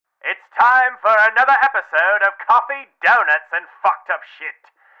time for another episode of Coffee, Donuts, and Fucked Up Shit.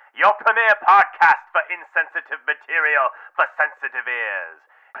 Your premier podcast for insensitive material for sensitive ears.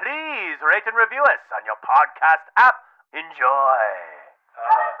 Please rate and review us on your podcast app. Enjoy.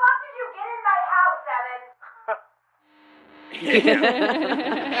 How the fuck did you get in my house, Evan?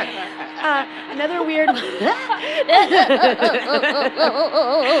 Another weird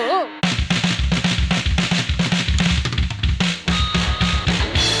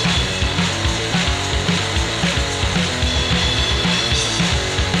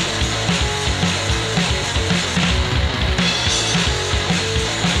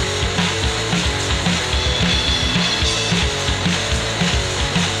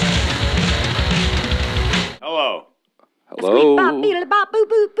Hello. Squeak bop, beedle bop, boop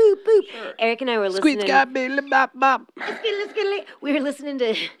boop boop boop. Sure. Eric and I were listening. Squeak got beedle bop bop. We were listening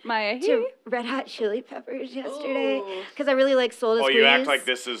to Red Hot Chili Peppers yesterday because I really like Soul to Squeeze. You act like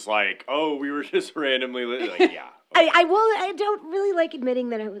this is like, we were just randomly like, yeah. I don't really like admitting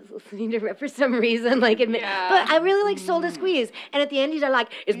that I was listening to it for some reason, but I really like Soul to Squeeze. And at the end, he's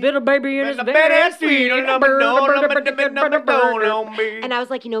like, "It's bitter baby and it's bitter sweet." And I was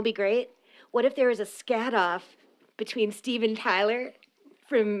like, it'd be great. What if there was a scat off between Steven Tyler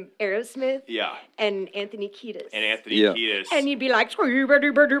from Aerosmith and Anthony Kiedis? Kiedis. And you'd be like,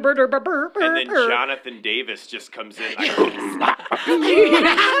 and then Jonathan Davis just comes in. And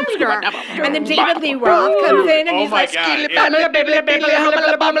then David Lee Roth comes in and he's like, we gotta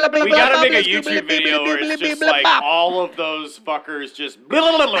make a YouTube video where it's just like all of those fuckers just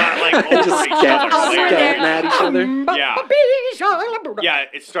like over each other. Yeah,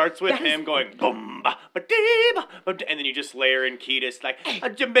 it starts with him going boom, and then you just layer in Kiedis like, and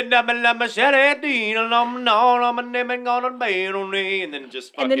then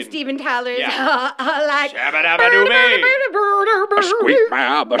just fucking. And then Steven Tyler's like,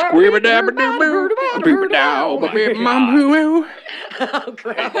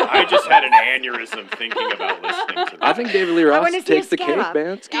 I just had an aneurysm thinking about listening to that. I think David Lee Roth takes the cake,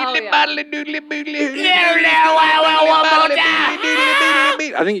 man.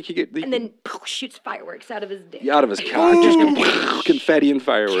 I think he could get. And then shoots fireworks out of his dick. Out of his cock, just confetti and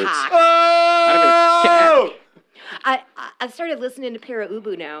fireworks. I started listening to Para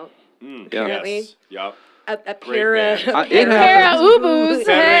Ubu now. Yes. Yep. A para Ubus.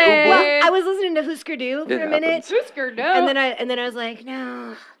 Hey. Well, I was listening to Husker Du for a minute. Husker Du. And then I was like,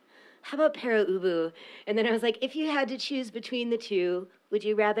 no, how about Para Ubu? And then I was like, if you had to choose between the two, would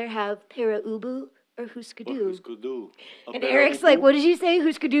you rather have Para Ubu or Husker Du? And Eric's like, what did you say?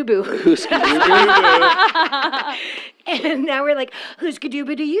 Husker Du Boo. And now we're like, Husker Du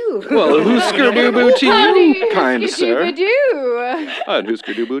Boo to you. Well, Husker Du Boo to you, kind sir. And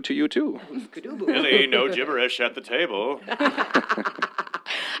Husker Du Boo to you too. Really, no gibberish at the table.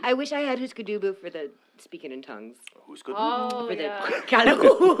 I wish I had Husker Du Boo for the speaking in tongues. Husker Du. Oh, for the yeah. Husker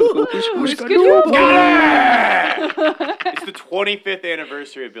Du. It's the 25th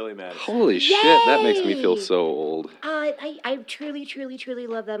anniversary of Billy Madison. Holy shit, that makes me feel so old. I truly, truly, truly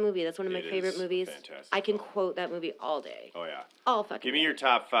love that movie. That's one of my favorite movies. Fantastic. I can quote that movie all day. Oh, yeah. All fucking Give me your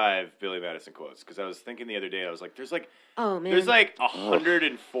top 5 Billy Madison quotes, because I was thinking the other day, I was like, there's like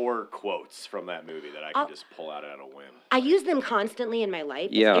 104 quotes from that movie that I can just pull out on a whim. I use them constantly in my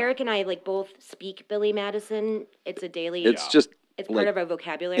life. Yeah. Eric and I both speak Billy Madison. It's a daily. It's just it's part of our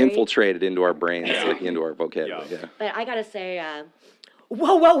vocabulary. Infiltrated into our brains, into our vocabulary. Yeah. But I gotta say,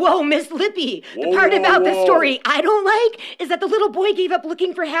 whoa, Miss Lippy. The part about the story I don't like is that the little boy gave up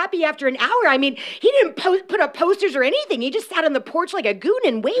looking for Happy after an hour. I mean, he didn't put up posters or anything. He just sat on the porch like a goon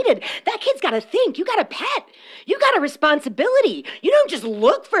and waited. That kid's got to think. You got a pet. You got a responsibility. You don't just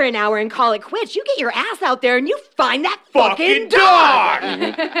look for an hour and call it quits. You get your ass out there and you find that fucking dog.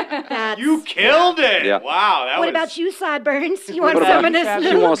 You killed it. Yeah. Wow. What about you, Sideburns? You want some of this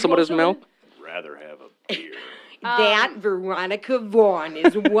milk? You want some of this milk? Rather have a beer. That Veronica Vaughn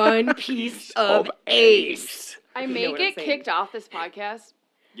is one piece of ace. I may get kicked off this podcast.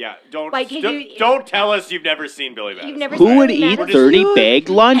 Yeah, don't tell us you've never seen Billy Madison. You've never Who seen would Billy eat Madison? 30 bagged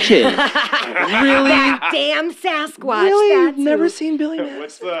lunches? Really? That damn Sasquatch. Really? That's Never who. seen Billy Madison?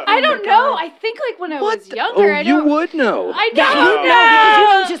 What's the? I don't know. I think when I was younger. I you don't, would know. I Yeah, don't you know, because you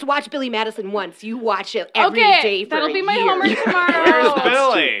don't just watch Billy Madison once. You watch it every day for that'll a be my year. homework tomorrow. Where's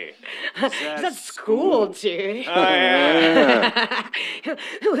Billy? He's at school, dude. Oh, yeah.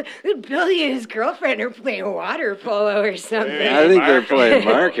 Billy and his girlfriend are playing water polo or something. I think they're playing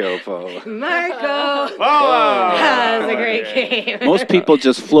Marco Polo. Marco. Whoa. That was a great game. Most people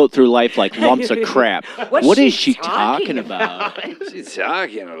just float through life like lumps of crap. What's What is she she talking about? What's he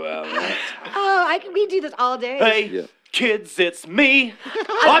talking about? Oh, we do this all day. Hey. Yeah. kids, it's me.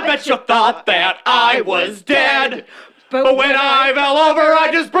 I bet you thought that I was dead. But when I fell over,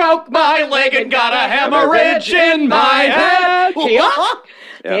 I just broke my leg and got a hemorrhage in my head.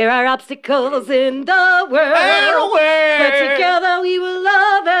 There are obstacles in the world, but together we will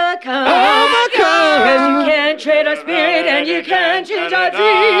overcome. Because you can't trade our spirit and you can't change our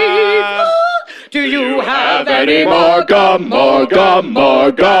dreams. Do you have any more gum, more gum,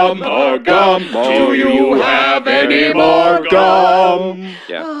 more gum, more gum? Do you have any more gum?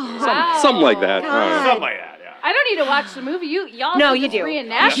 Yeah. Wow. Something like that. Something like that. I don't need to watch the movie. Y'all No, should you just do.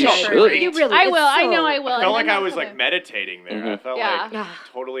 reenact You it. should. You really. I it's will. I so- know I will. I felt like I'm I not was like gonna- meditating there. I felt Yeah. like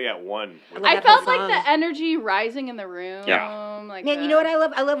totally at one. with I that felt whole like song. the energy rising in the room. Yeah. Like Man, you know what I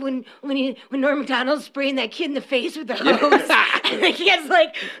love? I love when Norm Macdonald's spraying that kid in the face with the hose. And the kid's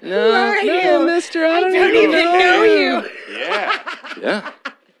like, "Who are you, mister, I don't even know you." Yeah. Yeah.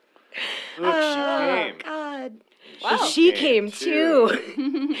 Look, she Oh came. God. Wow. She came too.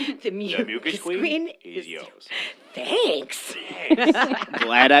 The The mucus queen is yours. Thanks.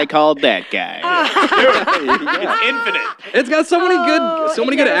 Glad I called that guy. It's infinite. It's got so many Oh, it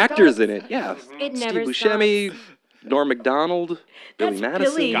good never actors stops. in it. Yeah. It Steve never Buscemi, Norm Macdonald, Billy That's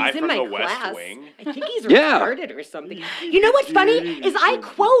Madison. Billy. Guy He's in from my the West class. Wing. I think he's Yeah. retarded or something. You know what's funny is I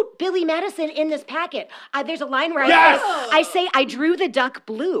quote Billy Madison in this packet. There's a line where Yes! I say I drew the duck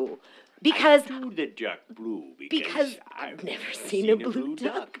blue because Do the duck blue because I've never seen a blue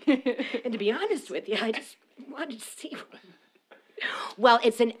duck. And to be honest with you, I just wanted to see one. Well,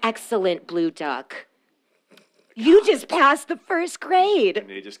 it's an excellent blue duck. You just passed the first grade. And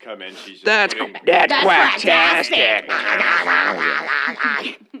they just come in. She's just That's putting, fantastic.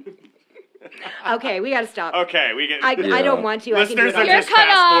 Okay, we gotta stop. Okay, we get. I don't want to. I can do Listeners it are on You're just cut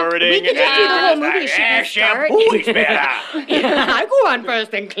fast off. forwarding. We can just do the whole movie. Should we start? Shampoo is better. I go on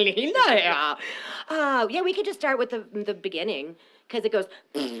first and clean the hair. Yeah, we could just start with the beginning because it goes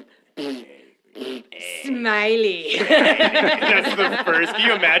smiley. That's the first. Can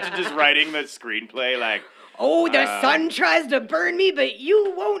you imagine just writing the screenplay like? Oh, the sun tries to burn me, but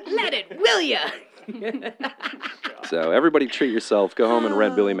you won't let it, will ya? So everybody treat yourself. Go home and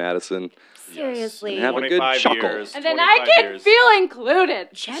rent Billy Madison. Seriously. And have a good 25 chuckle. years, And then I 25 can years. feel included.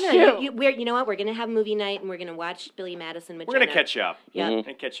 Jenna, you know what? We're gonna have movie night and we're gonna watch Billy Madison with We're gonna Jenna. catch up. Yeah. Mm-hmm. We're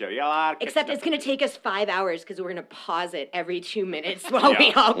gonna catch up. Yeah, a lot of catching Except up. it's gonna take us 5 hours because we're gonna pause it every 2 minutes while we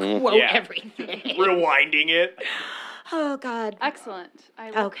Yeah. all quote Yeah. everything. Rewinding it. Oh God. Excellent. I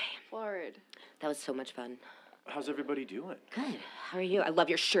look Okay. forward. That was so much fun. How's everybody doing? Good. How are you? I love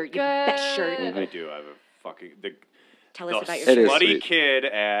your shirt. Your best shirt. Good. I do. I have a fucking the Tell us about your It shirt. is slutty sweet. kid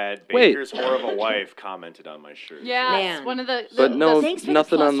at Wait. Baker's Horrible Wife commented on my shirt. Yeah, Man. it's one of the. But no, Thanks for the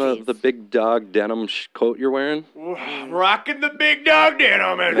nothing on plushies. the big dog denim coat you're wearing. Rocking the big dog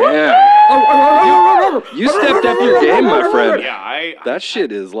denim. And Yeah. You stepped up your game, my friend. yeah, That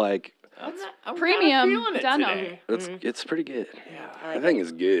shit is like, I'm Premium kinda feeling it denim. today. it's pretty good. Yeah, I think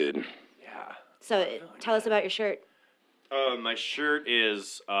it's good. yeah. So tell us about your shirt. My shirt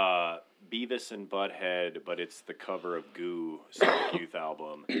is Beavis and Butthead, but it's the cover of Goo, Sonic Youth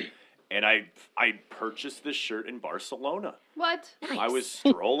album. And I purchased this shirt in Barcelona. What? I was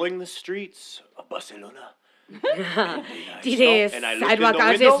strolling the streets of Barcelona. Did a And I looked in sidewalk the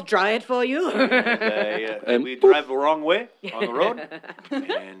artist window. draw it for you? And we drive the wrong way on the road.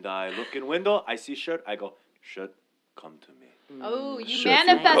 And I look in window, I see shirt, I go, shirt, come to me. Oh, you Shirt, come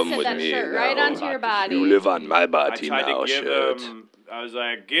manifested with that me shirt right now. onto your body. You live on my I body tried now, to give shirt. them, I was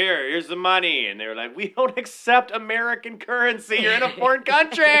like, here's the money. And they were like, we don't accept American currency. You're in a foreign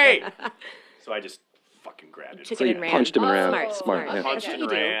country. So I just fucking grabbed it. Took So it you and ran. punched him and ran. Smart, smart. Yeah. Punched That's and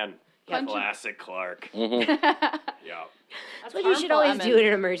what you do. ran. Yeah. Classic Clark. Mhm. Yeah. That's what you should always do in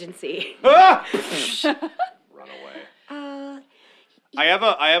an emergency. Ah! Run away. I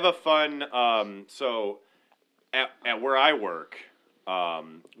have a fun so at where I work,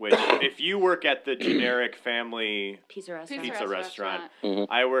 which if you work at the generic family Pizza restaurant. pizza restaurant, Mhm.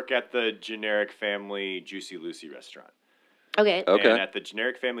 I work at the generic family Juicy Lucy restaurant. Okay. Okay. And at the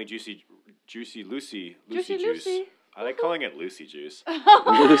generic family Juicy Lucy Juicy juice. Lucy. I like calling it Lucy juice. Lucy.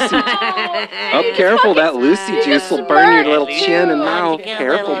 Oh, Oh, careful, that Lucy fine. juice will burn your little Smart. chin and Ew. mouth. Get a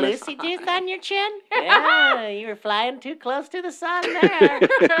Careful, little miss. Lucy juice on your chin? Yeah, you were flying too close to the sun there.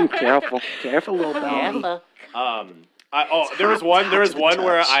 Careful, careful, little dog. Careful. There was one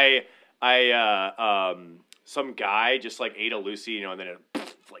where I some guy just like ate a Lucy, and then it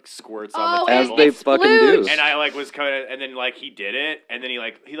like squirts on the As table. they fucking do. And I like was kind of, and then like he did it, and then he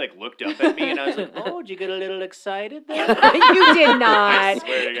looked up at me, and I was like, Oh, did you get a little excited there? You did I not.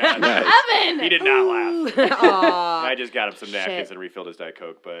 swear to God, Evan! he did not laugh. Aw. I just got him some napkins Shit. and refilled his Diet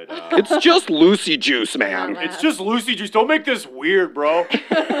Coke, but It's just Lucy juice, man. it's just Lucy juice. Don't make this weird, bro.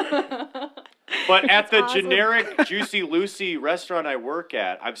 But at the generic Juicy Lucy restaurant I work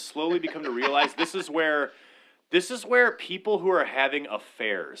at, I've slowly become to realize this is where people who are having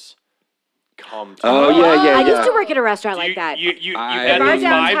affairs come to. Oh, yeah. I used to work at a restaurant Do like that. You I- had The bar those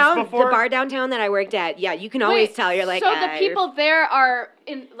vibes downtown, before? the bar downtown that I worked at. Yeah, you can always Wait, tell. You're like, so the people there are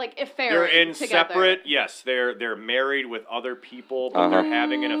in like affairing They're in together. separate. Yes, they're married with other people, but they're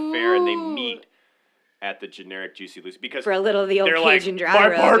having an affair, and they meet at the generic Juicy Lucy because for a little of the old they're like, Cajun dry my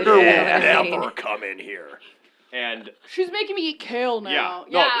rub. partner Yeah. will never come in here, and She's making me eat kale now.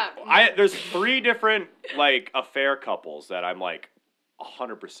 yeah, no, there's 3 different like affair couples that I'm like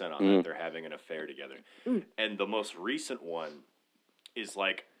 100% on that they're having an affair together, and the most recent one is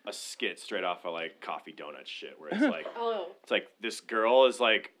like a skit straight off of like Coffee Donut shit, where it's like it's like this girl is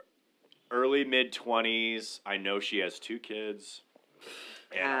like early mid-20s. I know she has 2 kids.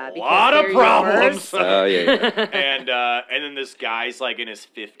 And a because lot of they're problems. Oh, yeah. and then this guy's like in his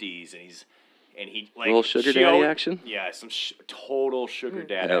 50s, and he like Little sugar she daddy al- action? Yeah, some total sugar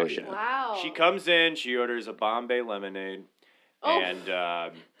dad Hell action. yeah. Wow. She comes in, she orders a Bombay lemonade, and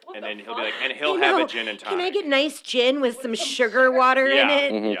then he'll be like, and he'll You have know, a gin and tonic. Can I get nice gin with some sugar water in Yeah.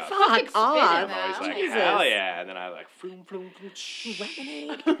 it? Mhm. Yeah. Fuck Fucking spit off. in I'm that. always like, Jesus. hell yeah, and then I like, floom, floom, floom,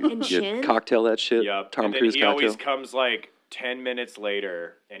 Lemonade and You gin. cocktail that shit. Yep. Tom and then Cruise he cocktail. always comes like 10 minutes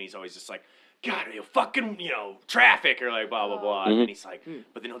later, and he's always just like, God, you fucking, traffic, or like blah, blah, blah. And then he's like,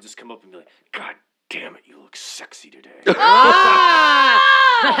 but then he'll just come up and be like, God damn it, you look sexy today.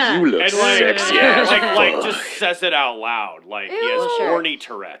 Ah! You look And like, sexy. like just says it out loud. Like he has Ew. horny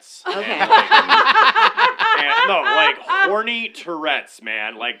Tourette's. Okay. And, like horny Tourette's,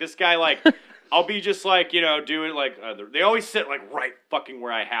 man. Like this guy, like I'll be just like, doing like they always sit like right fucking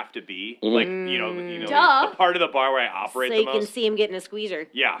where I have to be, like Duh. the part of the bar where I operate So the you can most. see him getting a squeezer.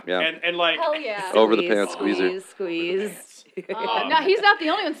 Yeah. Yeah. And like Hell yeah. Over the pants squeezer. Squeeze. No, he's not the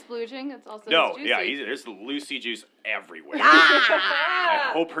only one splooging. It's also no, Juicy. yeah, there's Lucy juice everywhere. I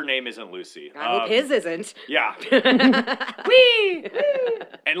Ah! hope her name isn't Lucy. I hope his isn't. Yeah. Wee!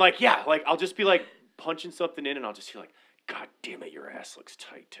 And like, yeah, like I'll just be like punching something in, and I'll just feel like, God damn it, your ass looks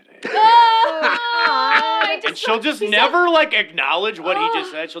tight today. And she'll just never like acknowledge what he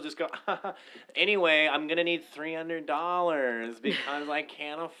just said. She'll just go, anyway, I'm gonna need $300 because I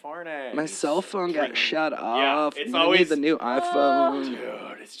can't afford it. My cell phone got shut off. it's I'm gonna always- need the new iPhone. Dude,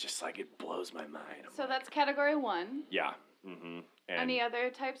 it's just like it blows my mind. So that's category 1. Yeah. Mm-hmm. And Any other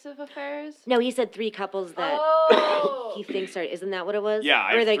types of affairs? No, he said 3 couples that Oh. he thinks are. Isn't that what it was? yeah,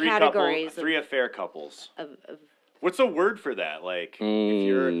 I Or are have they 3 categories 3 affair couples. of What's a word for that? Like, if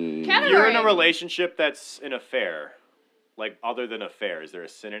you're in a Category. relationship that's an affair, like other than affair, is there a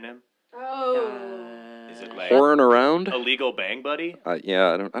synonym? Oh. Is it like Pouring around? illegal bang buddy?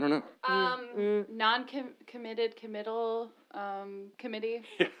 Yeah, I don't know. Non-committed committal committee.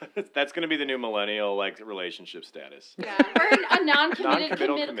 That's gonna be the new millennial like relationship status. Yeah. Or a non-committed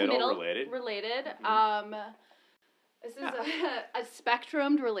Non-committal, committal related. This is a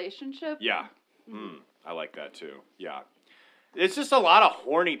spectrumed relationship. Yeah. I like that too. Yeah. It's just a lot of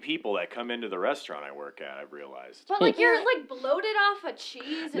horny people that come into the restaurant I work at, I've realized. But like you're like bloated off of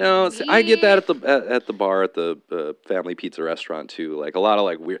cheese. And No, meat. I get that at the bar at the family pizza restaurant too. Like a lot of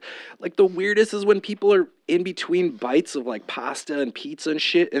like weird, like the weirdest is when people are in between bites of like pasta and pizza and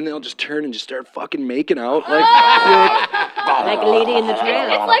shit, and they'll just turn and just start fucking making out like like Lady in the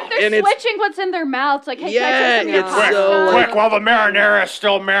Tramp. It's like they're And it's- switching what's in their mouths. Like, hey, Yeah, can I try some of your it's pasta? so, Quick, while the marinara is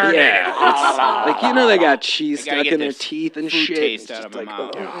still marinating. yeah, it's, like they got cheese I gotta stuck get in their this teeth and food shit. taste It's out just of my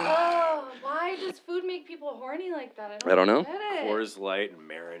like, mouth. Oh, why does food make people horny like that? I don't know. Get it. Coors Light and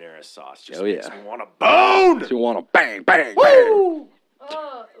marinara sauce just Oh, makes yeah. me want to bone. you want to bang, bang, bang.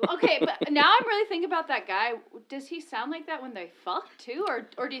 Oh, okay, but now I'm really thinking about that guy. Does he sound like that when they fuck too,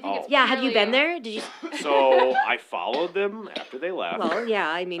 or do you think it's Yeah, have you really been there? Did you? So I followed them after they left. Well, yeah.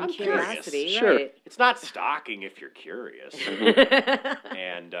 I mean, I'm curiosity, curious. Sure. right? It's not stalking if you're curious. Oh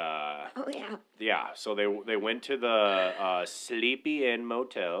And yeah. yeah, so they went to the Sleepy Inn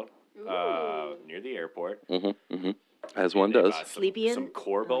Motel near the airport. As one They does. got Sleepy Inn? Some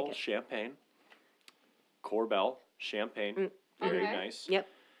Corbel champagne. Corbel champagne. Very Okay. nice. Yep.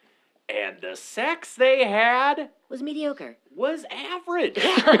 and the sex they had Was mediocre. was average.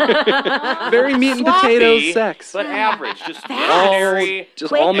 Very meat and Sloppy, potatoes sex. but average. Just all, missionary.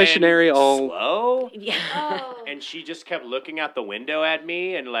 just all and missionary, all. slow. Yeah. Oh. And she just kept looking out the window at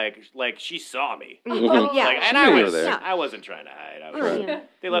me, and like she saw me. Mhm. Yeah. Like, and She I knew you was, were there. I wasn't trying to hide. I was, Oh, yeah.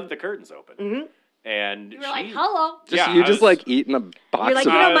 They left the curtains open, Mhm. and You were like, she- hello. Just, Yeah, you're I just was- like eating a box You're like,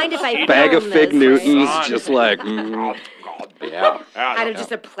 of you don't mind if I bag of film Fig this, Newtons, right? just like, yeah. Out of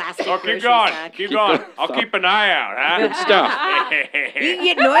just a plastic Oh, grocery keep going. sack. Keep going. I'll keep an eye out, huh? Good stuff. You can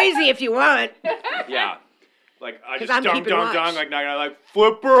get noisy if you want. Yeah. Like, I 'Cause just I'm dong, keeping dong, watch. dong, like,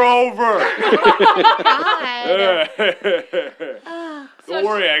 flip her over. God. Don't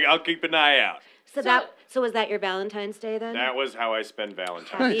worry, I'll keep an eye out. So was that your Valentine's Day then? That was how I spend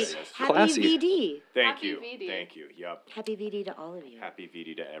Valentine's Happy, Day. Nice. yes. happy Classy. VD. Thank Happy you. VD. Thank you. Yep. Happy VD to all of you. Happy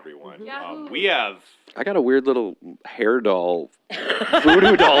VD to everyone. Yahoo. We have... I got a weird little hair doll,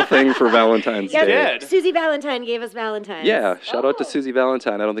 voodoo doll thing for Valentine's Yeah, Day. did. Susie Valentine gave us Valentine's. Yeah, shout out to Oh. Susie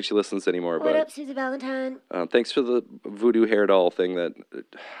Valentine. I don't think she listens anymore, What but up, Susie Valentine? thanks for the voodoo hair doll thing that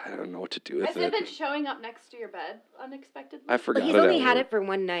I don't know what to do with Has it been it. showing up next to your bed unexpectedly? I forgot Well, he's it only at had work. it for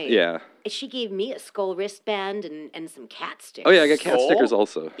one night. Yeah. She gave me a skull wristband and some cat sticks. Oh yeah, I got cat Skull? stickers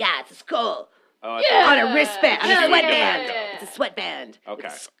also. Yeah, it's a skull. Oh, I Yeah. On a wristband. On a Yeah, sweatband. yeah. It's a sweatband. Okay.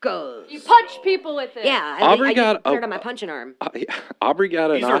 With skulls. You punch people with it. Yeah. Aubrey I got put a- it on my punching arm. Yeah. Aubrey got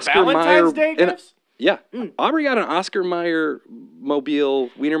an These are Oscar Valentine's Mayer. Day and- gifts? yeah, Mm. Aubrey got an Oscar Mayer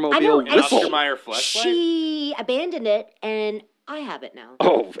mobile, Wiener I know, mobile and An whistle. Oscar Mayer fleshlight? She abandoned it, and I have it now.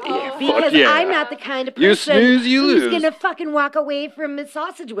 Oh yeah, Oh. fuck Because yeah. I'm not the kind of You person snooze, you who's lose. gonna fucking walk away from a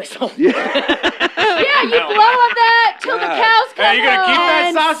sausage whistle. Yeah. Yeah, you blow on that till the God. cows come Hey, you gonna keep home. that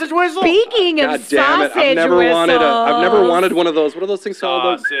And sausage whistle? Speaking of God damn it! sausage I've never wanted I've never whistles. wanted one of those. What are those things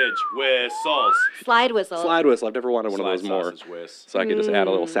called? Sausage whistles. Slide whistle. Slide whistle. I've never wanted one of those more. Sausage whiz. So I could just add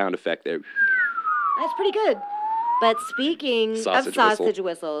a little sound effect there. That's pretty good. But speaking Sausage of sausage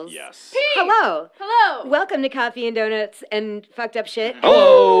whistles, Yes. hello. Hello. Welcome to Coffee and Donuts and Fucked Up Shit.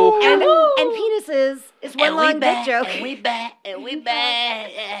 Hello. And penises is one long dick joke. And we back. And we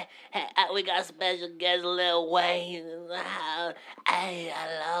back. We got special guest Lil Wayne. Hey,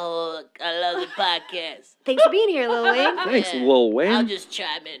 I love the podcast. Thanks for being here, Lil Wayne. Thanks, Yeah. Lil I'll Wayne. just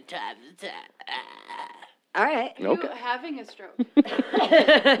chime in time to time. All right. Are you Okay. having a stroke?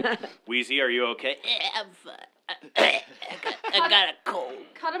 Wheezy, are you okay? Yeah, I'm fine. I got a cold.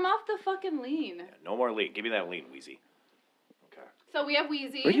 Cut him off the fucking lean. No more lean. Give me that lean, Wheezy. Okay. So we have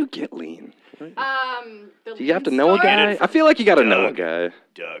Wheezy. Where do you get lean? The Do you have to lean know a star. guy? I feel like you got to know a guy.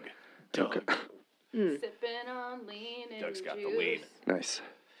 Doug. Okay. Sipping on lean and Doug's got the juice. lean. Nice.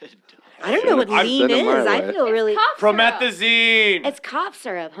 I don't know what I've lean sent it my is. I way. feel really. Cough syrup. Promethazine. It's cough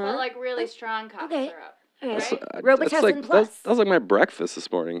syrup, huh? But like really strong cough Okay. syrup. All right. Right? Robitussin like, Plus. That was like my breakfast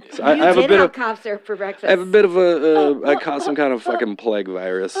this morning. So I You have a did bit have of cough syrup for breakfast. I have a bit of I caught some kind of fucking plague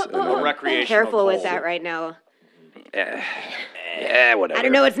virus. and, Recreational Careful with cold. that right now. yeah, whatever. I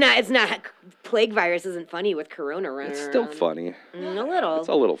don't know. It's not. Plague virus isn't funny with Corona running It's still around. funny. A little. It's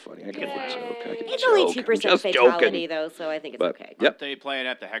a little funny. I get the joke. I get the It's only joke. 2% I'm just fatality joking. though, so I think it's But okay. yep, They playing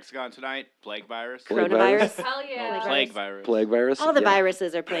at the Hexagon tonight. Plague virus. Plague Coronavirus. Hell yeah. Plague virus. plague virus. All the yeah.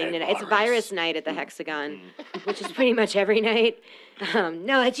 viruses are playing tonight. It's virus night at the Hexagon, which is pretty much every night.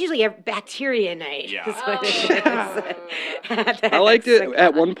 No, it's usually a bacteria night. Yeah. is what it is. At the I liked it Hexagon.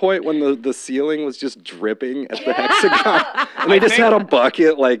 at one point when the ceiling was just dripping at the Hexagon, and they just had a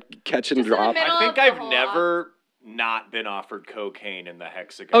bucket like catch and Just in the drop. middle. I think of the I've whole never not been offered cocaine in the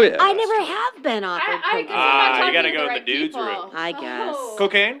Hexagon. Oh, yeah. I never have been offered I guess cocaine. I'm not you talking gotta to go in right the dudes' people. room. I guess. Oh.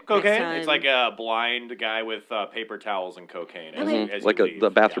 Cocaine? time. It's like a blind guy with paper towels and cocaine. As you, as Like you a, leave. the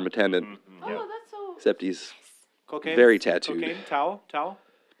bathroom Yeah. attendant, Oh, that's so. except he's Cocaine? very tattooed. Cocaine? Towel?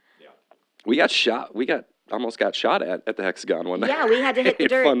 We got shot. Almost got shot at the Hexagon one night. Yeah, we had to hit the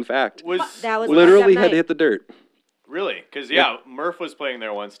dirt. Fun fact. Was That was a Literally fucked up had to night. hit the dirt. really? Because Murph was playing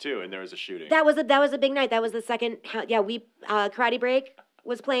there once too, and there was a shooting. That was a big night. That was the second. We Karate Break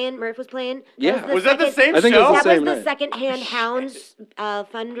was playing. Murph was playing. Yeah. was that the same I think it show? was That the same was the night. second-hand Hounds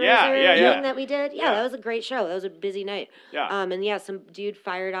fundraiser Yeah. thing that we did. Yeah, Yeah. that was a great show. That was a busy night. Yeah. And some dude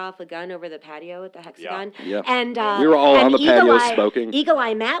fired off a gun over the patio at the Hexagon. Yeah. And We were all and on the Eagle patio Eye- smoking. Eagle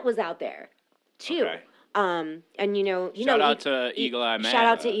Eye Matt was out there, too. Okay. And Shout out to Eagle Eye Matt. Shout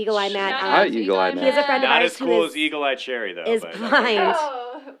out to Eagle Eye Matt. Shout Hi, out to Eagle Eye He Matt. is a friend of Not ours as who cool is as Eagle Eye Cherry though. is but- blind.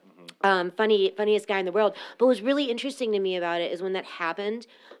 Oh. Funniest guy in the world. But what was really interesting to me about it is when that happened,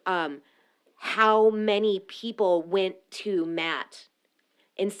 how many people went to Matt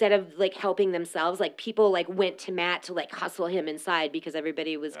instead of like helping themselves, like people like went to Matt to like hustle him inside because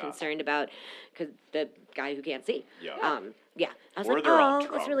everybody was concerned about the guy who can't see. Yeah. Yeah, I was Or like, they're all oh,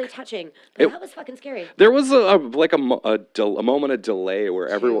 that's drunk. really touching. But that was fucking scary. There was a moment of delay where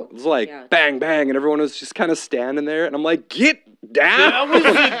everyone was like bang bang, and everyone was just kind of standing there, and I'm like, get down, That was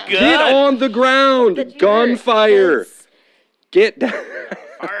a get on the ground, gunfire, get down.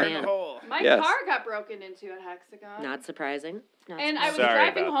 Fire in the hole. My Yes. car got broken into at Hexagon. Not surprising. And I was Sorry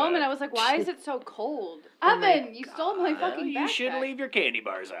driving about home that. and I was like, why is it so cold? Evan, you stole my fucking You backpack. shouldn't leave your candy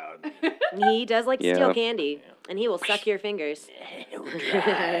bars out. He does like to Yeah. steal candy, and he will suck your fingers.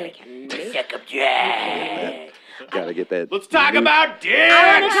 Suck up Jack. Gotta get that. Let's talk about dicks.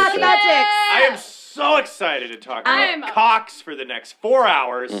 I want to talk about dicks. I am so excited to talk I'm- about cocks for the next 4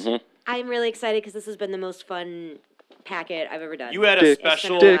 hours. I'm really excited because this has been the most fun packet I've ever done. You had a Dicks.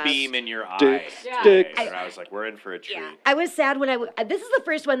 special Dicks. beam in your eye. Dicks. Yeah. Dicks. And I was like, we're in for a treat. Yeah, I was sad when this is the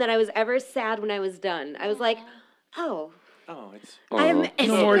first one that I was ever sad when I was done. I was like, oh. Oh, it's It's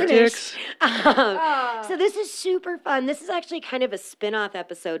no more finished. dicks. So this is super fun. This is actually kind of a spin-off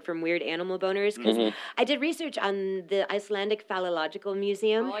episode from Weird Animal Boners because I did research on the Icelandic Phallological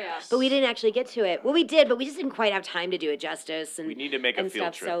Museum, Oh, yeah. but we didn't actually get to it. Well, we did, but we just didn't quite have time to do it justice. And we need to make a and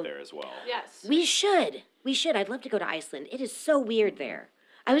field stuff, trip so there as well. Yes. we should. We should. I'd love to go to Iceland. It is so weird there.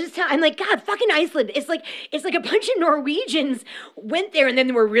 I was just I'm like, God, fucking Iceland. It's like a bunch of Norwegians went there and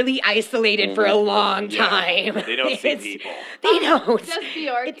then were really isolated for a long time. They don't see It's- people. They don't. Does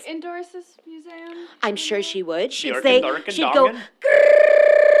Bjork It's- endorse this museum? I'm sure she would. She'd Bjorken, say, Dorken, she'd go, Dongen?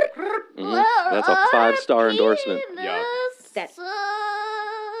 That's a 5-star endorsement. Yeah. that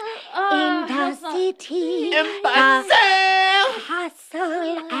Uh, in the city,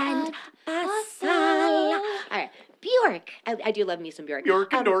 hustle and bustle. All right, Bjork. I do love me some Bjork.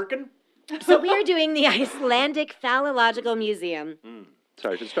 Bjorken, Dorken. So we are doing the Icelandic Phallological Museum.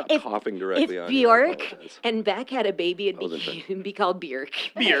 Sorry, just stop If- coughing directly If on you. I Bjork apologize. and Beck had a baby, wasn't it'd be called Bjork.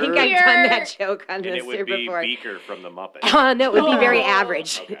 I Bjork. think I've done that joke on And this it would here be before. Beaker from the Muppets. No, it would be very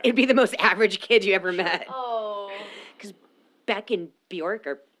average. Okay. It'd be the most average kid you ever met. Oh. Because Beck and Bjork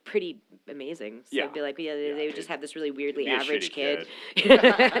are pretty amazing. So Yeah. it'd be like, they would just have this really weirdly be a average shitty kid. no, not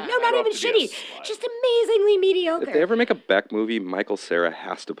Grow even up to be a shitty. slut. Just amazingly mediocre. If they ever make a Beck movie, Michael Cera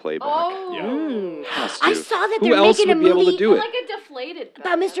has to play Beck. Oh. Yeah. Mm. Has to. I saw that Who they're else making a would be able movie to do it? Like a deflated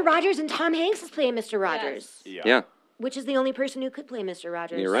about Beck. Mr. Rogers, and Tom Hanks is playing Mr. Rogers, Yes. Yeah. which is the only person who could play Mr.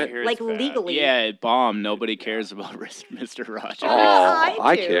 Rogers. You're right. I hear Like it's bad. legally. Yeah, it bombed. Nobody cares about Mr. Rogers. Oh, I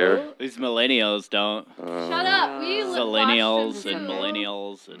I do. care. These millennials don't. Shut up. We Millennials watched and them too.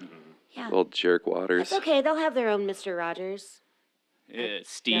 millennials and Little jerk waters. It's okay. They'll have their own Mr. Rogers.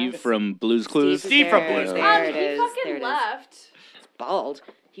 Steve Yes. from Blues Clues. Steve from There- Blues there Clues. it He is, there fucking it is. left. Bald.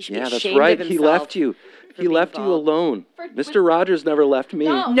 He should Yeah, be that's ashamed right. of He himself left you. for He being left you bald. alone. For- Mr. Rogers never left me.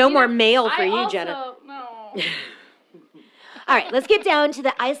 No you more know, mail for I you, also, Jenna. No. All right, let's get down to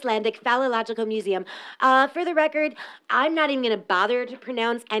the Icelandic Phallological Museum. For the record, I'm not even going to bother to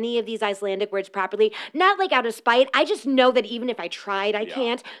pronounce any of these Icelandic words properly. Not like out of spite. I just know that even if I tried, I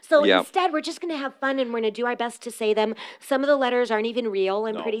can't. So Yeah. instead, we're just going to have fun and we're going to do our best to say them. Some of the letters aren't even real,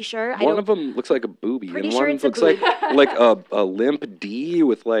 I'm No. pretty sure. One of them looks like a booby, Pretty and sure one it's a looks like a limp D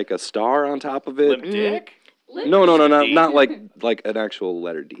with like a star on top of it. Limp Dick? No, D. not like an actual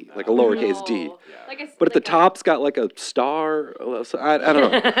letter D, like a lowercase D. No. Like But at the like top's got like a star. So I don't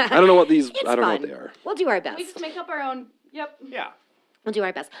know. I don't know what these. It's I don't know fun. what they are. We'll do our We best. just make up our own. Yep. Yeah. We'll do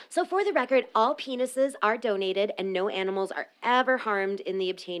our best. So, for the record, all penises are donated and no animals are ever harmed in the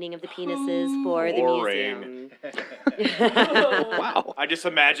obtaining of the penises for the Boring. museum. Wow. I just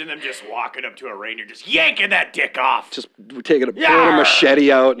imagine them just walking up to a reindeer, just yanking that dick off. Just taking a pulling a Yarr!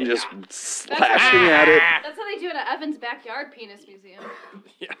 machete out and just slashing at it. That's how they do it at Evan's backyard penis museum.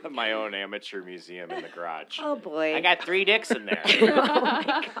 Yeah, my own amateur museum in the garage. Oh, boy. I got 3 dicks in there.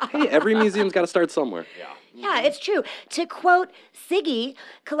 Hey, every museum's got to start somewhere. Yeah. Yeah, it's true. To quote Siggy,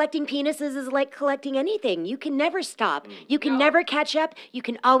 collecting penises is like collecting anything. You can never stop. You can never catch up. You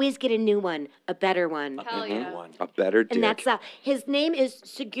can always get a new one, a better one. Hell yeah. A better dick. And that's his name is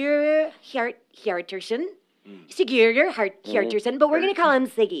Sigurður Hjartarson. Sigurður Hjartarson, but we're gonna call him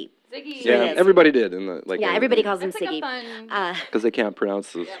Siggy. Ziggy. Yeah, Yes. everybody did in the like. Yeah, everybody calls him That's like Siggy. a fun. because they can't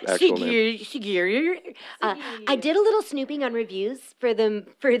pronounce the actual name. Sigurður. I did a little snooping on reviews for the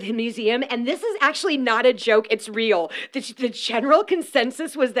museum, and this is actually not a joke. It's real. The general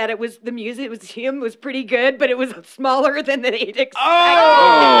consensus was that the museum was pretty good, but it was smaller than they'd expected. Oh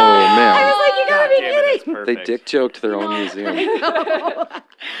I man, was like, you gotta be Damn it, that's kidding. they perfect. dick joked their own museum.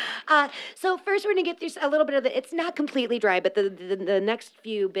 So first we're going to get through a little bit of it's not completely dry, but the next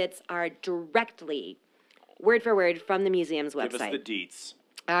few bits are directly, word for word, from the museum's Give us website. the deets.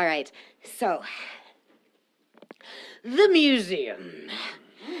 All right. So, the museum.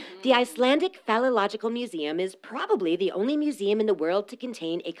 The Icelandic Phallological Museum is probably the only museum in the world to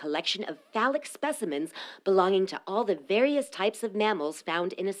contain a collection of phallic specimens belonging to all the various types of mammals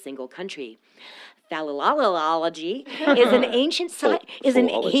found in a single country. Phallology is an ancient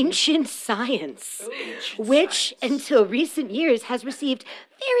science, which until recent years has received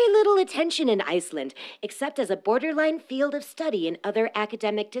very little attention in Iceland, except as a borderline field of study in other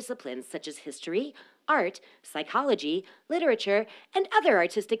academic disciplines such as history, art, psychology, literature, and other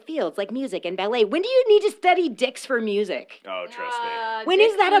artistic fields like music and ballet. When do you need to study dicks for music? Oh, trust me. When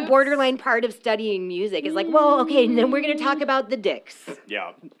is that a borderline part of studying music? It's like, well, okay, and then we're going to talk about the dicks.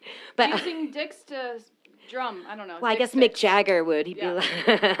 Yeah. But Using dicks to drum. I don't know. well, I dick guess sticks. Mick Jagger would. He'd Yeah. be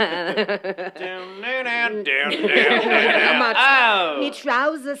like, Oh. me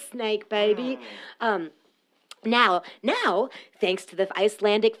trouser snake, baby. Now, thanks to the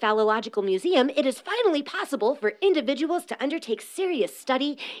Icelandic Phallological Museum, it is finally possible for individuals to undertake serious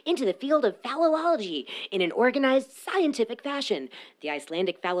study into the field of phallology in an organized scientific fashion. The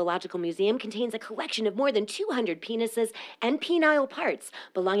Icelandic Phallological Museum contains a collection of more than 200 penises and penile parts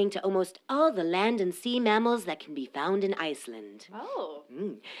belonging to almost all the land and sea mammals that can be found in Iceland. Oh.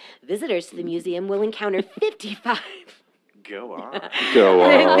 Visitors to the museum will encounter 55... Go on. Go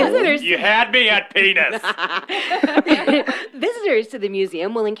on. Visitors You had me at penis. Visitors to the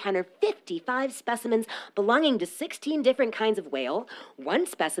museum will encounter 55 specimens belonging to 16 different kinds of whale, one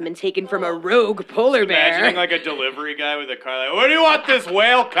specimen taken from a rogue polar Imagining bear. like a delivery guy with a car like, what do you want this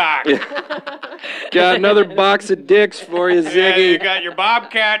whale cock? Got another box of dicks for you, Yeah, you Ziggy. got your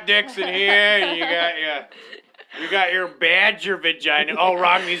bobcat dicks in here, and you got your badger vagina. Oh,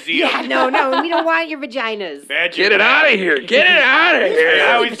 wrong museum. Yeah, no, we don't want your vaginas. Badger Get it out of here. Get it out of I here.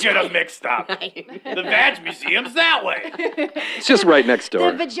 always get them mixed up. The Vag Museum's that way. It's just right next The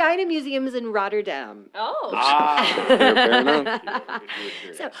door. vagina museum is in Rotterdam. Oh. Fair enough.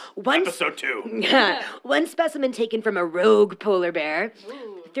 So one, Episode 2. one specimen taken from a rogue polar bear.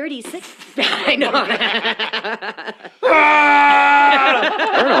 36. I know.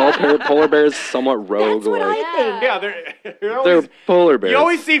 Aren't all polar bears somewhat rogue? That's what like, I think. Yeah, they're they're polar bears. You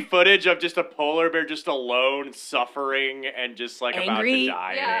always see footage of just a polar bear just alone, suffering, and just like about Angry. to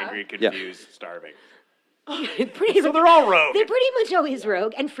die, Yeah. and angry, confused, starving. Pretty, So they're all rogue. they're pretty much always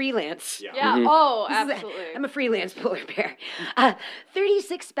rogue and freelance. Yeah. Yeah. Oh, This is a- absolutely. I'm a freelance polar bear.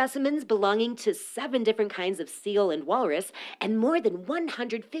 36 specimens belonging to 7 different kinds of seal and walrus, and more than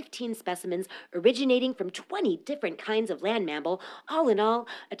 115 specimens originating from 20 different kinds of land mammal. All in all,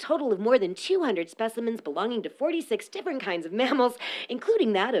 a total of more than 200 specimens belonging to 46 different kinds of mammals,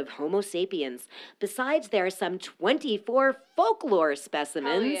 including that of Homo sapiens. Besides, there are some 24 folklore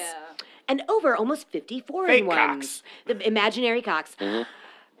specimens. Oh, yeah. And over almost 50 foreign Fake ones. cocks. The imaginary cocks.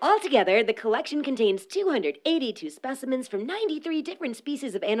 Altogether, the collection contains 282 specimens from 93 different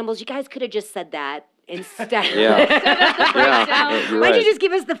species of animals. You guys could have just said that instead. Yeah. Breakdown. You're Why'd you right. just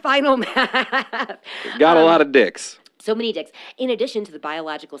give us the final math? Got a lot of dicks. So many dicks. In addition to the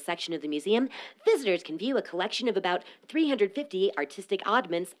biological section of the museum, visitors can view a collection of about 350 artistic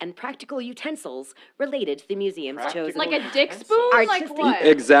oddments and practical utensils related to the museum's chosen. Like a dick spoon? Like Artistic- what?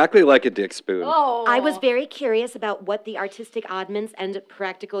 Exactly like a dick spoon. Oh. I was very curious about what the artistic oddments and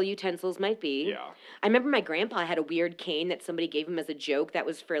practical utensils might be. Yeah. I remember my grandpa had a weird cane that somebody gave him as a joke that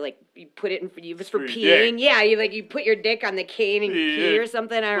was for like you put it in for you was for For your peeing. dick. Yeah, you put your dick on the cane and Yeah. pee or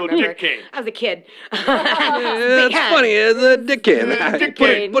something. I don't Little remember. dick cane. I was a kid. It's funny, it's a dick can. Dick Put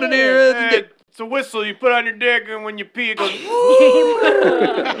cane. it, put it here. It's a dick. It's a whistle you put on your dick, and when you pee, it goes.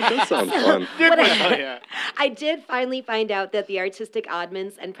 That sounds fun. Dick What whistle. I, I did finally find out that the artistic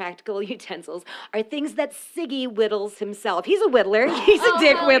oddments and practical utensils are things that Siggy whittles himself. He's a whittler. He's a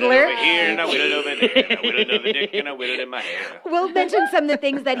dick whittler. Over here, and I whittled over there. And I whittled another dick, and I whittled in my hair. We'll mention some of the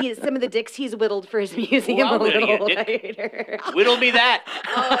things that some of the dicks he's whittled for his museum I'll a whittle little your dick. later. Whittle me that.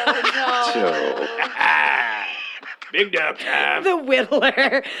 Oh, no. So, Big dub time. The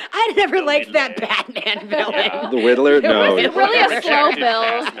Whittler. I never liked that Whittler. Batman villain. the Whittler? No. It's really a slow Rejected build.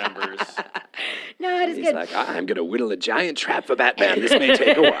 cast members. No, it is He's good. like, I'm going to whittle a giant trap for Batman. This may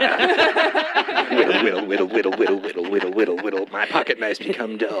take a while. Whittle. My pocket knives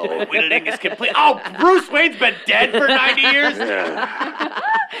become dull. Whittling is complete. Oh, Bruce Wayne's been dead for 90 years?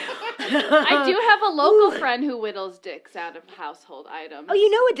 I do have a local friend who whittles dicks out of household items. Oh, you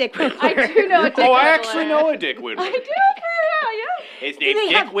know a dick whittler. I do know a dick Oh, I whittler. actually know a dick whittler. I do? Yeah. His name's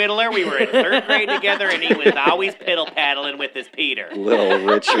Dick Whittler. We were in 3rd grade together, and he was always piddle-paddling with his Peter. Little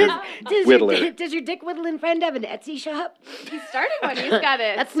Richard Whittler. Does your Dick Whittling friend have an Etsy shop? He started one. He's got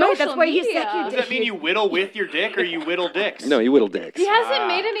it. That's smart. That's where you media. suck your Does that mean you whittle with your dick, or you whittle dicks? No, you whittle dicks. He hasn't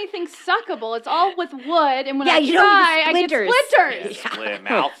made anything suckable. It's all with wood, and when I you try, I don't get use splinters.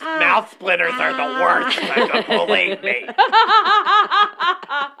 Mouth splinters are the worst. Believe me.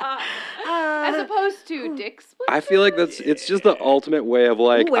 As opposed to dick splinters. I feel like it's just the ultimate way of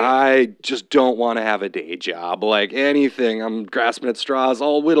like, I just don't want to have a day job. Like anything, I'm grasping at straws.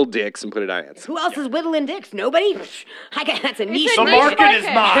 I'll whittle dicks and put it on Etsy. Who else is whittling dicks? Nobody? That's a niche. The market is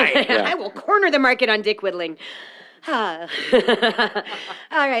mine. I will corner the market on dick whittling. All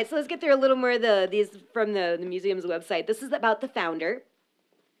right, so let's get through a little more of these from the museum's website. This is about the founder,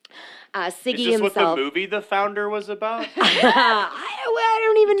 Siggy Is this himself. what the movie The Founder was about? I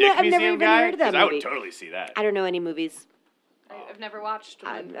don't even know. Dick I've never Museum even guy? heard of that 'Cause movie. I would totally see that. I don't know any movies. I've never watched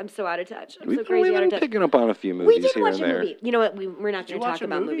one. I'm so out of touch. I'm We've so crazy only out of been touch. picking up on a few We movies did here watch and a there. movie. You know what? We're not you going to watch talk a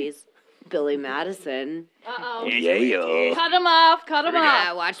about movie? movies. Billy Madison. Uh-oh. Yeah. Cut him off. Cut him Yeah,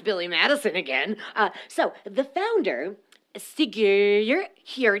 off. watch Billy Madison again. So the founder, Sigurður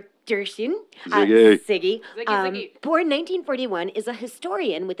Hjörtursson, Siggy. Siggy. born 1941, is a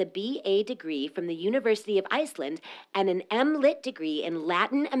historian with a BA degree from the University of Iceland and an M.Lit degree in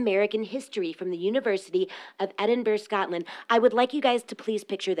Latin American history from the University of Edinburgh, Scotland. I would like you guys to please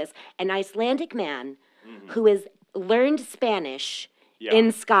picture this: an Icelandic man who has learned Spanish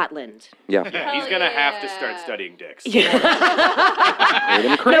in Scotland. Yeah. Yeah, he's going to have to start studying dicks. Made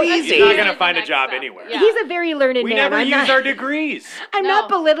him crazy. He's not going to find a job anywhere. Yeah. He's a very learned We man. never I'm use not- our degrees. I'm No. not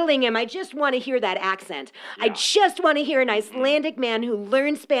belittling him. I just want to hear that accent. I just want to hear an Icelandic man who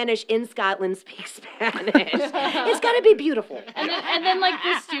learned Spanish in Scotland speak Spanish. It's got to be beautiful. And then like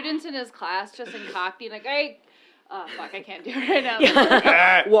the students in his class just in Cockney, like, hey, oh fuck, I can't do it right now.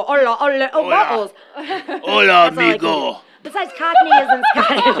 Well, hola, hola, oh, what? Hola, That's all I can amigo. do. Besides, Cockney is in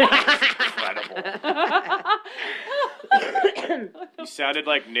Scottish. You sounded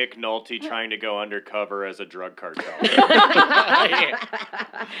like Nick Nolte trying to go undercover as a drug cartel.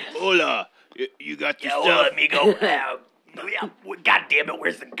 Hola. You got your Hola, stuff. amigo. God damn it,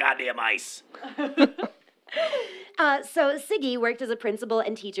 where's the goddamn ice? So Siggy worked as a principal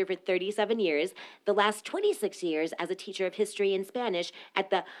and teacher for 37 years, the last 26 years as a teacher of history and Spanish at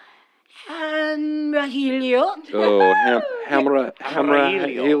the Hamrahilio. Oh, Hamra.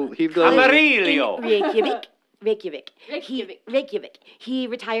 Amarillo. Reykjavik. Reykjavik. He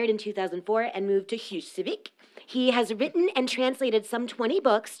retired in 2004 and moved to Húsavík. He has written and translated some 20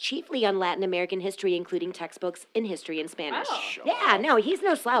 books, chiefly on Latin American history, including textbooks in history and Spanish. Oh. Yeah, no, he's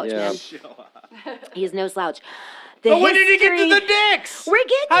no slouch, Yeah. man. He's no slouch. But when did he get to the dicks? We're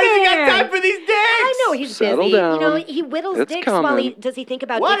getting How does he there. got time for these dicks? I know he's Settle busy. down. You know, he whittles It's dicks while coming. does he think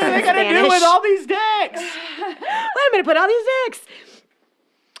about What dicks are they in going to Spanish? do with all these dicks? Well, I'm going to put all these dicks.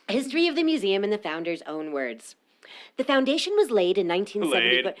 History of the museum in the founder's own words. The foundation was laid in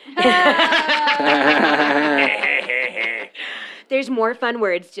 1970. There's more fun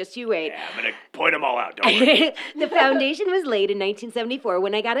words, just you wait. Yeah, I'm going to point them all out, don't worry. The foundation was laid in 1974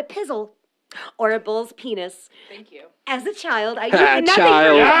 when I got a pizzle, or a bull's penis. Thank you. As a child, I Ah, nothing.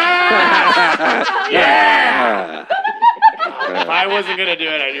 child. Yeah! If I wasn't going to do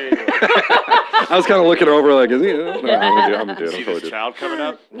it, I knew you would. I was kind of looking over like, is he? No, I'm gonna do it. See I'm totally this do it. child coming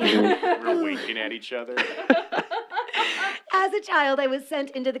up? We're winking at each other. As a child, I was sent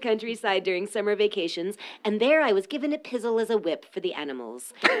into the countryside during summer vacations, and there I was given a pizzle as a whip for the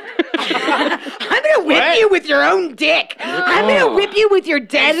animals. I'm gonna whip you with your own dick. I'm gonna whip you with your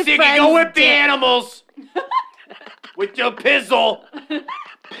dead Hey, Siggy, friend's go whip the dick. animals with your pizzle.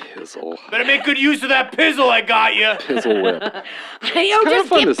 Pizzle. Better make good use of that pizzle I got you. Pizzle whip. I don't Kinda just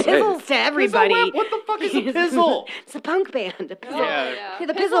fun give to say. pizzles to everybody. Pizzle whip? What the fuck is a pizzle? It's a punk band. A pizzle. Yeah. Yeah,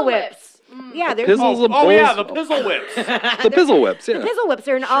 the pizzle whips. Yeah, they're Pizzle's a Oh yeah, bull's- the pizzle whips. The pizzle whips, yeah. the pizzle whips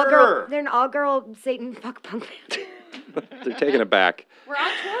are an all-girl. Sure. They're an all-girl Satan fuck punk band. They're taking it back. We're on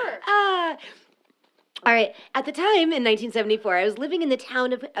tour. All right. At the time, in 1974, I was living in the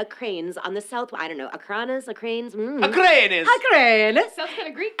town of Acranes on the south. I don't know, Acranes, Acranes. Acranes. Acranes. Sounds kind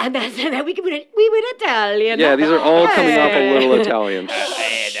of Greek. And that's we were Italian. Yeah, these are all coming off a little Hey. Italian.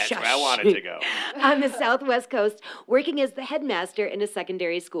 Hey, that's where I wanted to go. On the southwest coast, working as the headmaster in a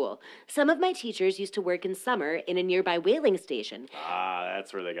secondary school. Some of my teachers used to work in summer in a nearby whaling station. Ah,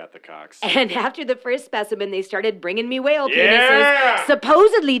 that's where they got the cocks. And after the first specimen, they started bringing me whale Yeah! penises,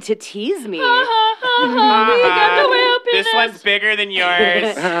 supposedly to tease me. This one's bigger than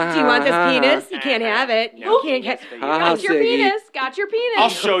yours. Do you want this penis? You can't have it. You can't get. Got your penis. Got your penis. I'll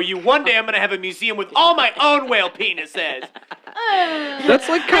show you. One day I'm going to have a museum with all my own whale penises. That's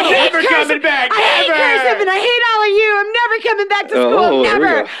like kind of Never coming back. I hate Never. cursive and I hate all of you. I'm never coming back to school. Oh, there we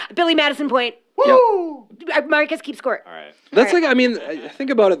never. go. Billy Madison Point. Woo! Marcus, keep score. All right. That's like, I mean,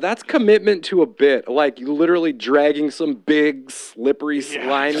 think about it. That's commitment to a bit. Like, literally dragging some big, slippery,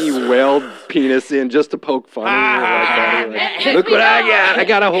 slimy whale penis in just to poke fun at you. Like, look what I got. I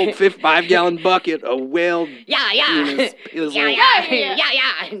got a whole 5-gallon bucket of whale Yeah. penis. Yeah.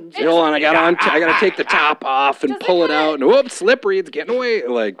 Hold on, I gotta take the top off and Does it pull it kinda- out. And whoops, slippery. It's getting away.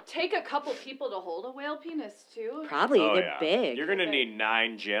 Like, Take a couple people to hold a whale penis too. Probably. Oh, They're yeah. big. You're gonna need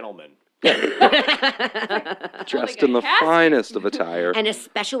 9 gentlemen. dressed in the casket. finest of attire. And a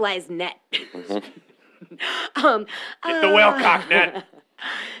specialized net. Get the whale cock net.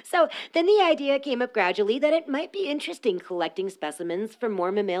 So then the idea came up gradually that it might be interesting collecting specimens from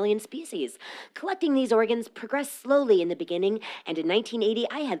more mammalian species. Collecting these organs progressed slowly in the beginning, and in 1980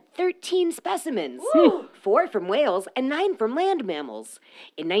 I had 13 specimens. 4 from whales and 9 from land mammals.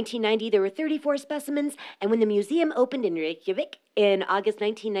 In 1990 there were 34 specimens, and when the museum opened in Reykjavik in August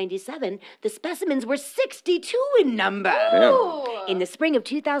 1997, the specimens were 62 in number. Ooh. In the spring of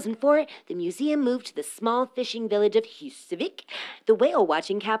 2004, the museum moved to the small fishing village of Husavik, the whale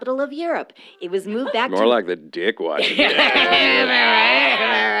watching capital of Europe. It was moved back More to like the dick watching.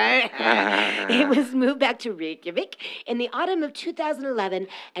 It was moved back to Reykjavik in the autumn of 2011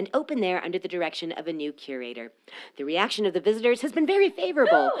 and opened there under the direction of a new curator. The reaction of the visitors has been very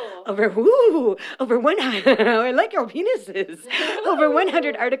favorable. Over 100, I like your penises. Over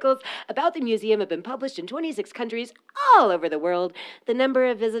 100 articles about the museum have been published in 26 countries all over the world. The number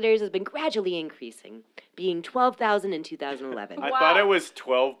of visitors has been gradually increasing, being 12,000 in 2011. I thought it was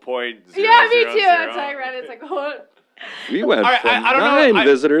 12.000. Yeah, me too. That's how I read it. It's like, what? We went All right, from I don't know. 9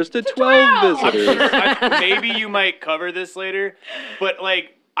 visitors to 12 I'm visitors. sure, maybe you might cover this later, but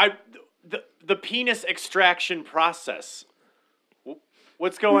like the penis extraction process.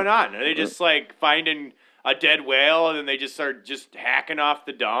 What's going on? Are they just like finding a dead whale and then they just start just hacking off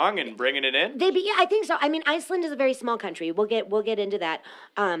the dong and bringing it in? Yeah, I think so. I mean, Iceland is a very small country. We'll get into that.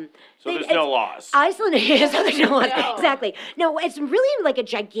 So there's no laws. Iceland is so there's no laws. No. Exactly. No, it's really like a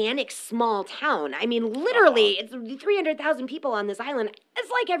gigantic small town. I mean, literally, it's 300,000 people on this island. It's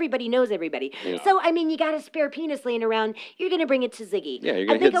like everybody knows everybody. So I mean, you got a spare penis laying around. You're gonna bring it to Ziggy. Yeah, you're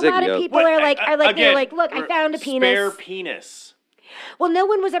gonna I think hit a lot Ziggy of up. people are like, they're like, look, I found a penis. Spare penis. Well,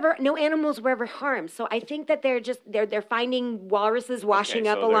 no animals were ever harmed. So I think that they're finding walruses washing Okay,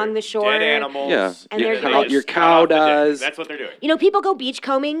 up so along they're the shore. Dead animals. Yeah. And Your they're cow- like- your Cut cow off the dick. dies. That's what they're doing. You know, people go beach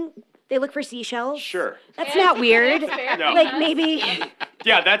combing. They look for seashells. Sure. That's not weird. No. Like maybe.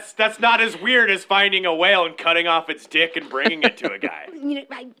 Yeah, that's not as weird as finding a whale and cutting off its dick and bringing it to a guy. You know,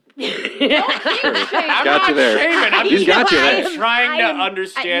 I'm Got not you there. shaming. I'm He's just got you there. trying to I am-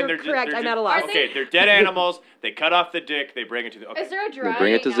 understand. you're They're correct. I'm at a loss. Okay, they're dead animals. They cut off the dick. They bring it to the. Okay. Is there a drying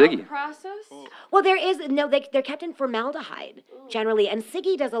bring it to out Ziggy. process? Well, there is no. They're kept in formaldehyde generally, and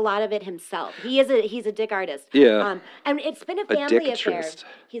Siggy does a lot of it himself. He's a dick artist. Yeah. And it's been a family affair. dickatrist.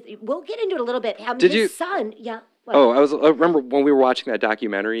 We'll get into it a little bit. Did his you- son? Yeah. What? Oh, I remember when we were watching that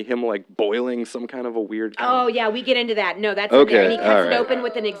documentary, him like boiling some kind of a weird. Oh yeah, we get into that. No, that's Okay, in there. And he cuts all it right. open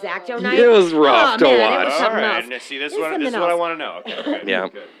with an X-Acto knife. It was rough Oh, to man, watch. It was All something right. else. Now, see, this It is was what something I else. want to know. Okay. Yeah.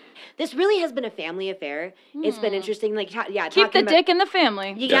 Good. This really has been a family affair. It's been interesting. Like, Keep talking the about- dick in the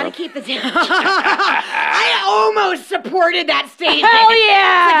family. You gotta keep the dick. I almost supported that statement. Hell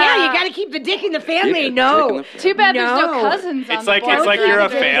yeah! Yeah, you gotta keep the dick in the family. Dick in No. the Too bad there's no No. cousins on It's the like board. it's like Don't you're a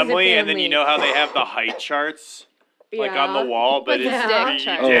keep the dick in the family, and then you family. know how they have the height charts. Like on the Yeah. wall, but With it's the three dick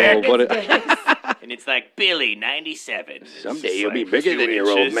chart. Oh, dick. but it, And it's like Billy 97. Someday It's you'll be like bigger 2 than your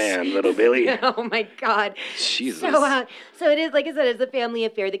old inches. man, little Billy. Oh my God. Jesus. So it is, like I said, it's a family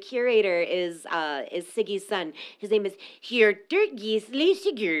affair. The curator is Siggy's son. His name is Hjörtur Gisli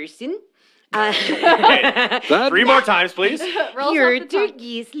Sigurðsson. That- 3 more times, please. Rolls off the Hjörtur tongue.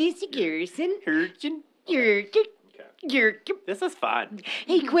 Gisli Sigurðsson. Hjörtur. Hjörtur. Hjörtur. This is fun.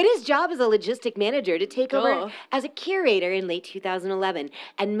 He quit his job as a logistic manager to take over Oh. as a curator in late 2011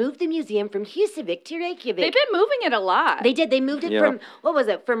 and moved the museum from Husavik to Reykjavik. They've been moving it a lot. They did. They moved it Yeah. from, what was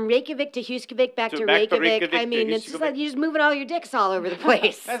it, from Reykjavik to Husavik back to back to Reykjavik. Reykjavik I to mean, it's just Husavik. like you're just moving all your dicks all over the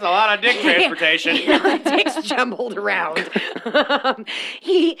place. That's a lot of dick transportation. You know, the dicks jumbled around.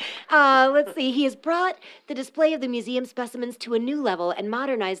 Let's see, he has brought the display of the museum specimens to a new level and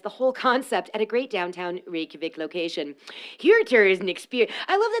modernized the whole concept at a great downtown Reykjavik location. Hjörtur is an experienced,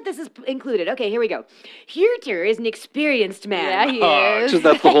 I love that this is included. Okay, here we go. Hjörtur is an experienced man. Yeah, he Oh, is. just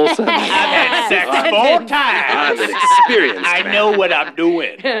that's the whole sentence. I've had sex 4 I'm times. an experienced I man. know what I'm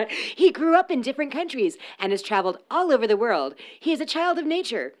doing. He grew up in different countries and has traveled all over the world. He is a child of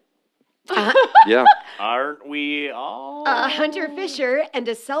nature. Yeah. Aren't we all? A Hunter Fisher and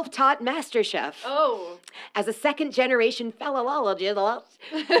a self-taught master chef. Oh. As a second-generation philologist,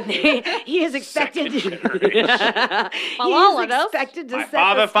 he is expected. Second generation. He is expected to My set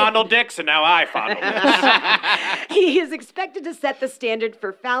father the fondled dicks, and now I fondle dicks. He is expected to set the standard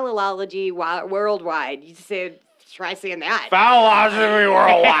for phallology worldwide. You said, try saying that. Phallology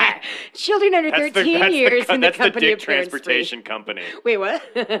worldwide. Children under 13 years in the That's the company dick of parents free. transportation company. Wait, what?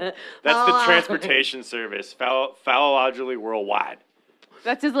 That's the transportation service. Phallologically worldwide.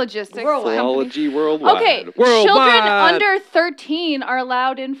 That's his logistics. Worldwide. Philology worldwide. Okay, Worldwide. children under 13 are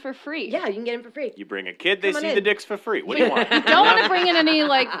allowed in for free. Yeah, you can get him for free. You bring a kid, they Come on see in. the dicks for free. What do you want? Don't want to bring in any,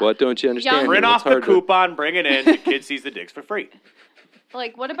 like, What don't you understand? Print It's off the hard to- coupon, bring it in. The kid sees the dicks for free.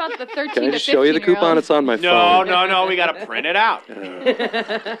 what about the 13 Can I to just show you the 15-year-olds? coupon? It's on my No, phone. we gotta print it out.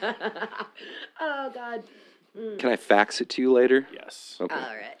 Oh, God. Can I fax it to you later? Yes. Okay.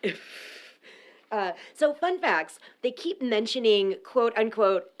 All right. So, fun facts. They keep mentioning, quote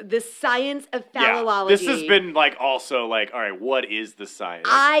unquote, the science of phallology. This has been also all right, what is the science?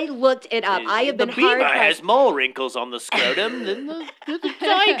 I looked it up. I have been hard pressed. more wrinkles on the scrotum than the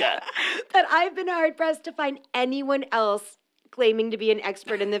tiger. But I've been hard pressed to find anyone else claiming to be an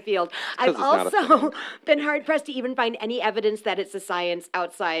expert in the field. I've it's not a also been hard pressed to even find any evidence that it's a science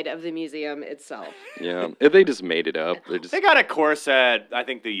outside of the museum itself. Yeah. If they just made it up. They just. They got a course at, I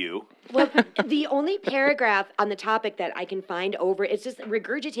think, the U. Well, the only paragraph on the topic that I can find it's just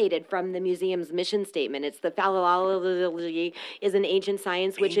regurgitated from the museum's mission statement. It's the phallology is an ancient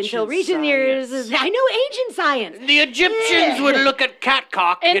science which until recent years I know ancient science. The Egyptians would look at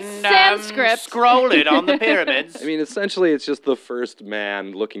catcock In and Sanskrit. scroll it on the pyramids. I mean, essentially, it's just the first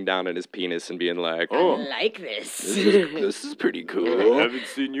man looking down at his penis and being like, I "Oh, like this. this is pretty cool." Haven't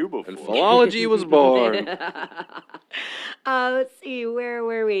seen you before. And philology was born. Let's see, where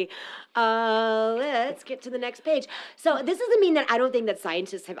were we? Let's get to the next page. So this doesn't mean that I don't think that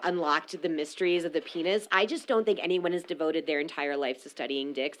scientists have unlocked the mysteries of the penis. I just don't think anyone has devoted their entire life to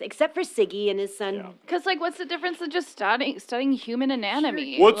studying dicks, except for Siggy and his son. Because, what's the difference in just studying human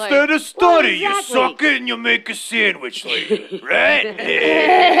anatomy? What's Like, there to study? Well, You exactly. suck it and you make a sandwich later,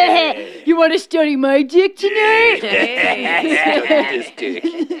 right? You want to study my dick tonight? This dick.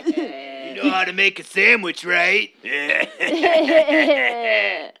 You know how to make a sandwich, right? As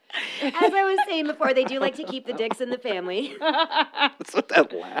I was saying before, they do like to keep the dicks in the family. What's with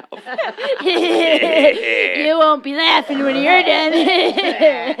that laugh? You won't be laughing when you're done.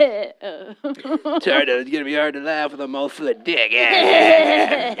 It's gonna be hard to laugh with a mouth full of dick.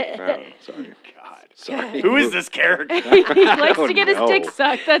 Oh, sorry. God. Sorry. Who is this character? He likes Oh, to get his no. dick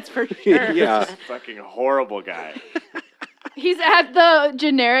sucked, that's for sure. Yeah. Fucking horrible guy. He's at the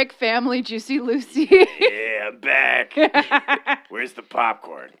generic family Juicy Lucy. Yeah, I'm back. Where's the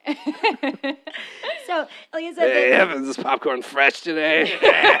popcorn? So, like I said, Hey, Evans, is popcorn fresh today? You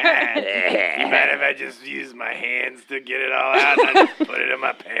mind if I just use my hands to get it all out and I just put it in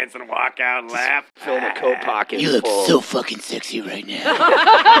my pants and walk out and laugh? Fill my coat pocket. You look so fucking sexy right now.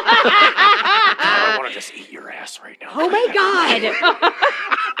 I want to just eat your ass right now. oh my God.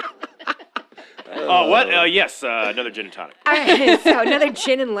 Oh, what? Yes, another gin and tonic. All right, so another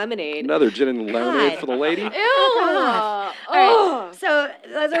gin and lemonade. Another gin and lemonade God. for the lady. Ew. All right, so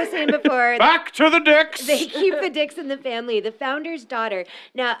as I was saying before, Back to the dicks. they keep the dicks in the family. The founder's daughter.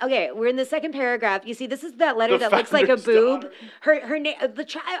 Now, okay, we're in the second paragraph. You see, this is that letter The that looks like a founder's boob. daughter. Her name. The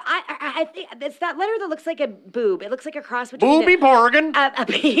child. I think it's that letter that looks like a boob. It looks like a cross between Booby Borgin. a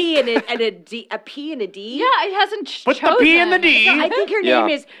P and a D. A P and a D. Yeah, it hasn't Put chosen. the P in the D. So I think her Yeah. name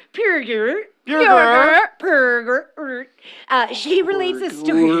is Purger. Purger. Purger. She relates this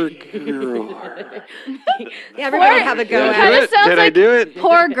story. Yeah, everybody have a go It at kind it. of sounds Did I like do it?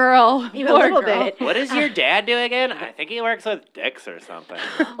 poor girl. Even a Poor little girl. bit. What does your dad do again? I think he works with dicks or something.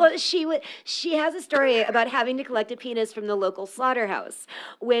 Well, she has a story about having to collect a penis from the local slaughterhouse.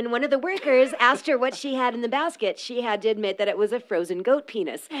 When one of the workers asked her what she had in the basket, she had to admit that it was a frozen goat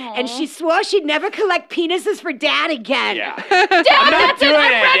penis. And she swore she'd never collect penises for Dad again. Yeah. Dad, that's it. doing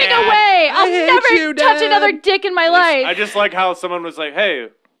I'm it, running Dad. away. I'll hate never you, touch Dad. another dick in my life. I just like how someone was like, hey,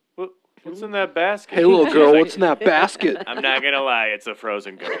 what's in that basket? Hey, little girl, She's like, what's in that basket? I'm not going to lie, it's a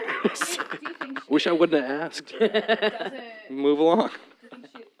frozen goat penis. Wish I wouldn't have asked. Move along.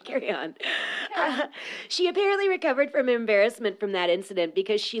 Carry on. She apparently recovered from embarrassment from that incident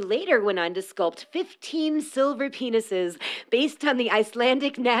because she later went on to sculpt 15 silver penises based on the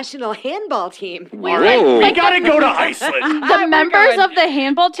Icelandic national handball team. Whoa. We gotta go to Iceland. The members of the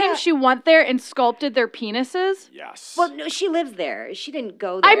handball team, she went there and sculpted their penises? Yes. Well, no, she lives there. She didn't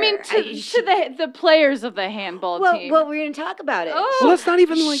go there. I mean, to the players of the handball team. Well, we're going to talk about it. Oh. Well, that's not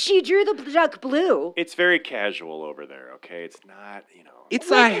even like. She drew the duck blue. It's very casual over there, okay? It's not, you know. It's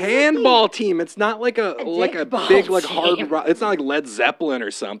a handball team. It's not like a dickball big like hard team. rock. It's not like Led Zeppelin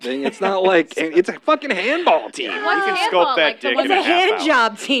or something. It's not like it's a fucking handball team. What's You can handball? sculpt that Like the dick one in It's a a half hand hour.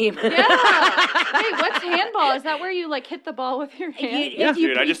 job team. Yeah. Wait, what's handball? Is that where you like hit the ball with your hand?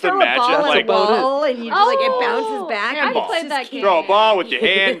 Dude, I just throw imagine, a ball like- at a ball and you just like it bounces back. I Handball. played that game. Throw a ball with your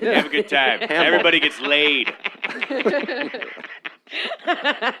hand, have a good time. Handball. Everybody gets laid.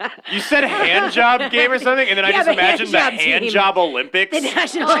 You said hand job game or something, and then I Yeah, just the imagine the hand job hand team. job Olympics. The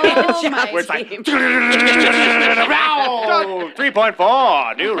national Oh, hand job my- Where it's like team.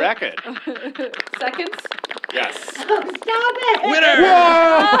 3.4, new record. Seconds? Yes. Stop it! Winner!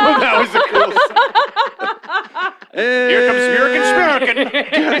 Whoa! That was the coolest. Here comes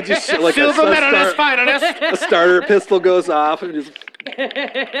Smirkin. Just like Silver a medalist, finalist. a starter pistol goes off and just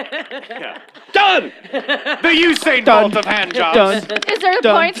Yeah. done. The Usain Bolt of hand jobs. Is there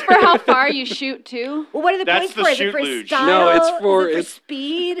points for how far you shoot too? Well, what are the That's points the for? Is it shoot for luge. style? No, it's for- Is it it's-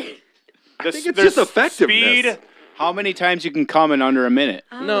 speed. I think it's just effectiveness. Speed. How many times you can come in under a minute?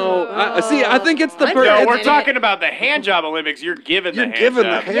 No, I see. I think it's the I per- know, No, it's- we're talking about the hand job Olympics. You're giving You're the hand giving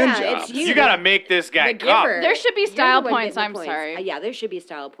job. the hand Yeah, job. it's You gotta make this guy The come. giver. There should be You're the style one points, getting the I'm sorry. Yeah, there should be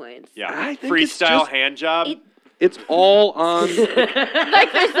style points. Yeah, I think it's freestyle just- hand job. It- It's all on.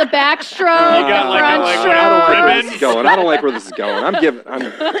 Like there's the backstroke, You got like a- front like a stroke. I don't like where ribbon. this is going. I don't like where this is going. I'm giving. I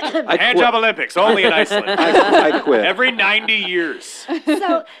hand quit. job Olympics only in Iceland. I quit. Every 90 years.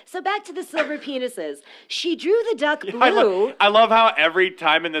 So back to the silver penises. She drew the duck blue. I love how every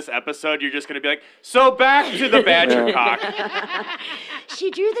time in this episode you're just gonna be like, so back to the badger Yeah. cock. She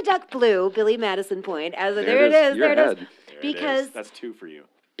drew the duck blue, Billy Madison point. As a, There there it it is. is. You're There it is. ahead. There it Because is. That's 2 for you.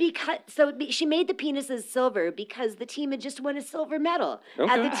 she made the penises silver because the team had just won a silver medal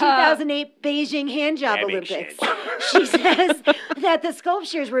at Okay. the 2008 Beijing Hand Job That makes Olympics. sense. She says that the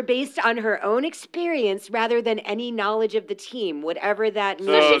sculptures were based on her own experience rather than any knowledge of the team, whatever that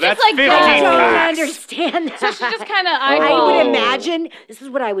means. So she just, that's like, 15 got- I don't facts. understand that. So she just kind of I eyeballed. would imagine this is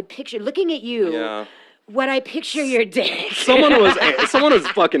what I would picture. Looking at you, Yeah. what I picture your dick. Someone was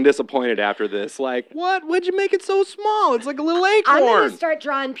fucking disappointed after this. Like, what? Why'd you make it so small? It's like a little I'm gonna acorn. start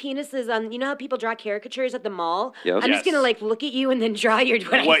drawing penises on. You know how people draw caricatures at the mall? Yes. I'm just Yes. gonna like look at you and then draw your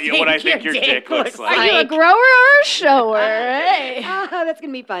what I think your dick looks like. Are you a grower or a shower? Hey. Oh, that's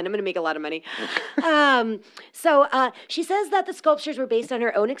gonna be fun. I'm gonna make a lot of money. So she says that the sculptures were based on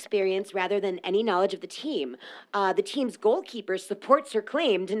her own experience rather than any knowledge of the team. The team's goalkeeper supports her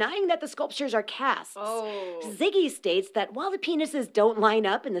claim, denying that the sculptures are casts. Oh. Ziggy states that while the penises don't line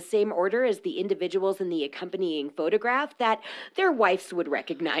up in the same order as the individuals in the accompanying photograph, that their wives would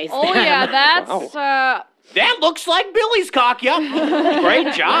recognize Oh them. yeah, that's That looks like Billy's cock, yeah.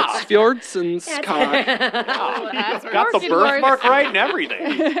 Great job. Fjordson's cock. that's Got the working birthmark words. right and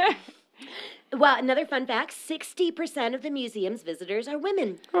everything. Well, another fun fact, 60% of the museum's visitors are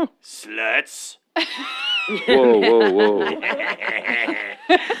women. Sluts. Whoa, whoa, whoa.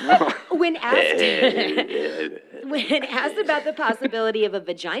 When asked about the possibility of a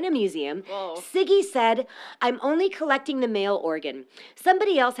vagina museum, Whoa. Siggy said, "I'm only collecting the male organ.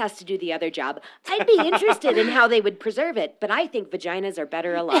 Somebody else has to do the other job. I'd be interested in how they would preserve it, but I think vaginas are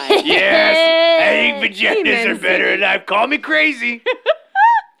better alive." Yes. I think vaginas Amen, are better Ziggy. alive. Call me crazy.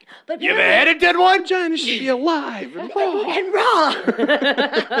 But You ever had a dead one? Vagina should be alive and raw. and raw.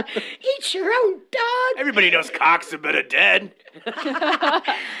 Eat your own dog. Everybody knows cocks are better dead.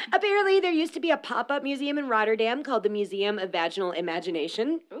 Apparently, there used to be a pop-up museum in Rotterdam called the Museum of Vaginal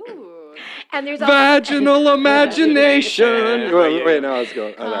Imagination. Ooh. And there's also Vaginal imagination. Yeah, Wait, no, let's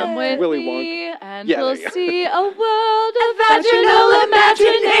go. Come with Willy me Wonka. and Yeah, we'll there you go. see a world of vaginal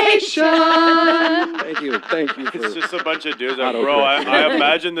imagination. Thank you It's for. just a bunch of dudes like, Autocorrect. bro, I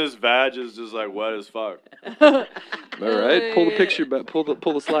imagine this vag is just like wet as fuck. All right, pull the picture back. Pull the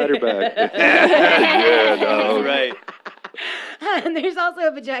slider back. Yeah, All dog. right. And there's also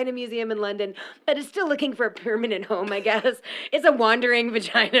a vagina museum in London, but it's still looking for a permanent home, I guess. It's a wandering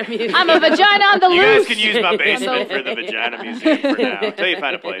vagina museum. I'm a vagina on the You loose. guys can use my basement for the vagina museum for now until you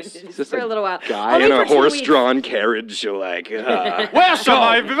find a place. Just for a little while. Guy Only in a for 2 weeks. horse-drawn carriage, you're like, Where's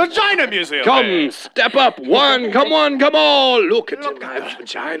my vagina museum? come, step up, come on, look at my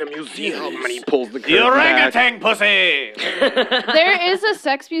vagina museum. And he pulls the The curtain back. orangutan pussy. There is a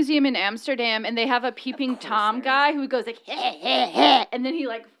sex museum in Amsterdam, and they have a peeping Tom guy who goes like, heh, heh, heh, and then he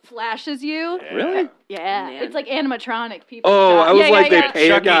like flashes you. Really? Yeah, Man. it's like animatronic peeping Oh, Tom. I was Yeah, like, yeah, they pay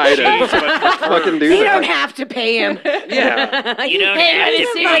a Chuck E. guy to Cheese, but fucking do You don't that. have to pay him. Yeah. You don't Hey, have let me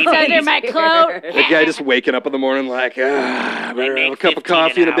to see pay what's me. under my coat. The guy just waking up in the morning like, I better have make a cup of 15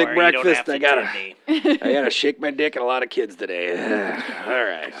 coffee and a an big hour, you don't breakfast. have I to gotta, tell me. I gotta shake my dick at a lot of kids today. All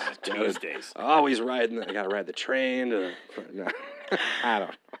right. Tuesdays. Always riding. I gotta ride the train. No, I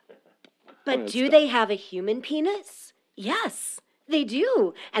don't. But do they have a human penis? Yes, they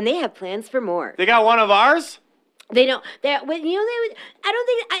do, and they have plans for more. They got one of ours? They don't. They, when, you know, they would. I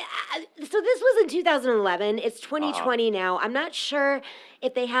don't think. So this was in 2011. It's 2020 now. I'm not sure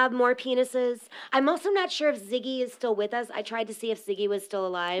if they have more penises. I'm also not sure if Ziggy is still with us. I tried to see if Ziggy was still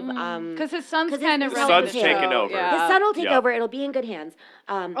alive. Because his son's 'Cause kind of his son's relative, taking over. Yeah. his son will take Yeah. over. It'll be in good hands.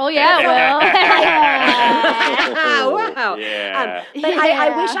 Oh yeah, well. Wow. Yeah. But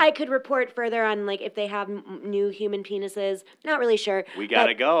I wish I could report further on like if they have new human penises. Not really sure. We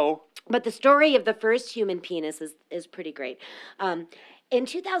gotta go. But the story of the first human penis is pretty great. In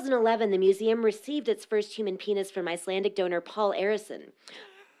 2011, the museum received its first human penis from Icelandic donor Paul Arison.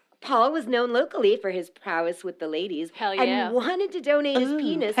 Paul was known locally for his prowess with the ladies Hell yeah. and wanted to donate his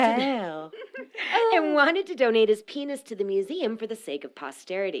penis to and wanted to donate his penis to the museum for the sake of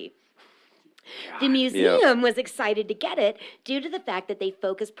posterity. The museum was excited to get it due to the fact that they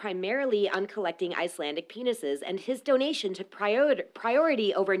focus primarily on collecting Icelandic penises, and his donation took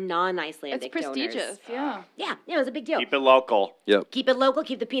priority over non-Icelandic It's prestigious, yeah. Yeah, it was a big deal. Keep it local. Yep. Keep it local,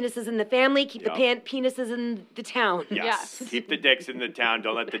 keep the penises in the family, keep the Yep. penises in the town. Yes. Yes. Keep the dicks in the town.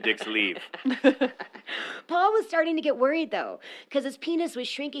 Don't let the dicks leave. Paul was starting to get worried, though, because his penis was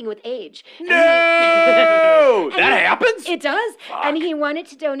shrinking with age. No! And That he- happens? It does. And he wanted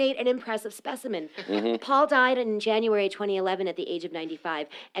to donate an impressive specimen. Mm-hmm. Paul died in January 2011 at the age of 95.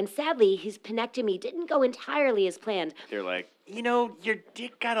 And sadly, his penectomy didn't go entirely as planned. They're like, you know, your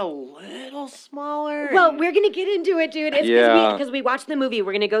dick got a little smaller. Well, we're going to get into it, dude. It's Yeah. because we watched the movie.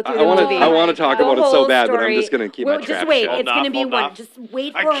 We're going to go through I the want movie. to. I want to talk The about it so whole bad, but I'm story. just gonna keep Well, my just trap wait. shut. It's going to be Hold one. off. Just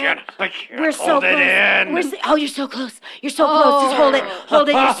wait I for can't. it. I can't We're so hold close. it in. Oh, you're so close. You're so close. Just hold it. Hold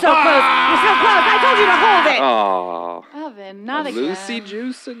it. You're so close. You're so close. I told you to hold it. Oh, Evan, not again. Lucy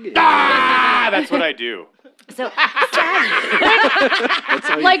Juice again. Ah, that's what I do. So,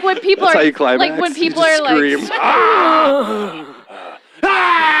 Like when people That's are how you climax. like when You people just are scream. like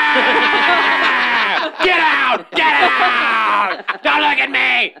Get out! Get out! Don't look at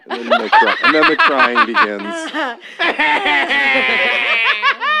me! And then the crying begins.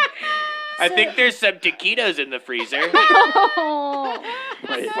 I think there's some taquitos in the freezer. oh,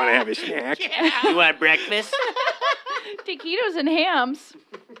 Want to have a snack? You want breakfast? taquitos and hams.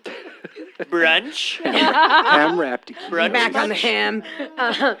 Brunch? Ham wrapped. Brunch? back on the ham.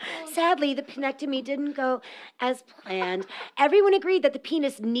 Sadly, the penectomy didn't go as planned. Everyone agreed that the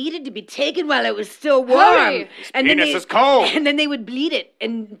penis needed to be taken while it was still warm. Hurry. And penis they, is cold. And then they would bleed it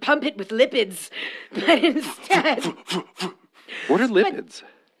and pump it with lipids. But instead, What are lipids?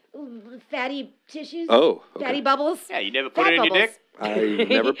 fatty tissues. Oh, okay. Fatty bubbles. Yeah, you never put Fat it in your bubbles. dick? I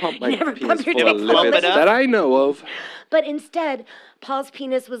never pumped my Never penis pumped your full of dick full of lipids lipids? that I know of. But instead, Paul's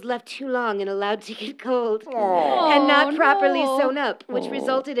penis was left too long and allowed to get cold and Oh, not properly no. sewn up, which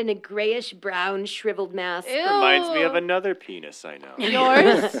resulted in a grayish-brown shriveled mass. Ew. Reminds me of another penis I know.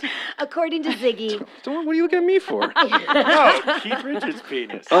 Yours. According to Ziggy, So what are you looking at me for? No, Keith Richards'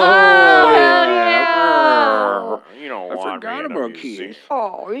 penis. Oh, hell You don't I want forgot me in a about museum. Keith.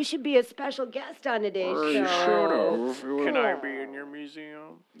 oh, you should be a special guest on today's show. Can I be in your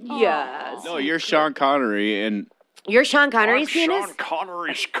museum? Yes. No, you're Sean Connery, and You're Sean I'm Connery's penis? Sean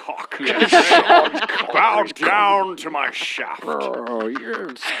Connery's cock. Bow down to my shaft. Oh,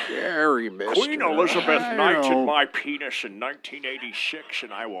 you're scary, mister. Queen Elizabeth I knighted know. my penis in 1986,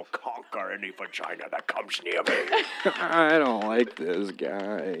 and I will conquer any vagina that comes near me. I don't like this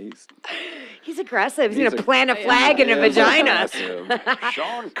guy. He's aggressive. He's He's going to plant a flag in a He's vagina. aggressive.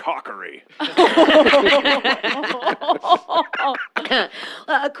 Sean Cockery.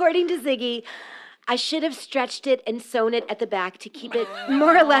 According to Ziggy, I should have stretched it and sewn it at the back to keep it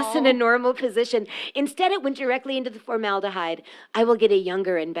more or less in a normal position. Instead, it went directly into the formaldehyde. I will get a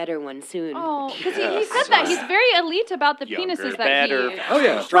younger and better one soon. Oh, because he said that. He's very elite about the penises that better, he... Oh,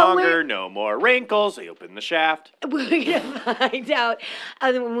 yeah. stronger, no more wrinkles. They open the shaft. We're gonna find out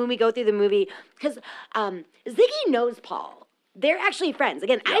when we go through the movie, because Ziggy knows Paul. They're actually friends.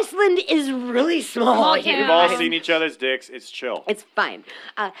 Again, Iceland is really small. town. We've all seen each other's dicks. It's chill. It's fine.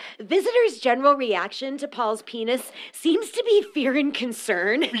 Visitors' general reaction to Paul's penis seems to be fear and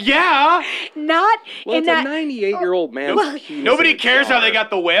concern. Yeah. Not Well, in it's that. a 98-year-old man. Nobody cares how they got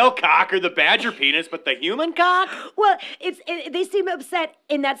the whale cock or the badger penis, but the human cock? Well, they seem upset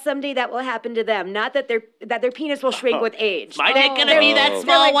in that someday that will happen to them. Not that their penis will shrink with age. My dick gonna be that They're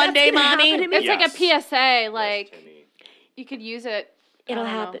small like, one "That's day, gonna happen mommy? to me." It's like a PSA, like, you could use it. It'll I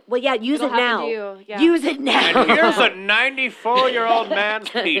don't know. happen. Well, yeah, use It'll it happen now. to you, yeah. Use it now. And here's a 94-year-old man's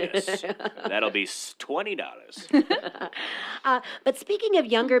penis. That'll be $20. But speaking of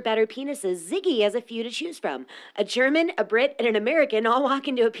younger, better penises, Ziggy has a few to choose from. A German, a Brit, and an American all walk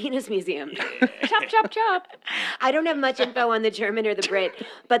into a penis museum. Chop, chop, chop. I don't have much info on the German or the Brit,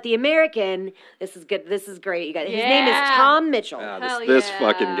 but the American, this is good. This is great. You guys. His name is Yeah. Tom Mitchell. Hell This yeah.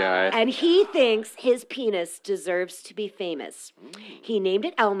 fucking guy. And he thinks his penis deserves to be famous. He named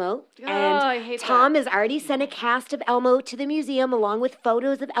it Elmo. I And hate Tom has already sent a cast of Elmo to the museum along with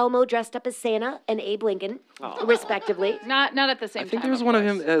photos of Elmo dressed up as Santa and Abe Lincoln, respectively. Not at the same I think time. there's one of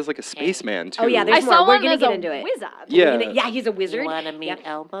him as like a spaceman too. Oh, yeah, there's I more. saw We're one going as to get a into it. wizard. Yeah. He's a wizard. You wanna meet Yep.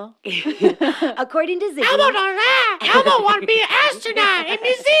 Elmo? According to Ziggy. Elmo want to be an astronaut in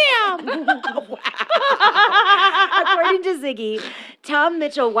museum. According to Ziggy, Tom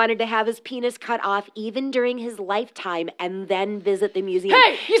Mitchell wanted to have his penis cut off even during his lifetime and then visit the museum.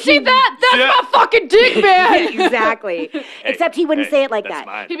 Hey, you see that? That's my fucking dick, man. Exactly. Except he wouldn't say it like that's that.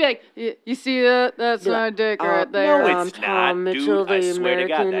 mine. He'd be like, you see that? That's my dick right there. no, it's Tom not, Mitchell, dude. I the swear to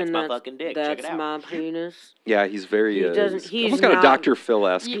God, American, that's and my fucking dick. Check it That's out. my penis. Yeah, he's very. He doesn't- he's he's almost got a not- Dr.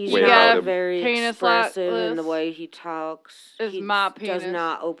 Phil-esque He's way got about not him. very penis like expressive in the this. way he talks. Is He my does penis.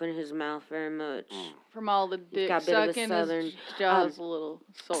 not open his mouth very much. From all the dick got a bit of a sucking, southern- his jaw's a little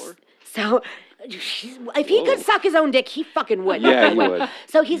sore. So, if he could suck his own dick, he fucking would. Yeah, he would.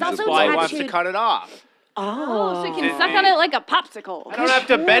 So he's He's also a Why he wants to tattooed. cut it off? Oh, so you can Didn't suck he? on it like a popsicle. I don't have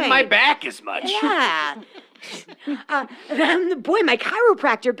to bend my Right. back as much. Yeah. Boy, my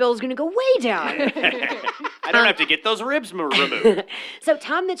chiropractor bill is going to go way down. I don't have to get those ribs removed. So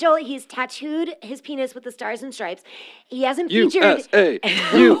Tom Mitchell, he's tattooed his penis with the stars and stripes. He hasn't featured USA.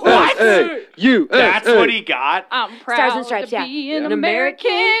 USA. USA. That's what he got. I'm proud Stars and Stripes, to yeah. be an An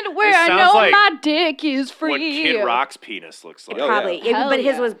American, where This I sounds know like my dick is free. What Kid Rock's penis looks like. Oh, yeah. probably, Hell but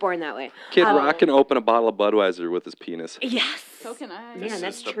his yeah. was born that way. Kid Rock can open a bottle of Budweiser with his penis. Yes. So can I. This Man,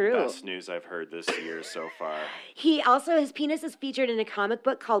 that's is the true. best news I've heard this year so far. He also, his penis is featured in a comic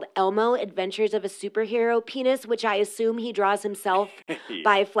book called Elmo, Adventures of a Superhero Penis, which I assume he draws himself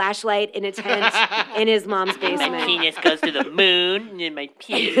by flashlight in a tent in his mom's My basement. penis goes to the moon, and then my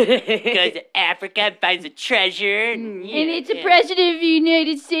penis goes to Africa and finds a treasure. And And it's a president of the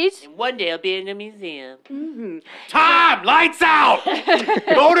United States. And one day I'll be in a museum. Tom, lights out!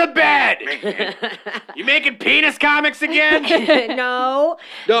 Go to bed! You making penis comics again? No.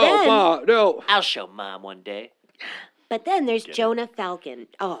 No, Then- Ma, no. I'll show Mom one day. But then there's Jonah Falcon.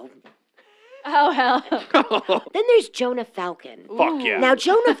 Oh. Oh, hell. Then there's Jonah Falcon. Fuck yeah. Now,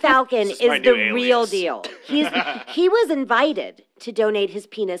 Jonah Falcon This is my the new real alias. deal. He was invited to donate his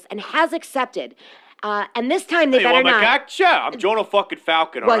penis and has accepted. And this time they Hey, better want my not. cock? Yeah, I'm Jonah fucking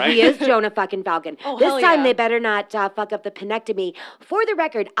Falcon, Well, all right? he is Jonah fucking Falcon. Oh, This hell time yeah. they better not fuck up the penectomy. For the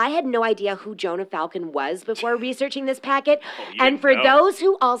record, I had no idea who Jonah Falcon was before researching this packet. you And didn't for know? those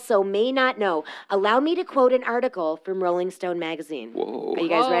who also may not know, allow me to quote an article from Rolling Stone magazine. Whoa. Are you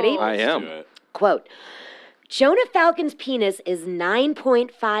guys ready? I am. Do it. Quote, Jonah Falcon's penis is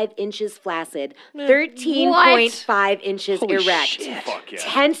 9.5 inches flaccid, 13.5 inches erect. Fuck yeah.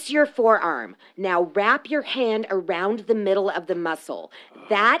 Tense your forearm. Now wrap your hand around the middle of the muscle.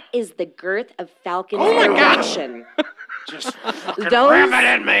 That is the girth of Falcon's erection. Just fucking Those- ram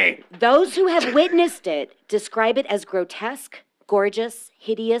it in me! Those who have witnessed it describe it as grotesque, gorgeous,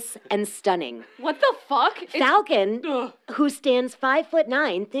 hideous, and stunning. What the fuck? It's- Falcon, who stands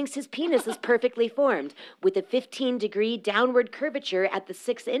 5'9", thinks his penis is perfectly formed, with a 15-degree downward curvature at the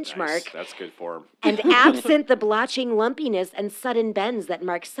 6-inch Nice. mark, That's good for him. and absent the blotching lumpiness and sudden bends that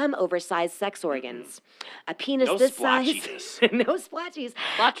mark some oversized sex organs. A penis No this size, splotchiness. no splotchies.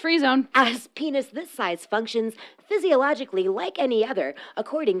 Lot-free zone. A penis this size functions physiologically like any other,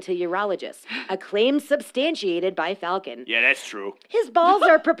 according to urologists, a claim substantiated by Falcon. Yeah, that's true. His balls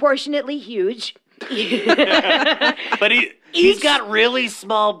are proportionately huge. But he's got really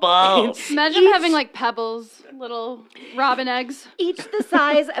small balls. Imagine having like pebbles, little robin eggs. Each the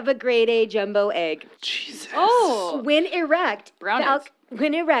size of a grade A jumbo egg. Jesus. Oh, When erect, Brown eggs.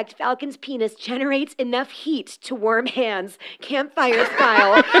 Falcon's penis generates enough heat to warm hands, campfire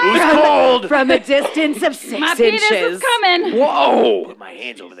style, cold? from a distance of 6 my inches. penis is coming. Whoa. Put my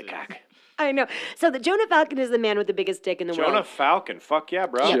hands over the cock. I know. So the Jonah Falcon is the man with the biggest dick in the Jonah world. Falcon. Fuck yeah,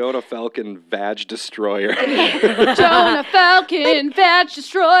 bro. Jonah Falcon, Vag Destroyer. Jonah Falcon, Vag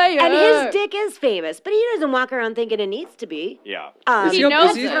Destroyer. And his dick is famous, but he doesn't walk around thinking it needs to be. Yeah. Does He he,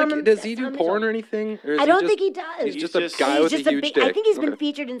 knows does he do porn or anything? Or is I he don't just- think he does. He's just He's a guy He's with just a huge big, dick. I think he's been Okay.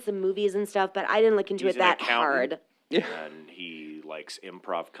 featured in some movies and stuff, but I didn't look into He's it an that accountant. hard. Yeah. And he likes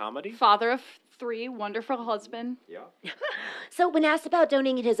improv comedy. Father of 3, wonderful husband. Yeah. So when asked about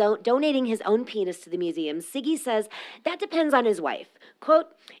donating his own penis to the museum, Siggy says that depends on his wife. Quote,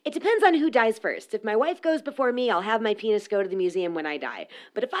 "It depends on who dies first. If my wife goes before me, I'll have my penis go to the museum when I die.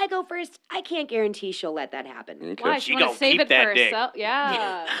 But if I go first, I can't guarantee she'll let that happen." Okay. Why? She She want gonna to save keep it that for dick. herself.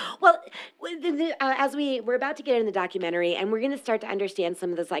 Yeah. Well, as we're about to get in the documentary, and we're going to start to understand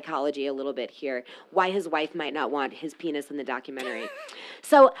some of the psychology a little bit here, why his wife might not want his penis in the documentary.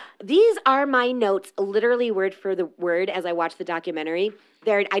 So these are my notes, literally word for the word, as I watch the documentary.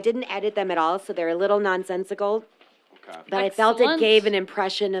 I didn't edit them at all, so they're a little nonsensical. Okay. But I felt it Excellent. gave an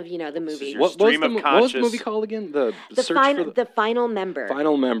impression of, the movie. your What was, stream the, of what was the conscious- movie called again? The The, Search fin- for the the final member.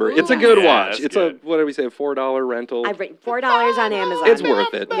 Final Member. It's a good Yeah, watch. that's It's good. a, what did we say, $4 rental. I've written $4 on Amazon. It's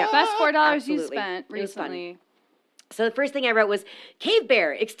worth it. Yeah. Best $4 you Absolutely. spent It was fun. recently. So the first thing I wrote was, "Cave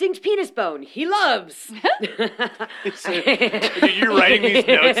bear, extinct penis bone, he loves." Dude, you're writing these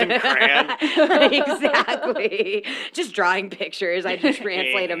notes in crayon. Exactly. Just drawing pictures. I just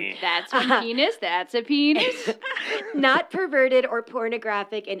translate them. That's a penis. That's a penis. Not perverted or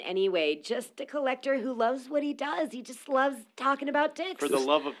pornographic in any way. Just a collector who loves what he does. He just loves talking about dicks. For the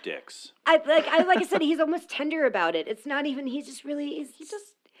love of dicks. like I said, he's almost tender about it. It's not even. He's just really. He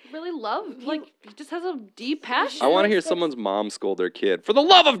just really loved. Like he just has a deep passion. I want to hear someone's mom scold their kid. For the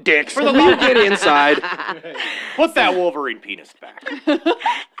love of dicks, for the love get inside. Put that Wolverine penis back.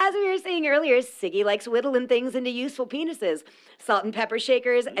 As we were saying earlier, Siggy likes whittling things into useful penises. Salt and pepper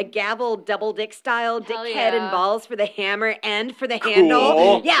shakers, a gavel double dick style, dick Hell head and yeah. balls for the hammer and for the handle.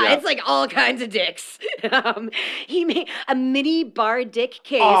 Cool. Yeah, Yeah. it's like all kinds of dicks. He made a mini bar dick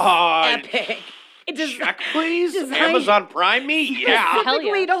case. Oh, Epic. It does Check, please. designed Amazon Prime me. Yeah. Hell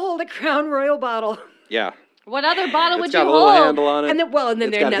specifically yeah. to hold a Crown Royal bottle. Yeah. What other bottle It's would got you a little hold? handle on it. And then It's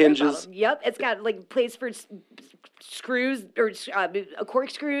there's got another hinges. bottle. Yep, it's got like place for screws or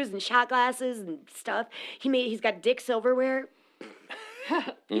corkscrews and shot glasses and stuff. He's got dick silverware.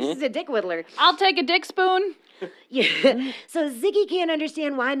 He's a dick whittler. I'll take a dick spoon. Yeah. So Ziggy can't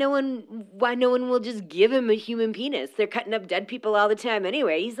understand why no one will just give him a human penis. They're cutting up dead people all the time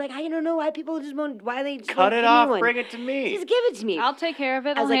anyway. He's like, I don't know why people just won't. Why they just Cut won't it give me off. one. Bring it to me. Just give it to me. I'll take care of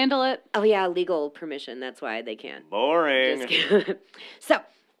it. I I'll was like- handle it. Oh yeah, legal permission. That's why they can't. Boring. Just kidding. So,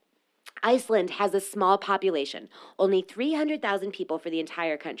 Iceland has a small population, only 300,000 people for the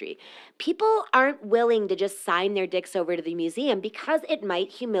entire country. People aren't willing to just sign their dicks over to the museum because it might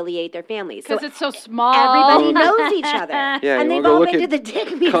humiliate their families. Because So it's so small. everybody knows each other. Yeah, and you they've wanna go all look been to at the dick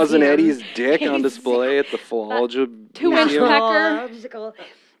museum. Cousin Eddie's dick on display at the Fallujah 2-inch Museum. pecker.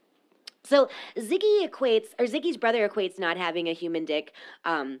 So Ziggy's brother equates not having a human dick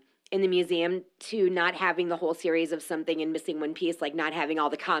in the museum to not having the whole series of something and missing one piece, like not having all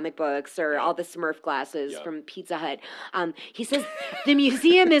the comic books or all the Smurf glasses from Pizza Hut. He says the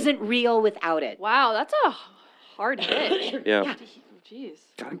museum isn't real without it. Wow, that's a hard hit. Yeah. Jeez.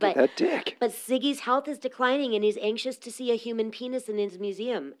 Gotta But- get that dick. But Ziggy's health is declining and he's anxious to see a human penis in his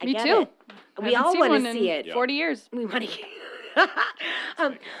museum. I Me get too. it. We Haven't all seen want one to in see it. 40 years. We want to.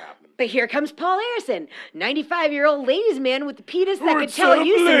 But here comes Paul Harrison, 95-year-old ladies man with the penis that could tell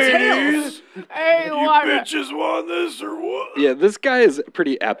you some tales. Hey, what? Bitches want this or what? Yeah, this guy is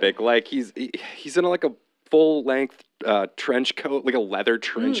pretty epic. Like he's in like a full length trench coat, like a leather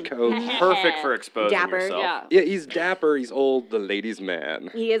trench coat. Perfect for exposing Dapper, yourself. Yeah. Yeah, he's dapper. He's old. The ladies' man.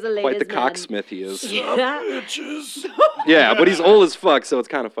 He is a ladies Quite the man. cocksmith he is. Yeah. Bitches. Yeah, but he's old as fuck, so it's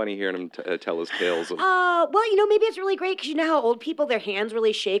kind of funny hearing him tell his tales. Of, Well, maybe it's really great because you know how old people, their hands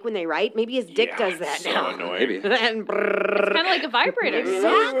really shake when they write? Maybe his dick does that so now. annoying. maybe. And brrrr. Kind of like a vibrator.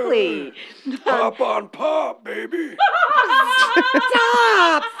 Exactly. Pop on pop, baby.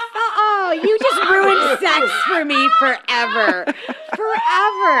 Stop! Oh, you just ruined sex for me forever.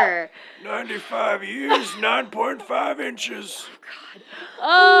 Forever. 95 years, 9.5 inches.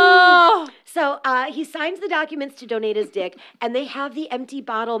 Oh. So he signs the documents to donate his dick, and they have the empty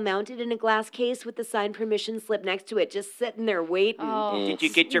bottle mounted in a glass case with the signed permission slip next to it, just sitting there waiting. Oh. Did you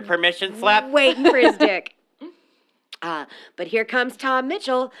get your permission slip? Waiting for his dick. But here comes Tom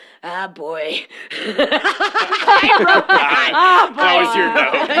Mitchell. Ah, boy. That was your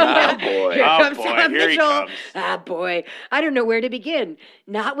note. Oh, boy. Here Oh, comes boy, Tom here he Mitchell. comes. Ah, boy. I don't know where to begin.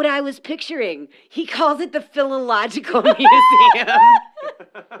 Not what I was picturing. He calls it the Philological Museum.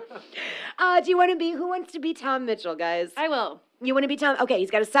 Do you want to be, who wants to be Tom Mitchell, guys? I will. You want to be Tom? Okay, he's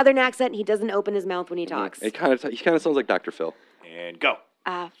got a southern accent and he doesn't open his mouth when he talks. He kind of sounds like Dr. Phil. And go.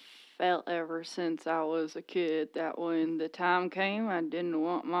 I felt ever since I was a kid that when the time came, I didn't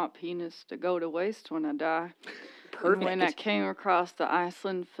want my penis to go to waste when I die. Perfect. When I came across the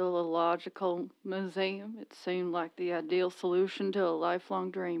Iceland Philological Museum, it seemed like the ideal solution to a lifelong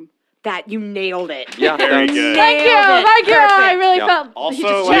dream. That, you nailed it. Yeah, Very that's- good. Thank you, Nailed it. thank you. I Perfect. really Yeah. felt. Also, We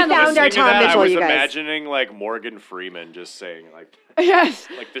like, found our listening to Tom that, Mitchell, I was you guys. imagining like Morgan Freeman just saying Yes.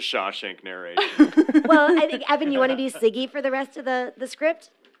 like the Shawshank narration. Well, I think, Evan, you want to be Siggy for the rest of the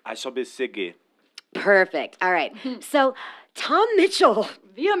script? I shall be Siggy. Perfect. All right. So, Tom Mitchell,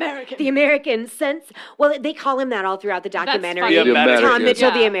 The American. the American, well, they call him that all throughout the documentary. funny. The American. Tom Mitchell,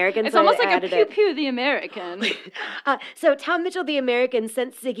 Yeah. the American. It's so almost I like a added pew it. pew the American. So Tom Mitchell, the American,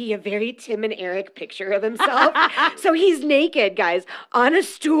 sent Siggy a very Tim and Eric picture of himself. So he's naked, guys, on a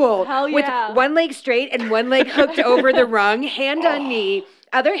stool Hell yeah. with one leg straight and one leg hooked over the rung, hand on knee.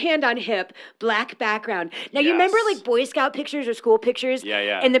 Other hand on hip, black background. Now, you remember Yes. like Boy Scout pictures or school pictures? Yeah,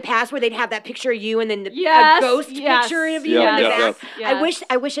 yeah. In the past where they'd have that picture of you and then a Yes, ghost yes, picture of you Yeah, in the yeah, back? yeah.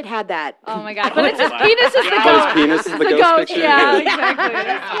 I wish it had that. Oh my god. But it's his penis is the Yeah. ghost. Oh, his penis is the ghost picture? Yeah, Yeah.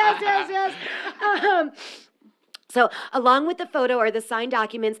 exactly. yes. So, along with the photo are the signed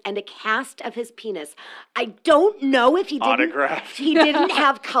documents and a cast of his penis. I don't know if he didn't. Autographed. He didn't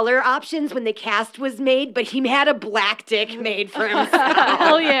have color options when the cast was made, but he had a black dick made for himself.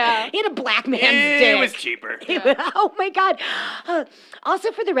 Hell yeah. He had a black man's dick. It was cheaper. Oh my God.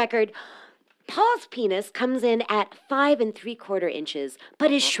 Also, for the record, Paul's penis comes in at 5 3/4 inches,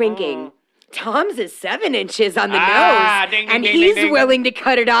 but is shrinking. Tom's is 7 inches on the Ah, nose, ding, ding, and ding, he's ding, ding. willing to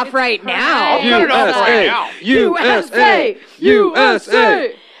cut it off right now. Right. Cut it off right now. USA!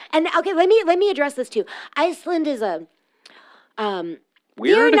 USA! And okay, let me address this too. Iceland is a they're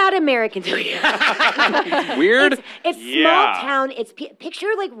Weird? not American. Weird? It's Yeah. small town. It's picture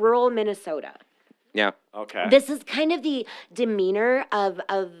like rural Minnesota. Yeah. Okay. This is kind of the demeanor of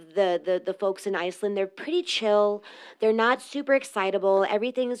the folks in Iceland. They're pretty chill. They're not super excitable.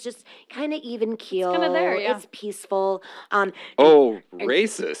 Everything's just kind of even keel. kinda there, yeah. It's peaceful. Oh,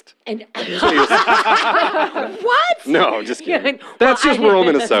 racist. And what? No, just kidding. Yeah, That's well, just rural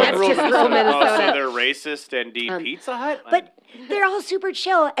Minnesota. That's just rural Oh, so Minnesota. they're racist and eat Pizza Hut? But they're all super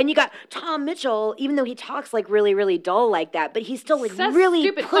chill. And you got Tom Mitchell, even though he talks like really, really dull like that, but he's still like Says really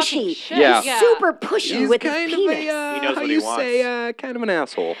stupid fucking pushy. shit. Yeah. He's super pushy He's with his kind penis. of a, He knows how what you he wants. say, kind of an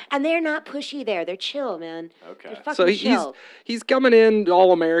asshole. And they're not pushy there. They're chill, man. Okay. They're fucking So he's chill. coming in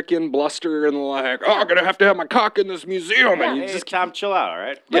all American, bluster, and like, oh, I'm gonna have to have my cock in this museum, and you Hey, just Tom, chill out, all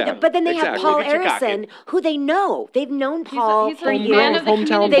right? yeah. But then they have exactly. Paul Look at your cock, Arison, who they know. They've known Paul he's for a years. man of the Hometown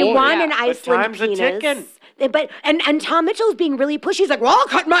community. They boy. want Yeah. an Iceland time's a penis. ticking. And Tom Mitchell's being really pushy. He's like, well, I'll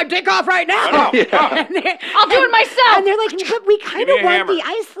cut my dick off right now. Oh, And they're- I'll do it myself. And they're like, but we kind me of a want hammer. the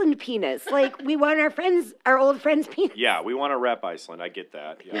Iceland penis. Like, we want our old friend's penis. Yeah, we want to rep Iceland. I get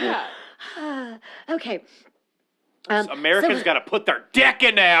that. Yeah. Okay. Americans so- got to put their dick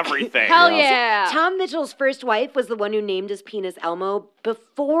into everything. Hell yeah. Tom Mitchell's first wife was the one who named his penis Elmo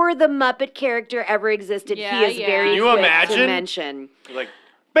before the Muppet character ever existed. Yeah, he is yeah. very Can you quick imagine? to mention. You're like,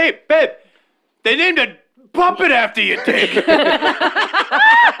 babe, they named a puppet after you, dick.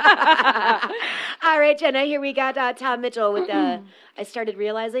 All right, Jenna, here we got Tom Mitchell with I started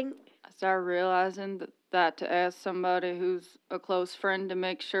realizing. I started realizing that to ask somebody who's a close friend to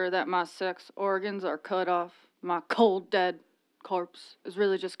make sure that my sex organs are cut off, my cold, dead corpse, is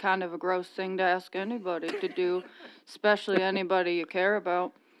really just kind of a gross thing to ask anybody to do, especially anybody you care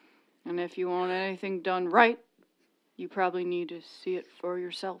about. And if you want anything done right, you probably need to see it for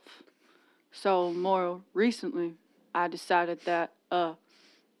yourself. So more recently, I decided that,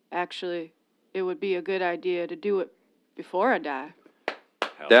 actually, it would be a good idea to do it before I die.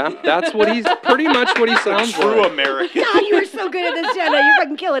 yeah, that's what he's pretty much what he sounds True like. American. God, you were so good at this, Jenna. You're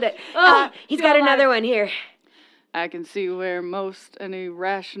fucking killing it. He's got feel another one here. I can see where most any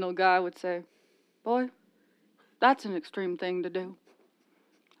rational guy would say, boy, that's an extreme thing to do.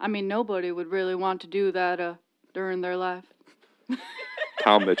 I mean, nobody would really want to do that during their life.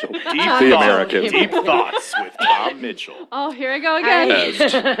 Tom Mitchell. Deep the American. Deep thoughts with Tom Mitchell. Oh, here we go again.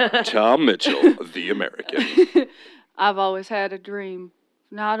 As Tom Mitchell, the American. I've always had a dream.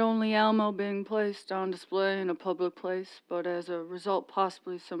 Not only Elmo being placed on display in a public place, but as a result,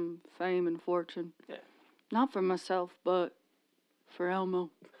 possibly some fame and fortune. Yeah. Not for myself, but for Elmo.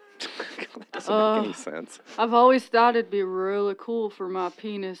 That doesn't make any sense. I've always thought it'd be really cool for my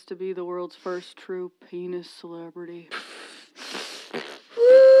penis to be the world's first true penis celebrity.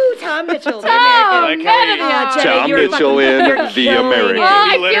 Woo, Tom Mitchell. Tom Mitchell in The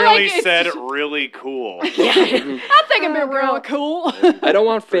American. You literally said really cool. I think it'd be real cool. I don't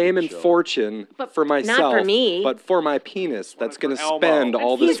want fame and fortune for myself. Not for me. But for my penis that's going to spend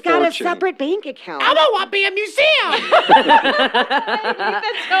all this He's got fortune. a separate bank account. Elmo want to be a museum.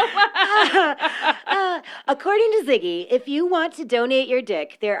 According to Ziggy, if you want to donate your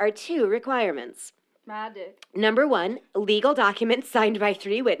dick, there are 2 requirements. My dick. Number 1, legal documents signed by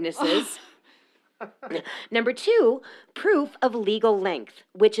 3 witnesses. Number 2, proof of legal length,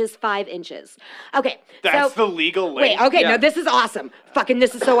 which is 5 inches. Okay. That's so, the legal wait, length? okay, no, this is awesome. Fucking,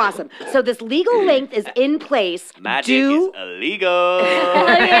 this is so awesome. So this legal length is in place. My dick is illegal.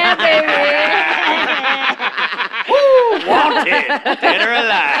 Yeah, Woo! Wanted, dead or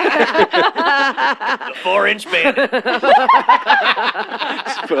alive. The 4-inch bandit.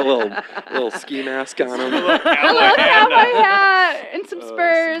 Just put a little ski mask on him. Look how my hat and some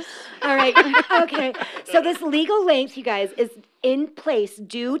spurs. All right. Okay. So this legal length, you guys, is in place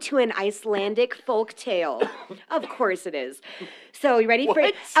due to an Icelandic folk tale. Of course it is. So you ready for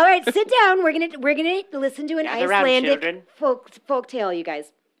it? All right, sit down. We're gonna listen to an Icelandic folk tale, you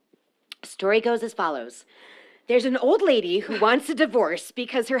guys. Story goes as follows. There's an old lady who wants a divorce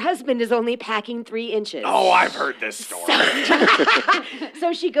because her husband is only packing 3 inches. Oh, I've heard this story.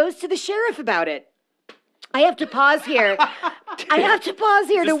 So she goes to the sheriff about it. I have to pause here. I have to pause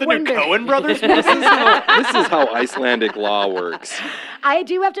here to wonder. New Coen Brothers? This is how Icelandic law works. I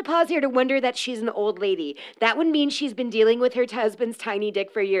do have to pause here to wonder that she's an old lady. That would mean she's been dealing with her husband's tiny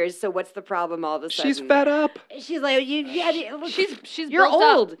dick for years. So what's the problem all of a sudden? She's fed up. She's like, she's you're built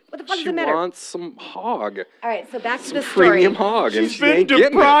up. old. What the fuck does it matter? She wants some hog. All right, so back to the story. Premium hog, and She's she been ain't getting it.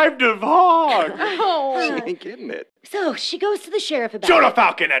 deprived of hog. She ain't getting it. So she goes to the sheriff about Jonah it.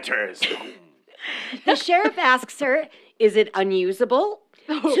 Falcon enters. The sheriff asks her, "Is it unusable?"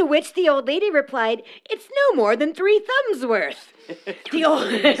 To which the old lady replied, "It's no more than 3 thumbs worth." The old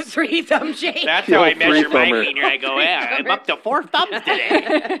 3 thumb shape. That's how I measure my three-thumber. wiener. I go, yeah, I'm up to 4 thumbs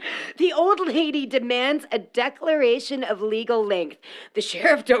today. The old lady demands a declaration of legal length. The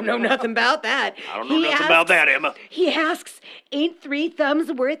sheriff don't know nothing about that. I don't know nothing about that, Emma. He asks, "Ain't 3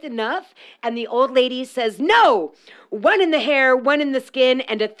 thumbs worth enough?" And the old lady says, "No! 1 in the hair, 1 in the skin,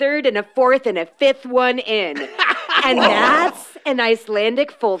 and a 3rd and a 4th and a 5th one in." And that's an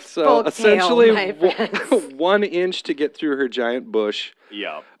Icelandic folk essentially, tale, my friends. 1 inch to get through her giant bush.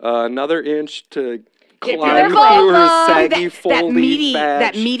 Yeah. Another inch to Get climb through through her that- saggy, that foldy meaty, badge.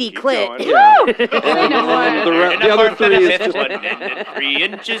 that meaty clit. going. Yeah. And the a other 4th and 3 a is 5th just one, and 3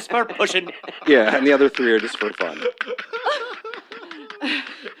 inches for pushing. yeah, and the other 3 are just for fun.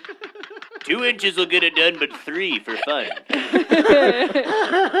 2 inches will get it done, but 3 for fun.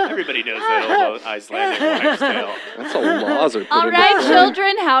 Everybody knows that old Icelandic wives' tale. That's how laws are put All into right, play.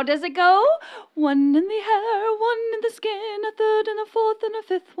 children, how does it go? 1 in the hair, 1 in the skin, a 3rd and a 4th and a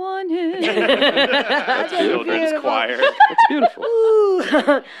 5th one in. That's children's choir. That's beautiful. Ooh.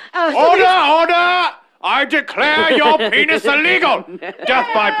 Order! I declare your penis illegal! Death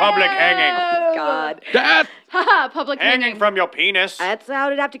by public hanging. God. Death! Haha, public Hanging hanging. from your penis. That's how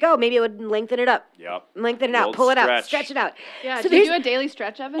it'd have to go. Maybe it would lengthen it up. Yep. Lengthen it The out. old Pull it out. stretch. Stretch it out. Yeah, So do you there's- do a daily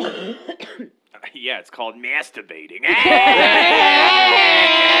stretch, Evan? Yeah, it's called masturbating.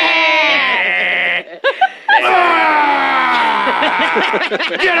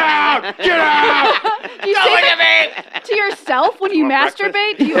 Get out! Get out! Do you say that to yourself when you Want breakfast?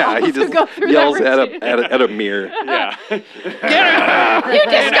 masturbate? Do you Yeah, he also just go through yells that at routine? a mirror. Yeah. You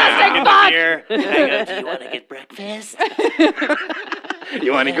disgusting fuck! Do you want to get breakfast?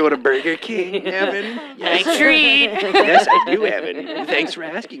 You want to go to Burger King, Evan? Nice treat. Yes, I do, Evan. Thanks for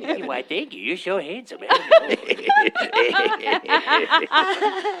asking, Evan. Why, thank you. You're so handsome.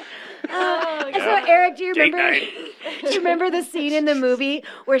 So Eric, do you Date remember? night. Do you remember the scene in the movie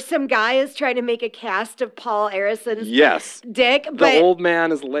where some guy is trying to make a cast of Paul Arison's Yes. dick, The but old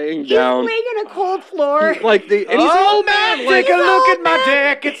man is laying he's down. laying on a cold floor? Like the and he's Oh man, take a look at my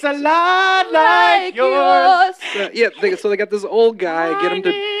dick. It's a lot like yours. yeah, so they got this old guy. Get him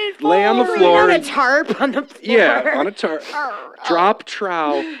to lay on the Laying floor. on a tarp on the floor. Yeah, on a tarp. Drop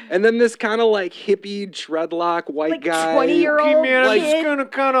trow. And then this kind of like hippie dreadlock white Like guy. 20-year-old Okay, man, I'm just kid. gonna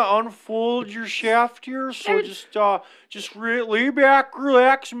kind of unfold your shaft here. So just lay back,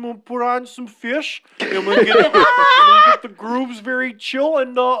 relax. I'm gonna put on some fish. And I'm gonna get the grooves very chill.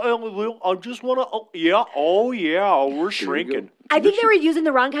 And I just wanna, we're shrinking. I think they were using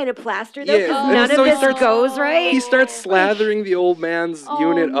the wrong kind of plaster, though, Yeah, because and none so of he this starts- goes right. He starts slathering the old man's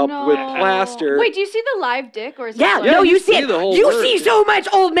unit up with plaster. Wait, do you see the live dick or is it Yeah, blurry? no, you see see it. the whole You work. see so much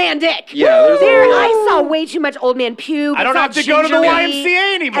old man dick. Yeah, there's a there. lot. I saw way too much old man pube. I don't saw have to go to the gingery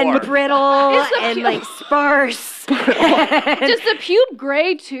YMCA anymore. And brittle Is the and pu- like sparse. Does the pube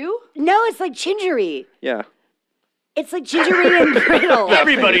gray too? No, it's like gingery. Yeah. It's like gingery and brittle.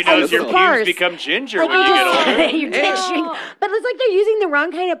 Everybody knows And your sparse. pubes become ginger Like when you get older. your dick shrink. But it's like they're using the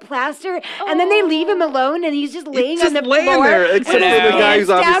wrong kind of plaster, and then they leave him alone, and he's just laying just on the laying floor. there, except with his for the guy pants who's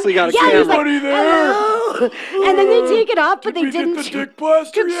obviously down. got a Yeah, he's camera. like, hello. And then they take it off, but they didn't.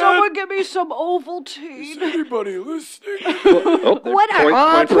 blaster give me some Ovaltine? Anybody listening? Oh, there. What?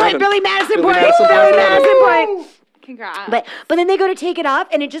 Point for Point, Evan. Billy Madison Billy point. Madison Billy point. Madison point. Congrats. But then they go to take it off,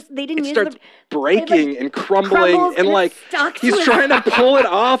 and they didn't It use starts the. breaking and crumbling, crumbles and and like it stuck to he's his- trying to pull it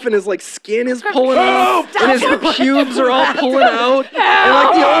off, and his like skin is pulling off, and his pubes are all pulling out, and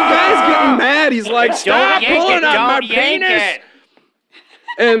like the old guy's getting mad. He's like, "Stop pulling on my penis!"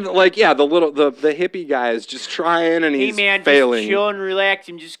 And like, yeah, the hippie guy is just trying, and he's failing. just chill and relax.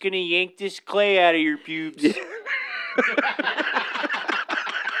 I'm just gonna yank this clay out of your pubes.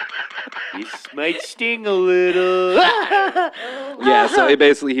 This might sting a little. Yeah, so he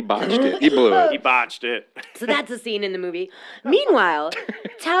botched it. He blew He it. botched it. So that's a scene in the movie. Meanwhile,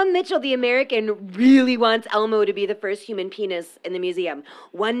 Tom Mitchell, the American, really wants Elmo to be the first human penis in the museum.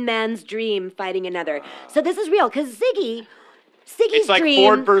 One man's dream fighting another. So this is real, because Ziggy's It's like dream.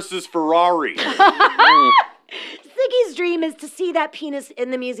 Ford versus Ferrari. Ziggy's dream is to see that penis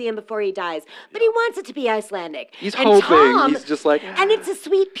in the museum before he dies, but he wants it to be Icelandic. He's And hoping. Tom- He's just like, and it's a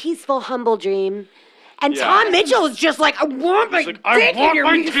sweet, peaceful, humble dream. And Yeah. Tom Mitchell is just like, I want my It's like, dick I in want your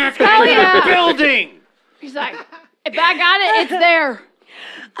my museum." dick Hell in yeah. the building. He's like, if I got it, it's there.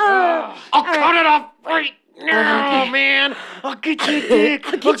 I'll cut it off right now, man. I'll get you a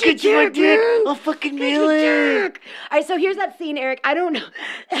dick. I'll get you my dick. I'll fucking nail it. All right, so here's that scene, Eric. I don't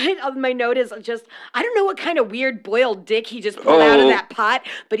know. My note is just, I don't know what kind of weird boiled dick he just pulled out of Oh. that pot,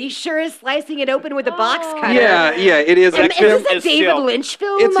 but he sure is slicing it open with a box cutter. yeah, it is. Is It's him. this a It's David silk. Lynch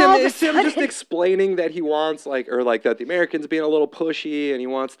film? It's all of him, a it's him just sudden? explaining that he wants that the Americans being a little pushy, and he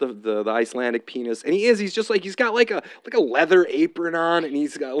wants the Icelandic penis, and he's just like, he's got like a leather apron on, and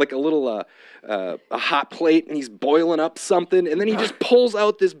he's got like a little a hot plate, and he's boiling up something, and then he just pulls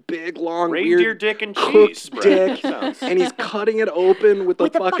out this big long Reindeer weird dick and cooked cheese spread. dick, Sounds- and he's cutting it open with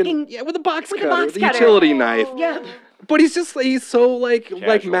With the the fucking fucking- with a box with a cutter, box the cutter. utility knife. Yeah. But he's so like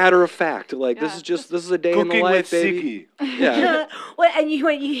Casual. matter of fact, like Yeah, this is a day in the Cooking life, with baby. Siggy. Yeah, Well, and you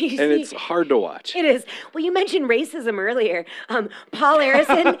and it's hard to watch. It is. Well, you mentioned racism earlier. Paul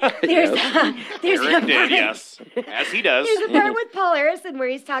Harrison. There's a Eric did, part- yes. As he does. There's a part with Paul Harrison where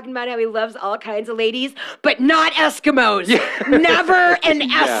he's talking about how he loves all kinds of ladies, but not Eskimos. Never an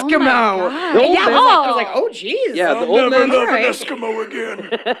Eskimo. God. And yeah, I was Oh. like, oh, geez. Yeah, the old man. love an Eskimo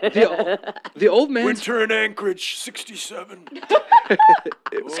again. The old man's. in Anchorage, 67.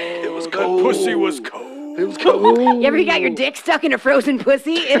 It was That cold. pussy was cold. It was cold. You ever got your dick stuck in a frozen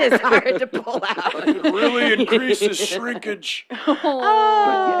pussy? It is hard to pull out. Really increases shrinkage.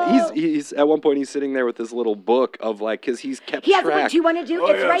 He's at one point he's sitting there with this little book of like, because he's kept He has track. what do you want to do? Oh,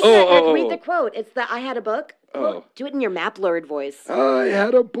 It's yes. right Oh, there. oh, Eric, read oh. the quote. It's the I had a book. Oh. Do it in your Map Lord voice. I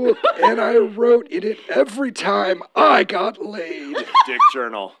had a book and I wrote in it every time I got laid. Dick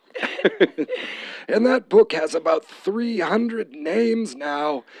journal. And that book has about 300 names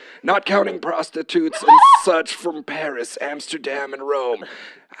now, not counting prostitutes and such from Paris, Amsterdam, and Rome.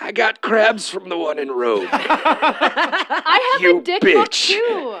 I got crabs from the one in Rome. I have You a dick book bitch.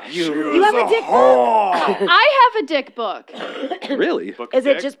 too. You have a dick book? I have a dick book. Really? Book Is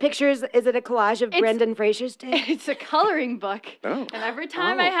it dick? just pictures? Is it a collage of Brendan Fraser's dick? It's a coloring book. Oh. And every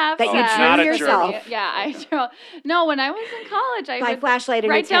time I have That you sex, drew not a yourself. journal. Yeah, I drew. No, when I was in college, I By would flashlight and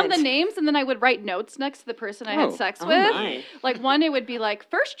write down the intent. names, and then I would write notes next to the person I Oh. had sex Oh, with. my. Like one, it would be like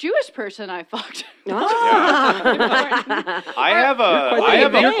first Jewish person I fucked. I have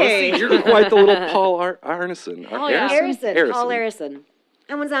a Hey. You're quite the little Paul Arneson. Oh, yeah. Harrison. Paul Harrison.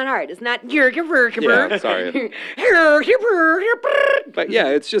 That one's not hard. It's not. Yeah, sorry. But yeah,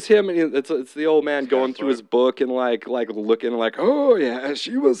 it's just him, and it's the old man going through his book and like looking like, oh yeah,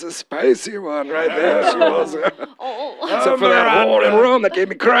 she was a spicy one right there. She was. Except for that whore in Rome that gave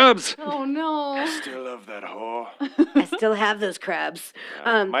me crabs. Oh no. Still love that whore. I still have those crabs.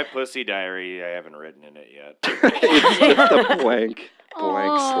 My pussy diary, I haven't written in it yet. It's just a blank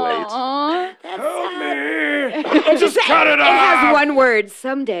slate. Aw. Help me! It's just cut it It has off! one word.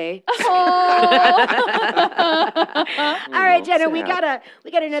 Someday. All right, Jenna, we got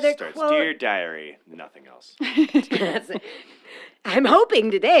another Starts, quote. dear diary, nothing else. I'm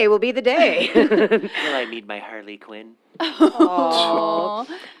hoping today will be the day. Will I meet my Harley Quinn? All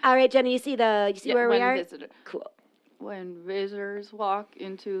right, Jenna, you see where we are? Cool. When visitors walk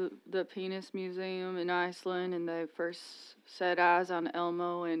into the Penis Museum in Iceland and they first set eyes on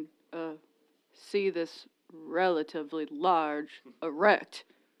Elmo and see this relatively large, erect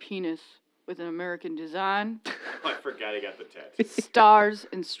penis with an American design, I forgot I got the tattoo. stars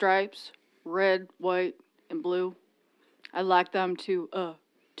and stripes, red, white, and blue, I'd like them to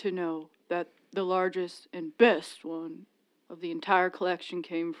know that the largest and best one of the entire collection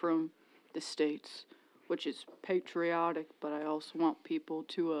came from the States, which is patriotic, but I also want people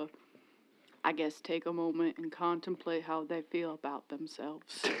to, I guess, take a moment and contemplate how they feel about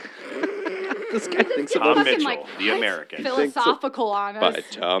themselves. This guy thinks Tom about Mitchell, like, the American. Philosophical on us. by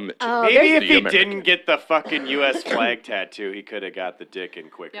Tom Mitchell. Maybe if The he American. didn't get the fucking U.S. flag tattoo, he could have got the dick in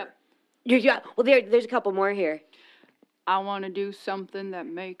quicker. Yep. Yeah. Well, there's a couple more here. I want to do something that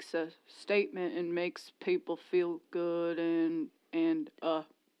makes a statement and makes people feel good and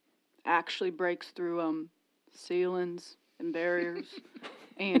actually breaks through ceilings and barriers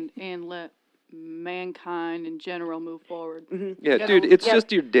and let mankind in general move forward. Yeah, dude, it's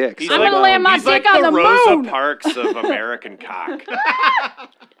just your dick. He's I'm like, gonna land my he's like dick on the the Rosa moon. Parks of American cock.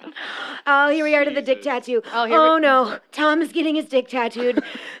 Oh, here we are to the dick tattoo. Oh, no. Tom is getting his dick tattooed.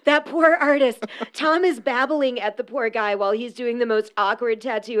 That poor artist. Tom is babbling at the poor guy while he's doing the most awkward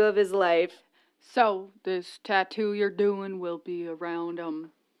tattoo of his life. So this tattoo you're doing will be around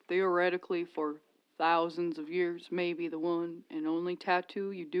theoretically for thousands of years, maybe the one and only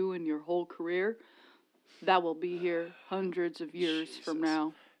tattoo you do in your whole career. That will be here hundreds of years from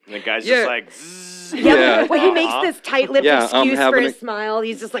now. And the guy's Yeah. just like, zzz. Yeah. Well, he makes this tight-lipped Yeah, I'm excuse for having his smile.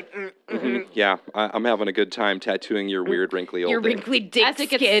 He's just like, Yeah, I'm having a good time tattooing your weird, wrinkly old your dick. wrinkly dick As it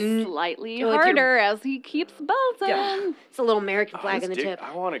gets skin. slightly Oh, it's your- harder as he keeps buzzing. It's a little American Oh, flag his in the dick- tip.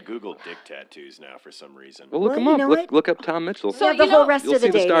 I want to Google dick tattoos now for some reason. Well, look Well, him you up. know Look, what? look up Tom Mitchell. So Yeah, the you whole know- rest You'll of the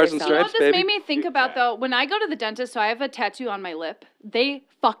see the day. stars and yourself. You know what stripes, this baby. made me think Big about, time. though? When I go to the dentist, so I have a tattoo on my lip, they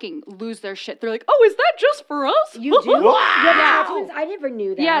fucking lose their shit. They're like, oh, is that just for us? You do? You have tattoos? I never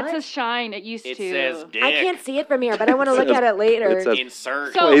knew that. Yeah, it says shine. It used It to. says dick. I can't see it from here, but I want to look says- at it later. it says-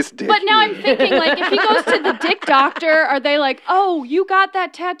 Insert. So, Place dick but now here. I'm thinking, like, if he goes to the dick doctor, are they like, oh, you got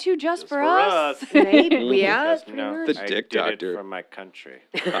that tattoo just for us? Maybe, yeah. Just, no, The I dick did doctor. It from my country.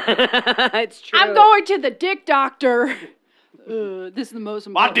 It's true. I'm going to the dick doctor. This is the most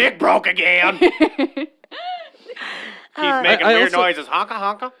My important. dick broke again. Keep making I weird also- noises. Honka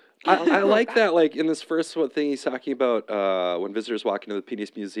honka. I like that, like, in this first one thing he's talking about when visitors walk into the Penis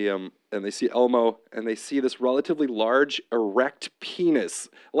Museum and they see Elmo and they see this relatively large, erect penis.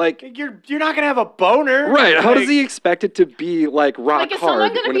 Like, You're not gonna have a boner. right, how does Like, he expect it to be, like, rock Like, is hard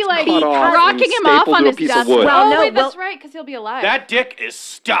someone gonna when be it's like cut off rocking and him off stapled on to a his piece desk? of wood? Well, Oh, no, wait, that's well- right, because he'll be alive. That dick is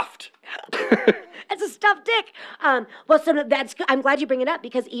stuffed. It's a stuffed dick. Well, so I'm glad you bring it up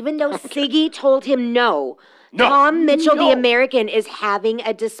because even though Siggy told him no, No. Tom Mitchell, No. the American, is having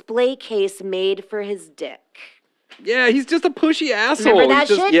a display case made for his dick. Yeah, he's just a pushy asshole. Remember that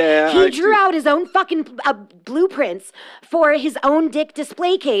He's just, shit? Yeah, he I drew see. out his own fucking blueprints for his own dick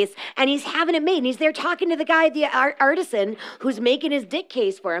display case, and he's having it made. And he's there talking to the guy, the artisan, who's making his dick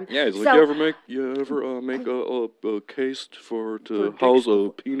case for him. Yeah, he's like, So- you ever make a case to house a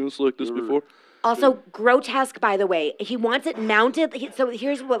penis like this before? Also grotesque, by the way. He wants it mounted. So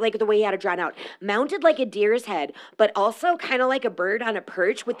here's what, like, the way he had it drawn out: mounted like a deer's head, but also kind of like a bird on a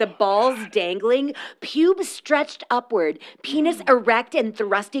perch, with the balls dangling, pubes stretched upward, penis erect and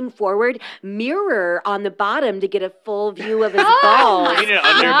thrusting forward, mirror on the bottom to get a full view of his balls. You need an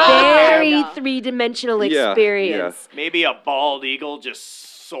underball. Very Yeah. three-dimensional Yeah, experience. Maybe a bald eagle just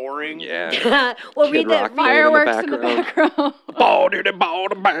soaring. Yeah. Well, Kid read Rock the Fireworks in the background. Ball,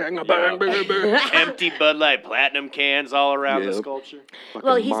 bang, a bang, bang, bang. Empty Bud Light Platinum cans all around the Yep. sculpture. Fucking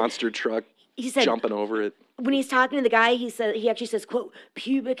Well, he's- monster truck he said jumping over it. when he's talking to the guy, he actually says, quote,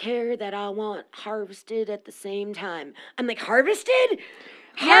 pubic hair that I want harvested at the same time. I'm like, harvested?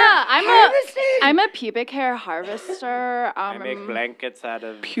 Yeah, harvesting? I'm a pubic hair harvester. I make blankets out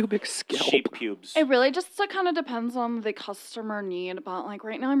of Pubic scalp. sheep pubes. It really just kind of depends on the customer need. But like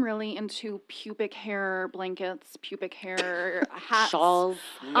right now, I'm really into pubic hair blankets, pubic hair hats. Shawls.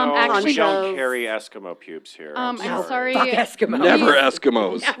 No, actually, we don't ponchos. carry Eskimo pubes here. I'm I'm sorry. Fuck Eskimo. Never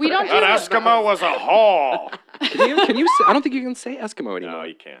Eskimos. We don't do That Eskimo was a haul. Can you say, I don't think you can say Eskimo anymore. No,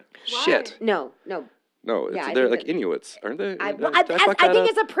 you can't. Shit. No. No, it's, Yeah, I they're think like that- Inuits, aren't they? I Did I fuck think that up?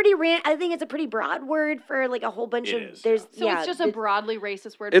 it's a pretty broad word for like a whole bunch It of is, there's So yeah. it's just a broadly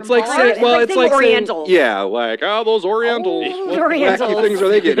racist word. It's from like Poland? saying, well, like it's saying like saying, Orientals. yeah, like, oh, those Orientals. Oh, What Orientals. wacky things are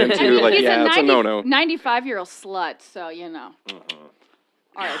they getting into? I mean, like, he's yeah, it's a no-no. 95-year-old slut, so you know.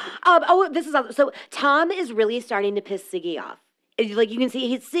 All right. This is so Tom is really starting to piss Siggy off. Like you can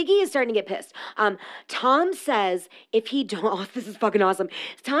see, Siggy is starting to get pissed. Tom says if he don't, oh, this is fucking awesome.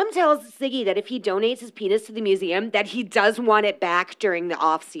 Tom tells Siggy that if he donates his penis to the museum, that he does want it back during the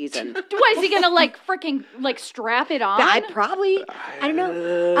off season. What, is he gonna like freaking like strap it on? I don't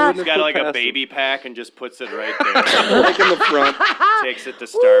know. He's got like a baby pack and just puts it right there. Like in the front. Takes it to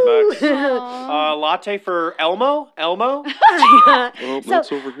Starbucks. Latte for Elmo? Elmo? Oh,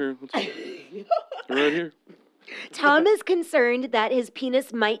 that's over here. Right here. Tom is concerned that his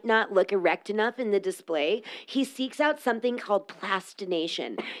penis might not look erect enough in the display. He seeks out something called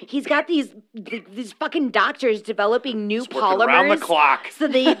plastination. He's got these fucking doctors developing new polymers. Around the clock. So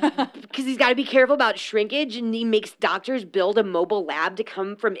because he's got to be careful about shrinkage, and he makes doctors build a mobile lab to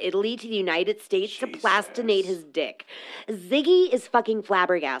come from Italy to the United States to plastinate his dick. Ziggy is fucking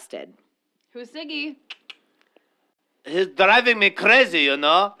flabbergasted. Who's Ziggy? He's driving me crazy, you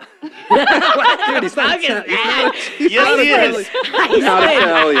know? Dude, he's not Italian. Yes, he is. He's not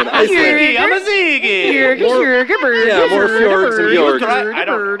Italian. Ziggy, Iceland. I'm a Ziggy. Yeah, more fjords and fjords. I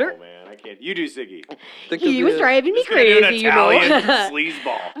don't know, man. I can't. You do Ziggy. Think He of was the- driving me He's gonna do an crazy, you know. Italian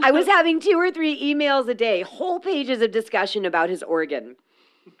sleazeball. I was having 2 or 3 emails a day, whole pages of discussion about his organ.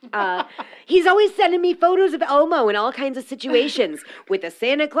 He's always sending me photos of Elmo in all kinds of situations, with a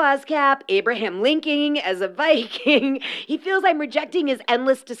Santa Claus cap, Abraham Lincoln as a Viking. He feels I'm rejecting his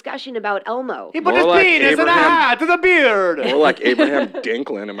endless discussion about Elmo. He put More his like penis in a Abraham. hat to the beard. More like Abraham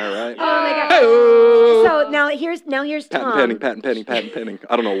Dinklin, am I right? Oh my god! So now here's Tom. Patent pending.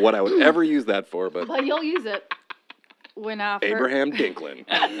 I don't know what I would ever use that for, but Well, you'll use it when I Abraham Dinklin.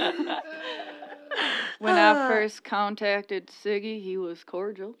 When I first contacted Siggy, he was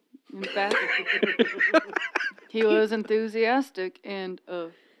cordial. In fact, he was enthusiastic and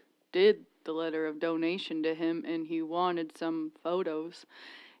did the letter of donation to him, and he wanted some photos.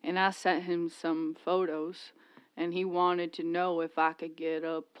 And I sent him some photos, and he wanted to know if I could get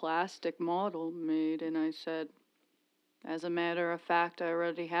a plastic model made, and I said, as a matter of fact, I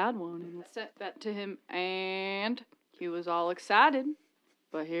already had one, and I sent that to him, and he was all excited.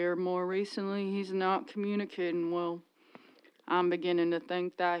 But here, more recently, he's not communicating well. I'm beginning to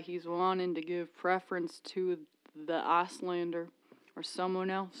think that he's wanting to give preference to the Icelander or someone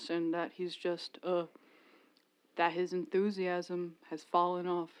else, and that he's just, that his enthusiasm has fallen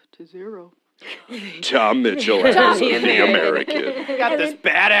off to zero. Tom Mitchell as the American. You got this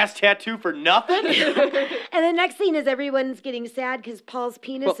badass tattoo for nothing? And the next scene is everyone's getting sad because Paul's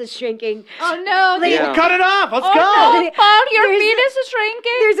penis is shrinking. Oh no! Yeah. Cut it off. Let's go. No, Paul, your There's a- penis is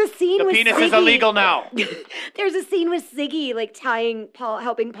shrinking. There's a scene The with penis Ziggy. is illegal now. There's a scene with Ziggy like tying Paul,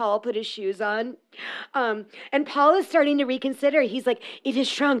 helping Paul put his shoes on. And Paul is starting to reconsider. He's like, it has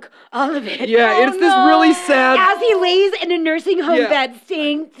shrunk, all of it. Yeah, it's this really sad. As he lays in a nursing home Yeah. bed,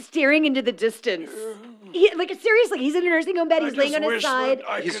 staring into the distance. Seriously, he's in a nursing home bed. He's laying on his side.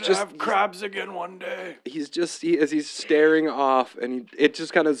 He's just crabs again one day. he's just as he's staring off, and it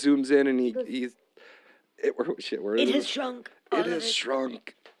just kind of zooms in, and he's where is It has shrunk. It has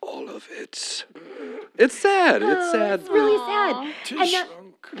shrunk, all of it. It's sad. It's sad. It's really sad. And now-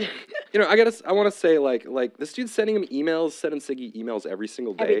 You know, I want to say like this dude's sending him emails, sending Siggy emails every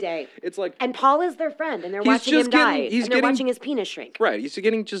single day. Every day. It's like and Paul is their friend, and they're He's watching him just getting- die. he's And they're getting- watching his penis shrink. right. He's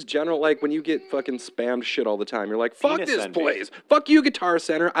getting just general like when you get fucking spammed shit all the time. You're like, fuck Penis this envy. place. Fuck you, Guitar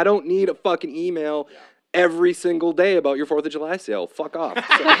Center. I don't need a fucking email. Every single day about your 4th of July sale. Fuck off.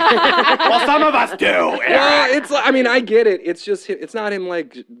 So- Well, some of us do. well, it's like, I mean, I get it. It's just, it's not him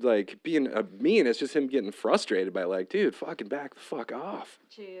like being mean. It's just him getting frustrated by like, dude, fucking back the fuck off.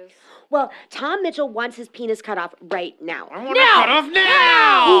 Cheers. Well, Tom Mitchell wants his penis cut off right now. I want to cut off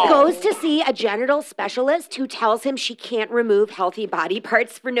now! He goes to see a genital specialist who tells him she can't remove healthy body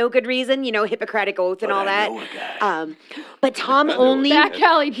parts for no good reason, you know, Hippocratic Oath and all that. But Tom only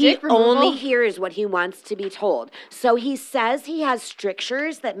only hears what he wants to be told. So he says he has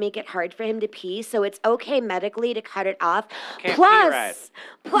strictures that make it hard for him to pee, so it's okay medically to cut it off.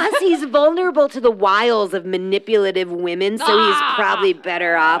 Plus he's vulnerable to the wiles of manipulative women, so he's probably better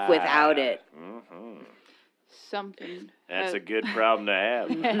off without it. Something. That's a good problem to have.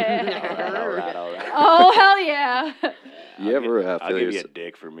 all right. Oh, hell yeah. You ever I'll feel give you a yourself?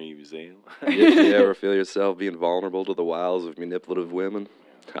 dick for museum. You ever feel yourself being vulnerable to the wiles of manipulative women?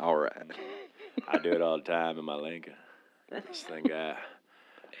 All right. I do it all the time in my Lincoln. Just think I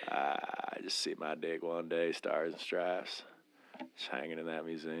just see my dick one day, Stars and Stripes, just hanging in that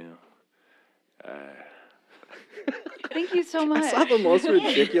museum. Thank you so I much. saw the most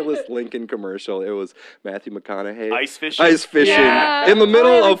ridiculous Lincoln commercial. It was Matthew McConaughey. Ice fishing? Ice fishing. Yeah. In the middle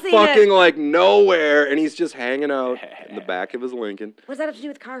I haven't of seen fucking it. like nowhere, and he's just hanging out in the back of his Lincoln. What does that have to do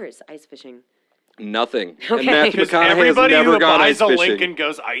with cars, ice fishing? Nothing. Okay. And Matthew Because McConaughey has everybody never who gone buys ice a fishing. Lincoln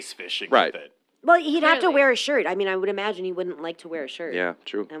goes ice fishing Right. with it. Well, he'd have to Clearly. wear a shirt. I mean, I would imagine he wouldn't like to wear a shirt. Yeah,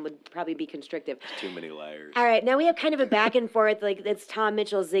 true. And would probably be constrictive. Too many layers. All right, now we have kind of a back and forth. Like, it's Tom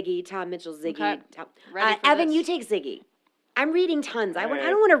Mitchell, Ziggy, Tom Mitchell, Ziggy. Okay. Tom. Ready for Evan, this. you take Ziggy. I'm reading tons. I Alright.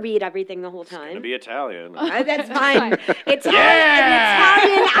 don't want to read everything the whole Gonna time. be Italian. That's fine. Italian, Yeah!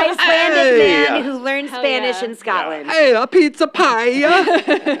 an Italian Icelandic Hey! man who learned Hell Spanish yeah. in Scotland. Hey, a pizza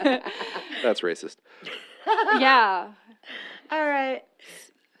pie. That's racist. Yeah. All right.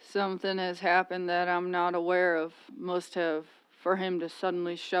 Something has happened that I'm not aware of. Must have for him to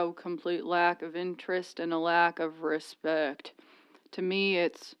suddenly show complete lack of interest and a lack of respect. To me,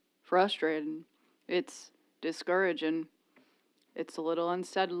 it's frustrating. It's discouraging. It's a little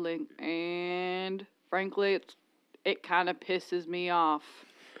unsettling. And frankly, it kind of pisses me off.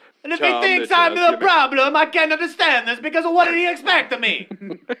 And if Tom he thinks Mitchell, I'm that's the your problem, I can't understand this because what did he expect of me?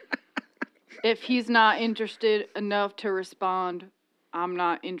 If he's not interested enough to respond, I'm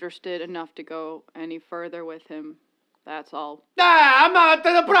not interested enough to go any further with him. That's all. I'm not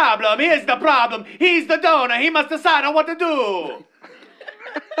the problem. He's the problem. He's the donor. He must decide on what to do.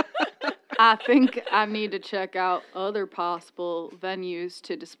 I think I need to check out other possible venues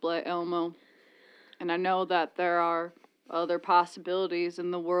to display Elmo. And I know that there are other possibilities in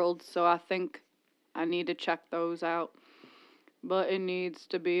the world, so I think I need to check those out. But it needs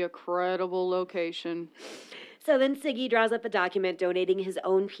to be a credible location. So then Siggy draws up a document donating his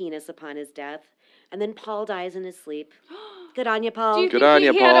own penis upon his death. And then Paul dies in his sleep. Good on you, Paul. Do you Good think on he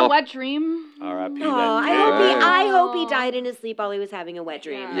ya, had a Paul. wet dream? R.I.P. Aw, I hope he died in his sleep while he was having a wet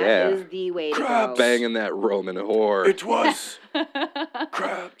dream. Yeah. That is the way to go. Banging that Roman whore. It was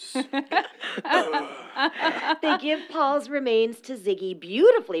crabs. They give Paul's remains to Ziggy,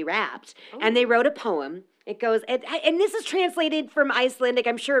 beautifully wrapped, and they wrote a poem. It goes, and this is translated from Icelandic.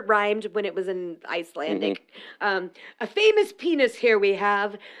 I'm sure it rhymed when it was in Icelandic. A famous penis here we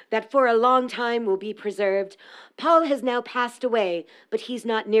have, that for a long time will be preserved. Paul has now passed away, but he's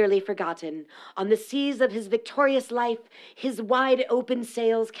not nearly forgotten. On the seas of his victorious life, his wide open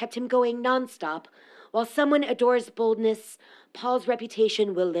sails kept him going nonstop. While someone adores boldness, Paul's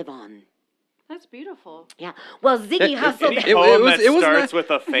reputation will live on. That's beautiful. Yeah. Well, Ziggy hustled. Any It poem was- that it was starts not- with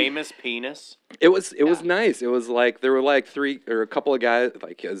a famous penis? It was nice. It was like there were like three or a couple of guys.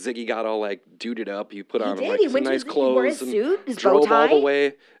 Like Ziggy got all like duded up. He put on did. like He some went to nice his- he wore his clothes suit, his and bow drove all tie. the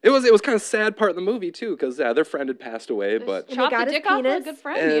way. It was kind of sad part of the movie too because their friend had passed away. But he Chop got the his dick off of a penis, good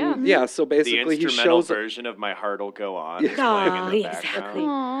friend, and yeah. yeah, so The basically he instrumental shows up. version of My Heart Will Go On. Yeah. is playing in Aw, the exactly. background.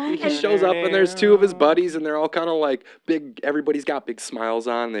 Aw. He shows up and there's two of his buddies and they're all kind of like big. Everybody's got big smiles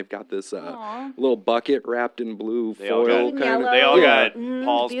on. They've got this Aw. little bucket wrapped in blue They all foil got- kind of. They all Yeah. got Mm,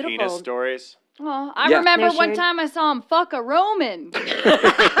 Paul's beautiful. penis stories. Oh, I Yeah. remember They one shared- time I saw him fuck a Roman.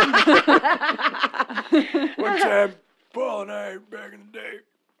 One time, Paul and I, back in the day,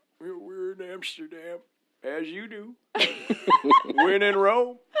 we were in Amsterdam, as you do. When in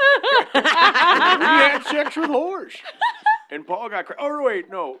Rome, we had sex with whores. And Paul got oh, wait,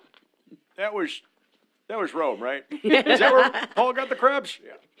 no. That was Rome, right? Is that where Paul got the crabs?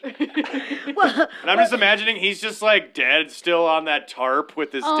 Yeah. Well, And I'm just imagining he's just like dead still on that tarp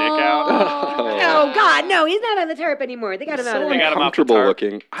with his dick out. oh God, no, he's not on the tarp anymore. They got him out So of They there. got him off the uncomfortable tarp.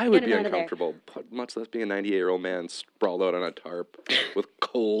 looking. I would Get be him out of there. uncomfortable, much less being a 98-year-old man sprawled out on a tarp with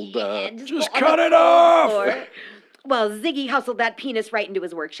cold. And Just on cut the it off! floor. Well, Ziggy hustled that penis right into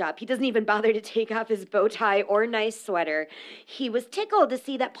his workshop. He doesn't even bother to take off his bow tie or nice sweater. He was tickled to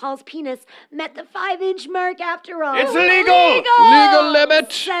see that Paul's penis met the 5-inch mark after all. It's legal! Legal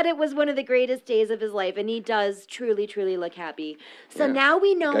limit. Said it was one of the greatest days of his life, and he does truly, truly look happy. So now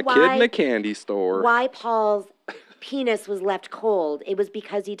we know A kid in why a candy store. Paul's penis was left cold. It was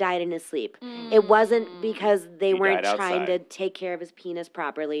because he died in his sleep. It wasn't because they weren't died trying to outside. take care of his penis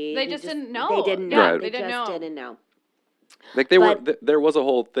properly. They He just didn't They know. didn't Yeah, know. Right. They they didn't just know. didn't know. Like they But- were, there was a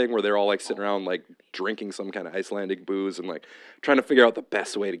whole thing where they're all like sitting around like drinking some kind of Icelandic booze and like trying to figure out the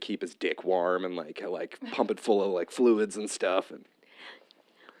best way to keep his dick warm and like pump it full of like fluids and stuff. And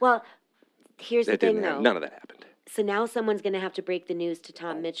Well, here's the it thing, didn't. though. None of that happened. So now someone's going to have to break the news to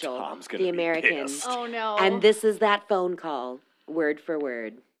Tom Mitchell, Tom's gonna the be American. pissed. Oh no. And this is that phone call, word for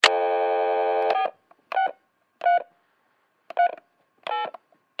word.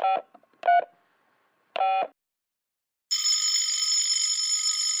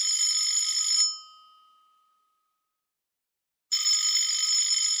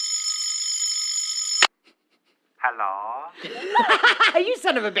 Hello? You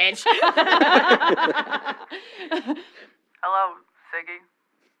son of a bitch. Hello, Ziggy.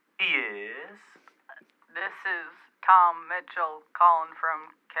 Yes? This is Tom Mitchell calling from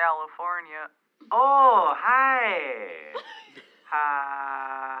California. Oh, hi.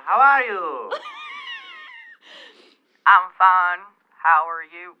 How are you? I'm fine. How are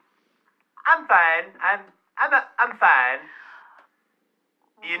you? I'm fine. I'm fine.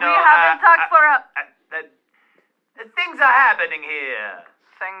 You know, we haven't talked for a... things are happening here.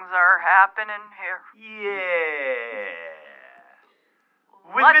 Things are happening here. Yeah.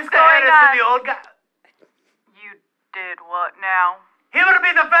 With What's Mr. going Harrison, on? the old guy. You did what now? He will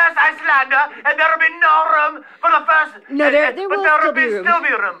be the first Icelander, and there will be no room for the first. No, there but will there still will be room. still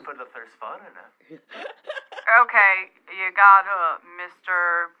be room for the first foreigner. Okay, you got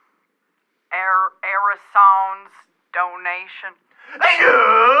Mr. Arison's donation.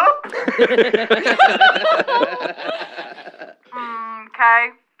 Yup.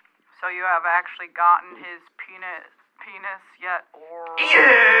 Okay, so you have actually gotten his penis yet, or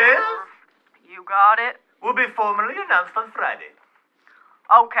Yes. you got it? Will be formally announced on Friday.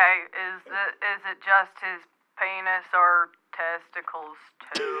 Okay, is it just his penis or testicles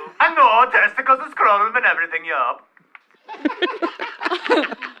too? And no testicles and scrotum and everything, yup.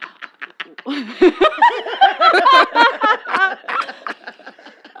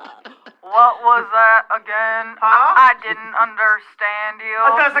 What was that again? Huh? I didn't understand And you.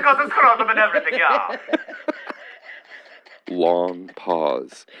 testicles and scrotum and everything, yup. Long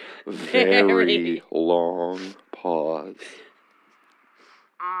pause. Very long pause.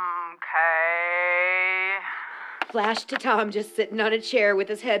 Okay. Flash to Tom just sitting on a chair with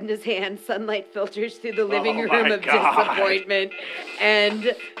his head in his hand. Sunlight filters through the living Oh, room my of God. disappointment.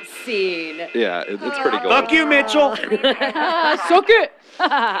 And scene. Yeah, it's pretty good. Fuck you, Mitchell. Suck it.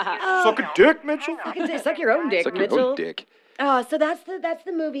 Suck a dick, Mitchell. Suck your own dick, Suck your Mitchell. own dick. So that's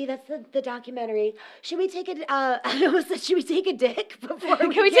the movie. That's the documentary. Should we take a I almost said, should we take a dick before? Can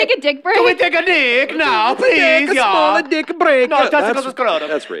we take a dick break? Can we take a dick now, please, Take a y'all? small dick break. No, testicles and scrotum.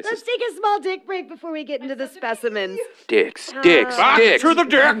 That's Let's racist. take a small dick break before we get into the specimens. Dicks, dicks, Back dicks, to the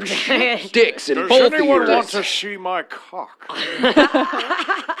dick. dicks in Does both anyone ears. want to see my cock?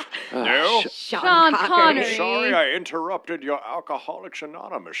 Oh, No? Sean Connery. Sorry I interrupted your Alcoholics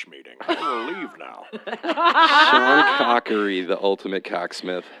Anonymous meeting. I will leave now. Sean Connery, the ultimate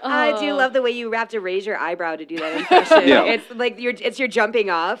cocksmith. I do love the way you have to raise your eyebrow to do that impression. Yeah. It's like it's your jumping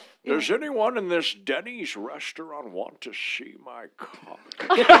off. Does anyone in this Denny's restaurant want to see my cock?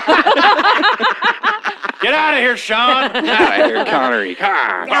 Get out of here, Sean! Out of here, Connery. Pay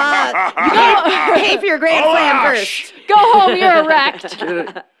for your grand Oh, slam ah, first. Go home, you're erect.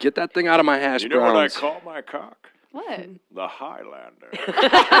 Get that thing out of my hash You know what I browns. call my cock? What? The Highlander.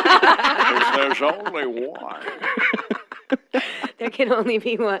 'Cause there's only one. There can only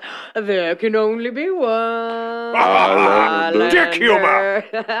be one. There can only be one. Dick humor.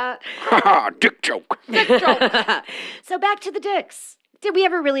 Dick joke. So back to the dicks. Did we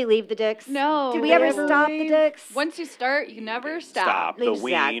ever really leave the dicks? No. Did we ever stop the dicks? Once you start, you never stop. Stop the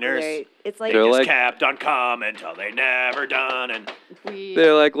Exactly. wieners. It's like They They're just like- kept on coming till they never done. And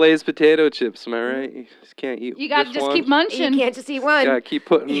They're like Lay's potato chips, am I right? You just can't eat You gotta just one. keep munching. you can't just eat one. Gotta keep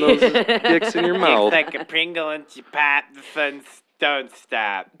putting those dicks in your mouth. like a Pringle and you pop the fun don't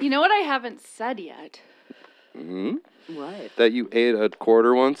stop. You know what I haven't said yet? Hmm? What? That you ate a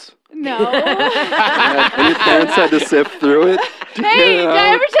quarter once? No. And your parents had to sift through it? to get Hey, it did I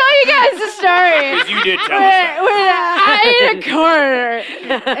out? ever tell you guys the story? Because you did tell us that. When I ate a quarter,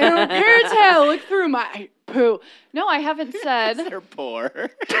 and my parents had to look through my poo. No, I haven't said. They're poor. Your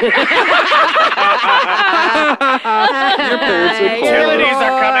parents are poor. Utilities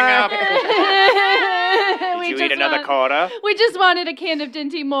are coming up. We Did you just eat another want- quarter? We just wanted a can of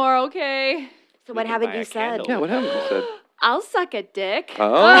Dinty more, okay? So what haven't you said? Yeah, what happened? You said. I'll suck a dick.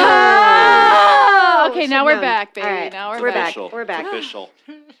 Oh. Okay, now Should we're know. back, baby. All right, Now we're we're back. back. We're back. Official.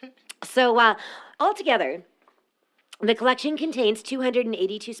 So, altogether, the collection contains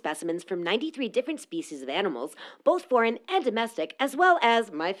 282 specimens from 93 different species of animals, both foreign and domestic, as well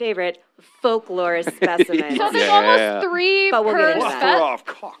as, my favorite, folklore specimens. So there's Yeah. almost three But we'll get per into that.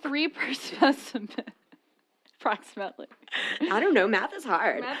 three per specimen, approximately. I don't know, math is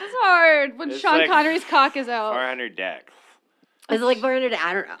hard. Math is hard when It's Sean like Connery's cock is out. 400 decks. Is it like 400?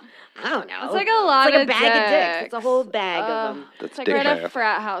 I don't know. It's like a lot It's like of a bag of dicks. dicks. It's a whole bag of them. That's It's like dick we're at a math.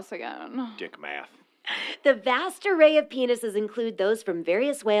 frat house again. Dick math. The vast array of penises include those from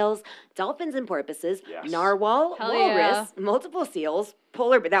various whales, dolphins and porpoises, Yes. narwhal, Hell walrus, yeah. multiple seals,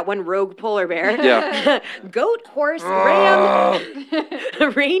 that one rogue polar bear, Yeah. goat, horse, ram,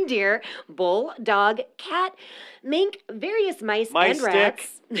 reindeer, bull, dog, cat, mink, various mice Mice and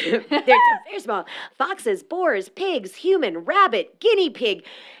rats. They're small. Foxes, boars, pigs, human, rabbit, guinea pig,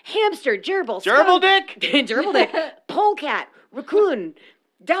 hamster, gerbil, Gerbil skunk, dick? gerbil dick, polecat, raccoon,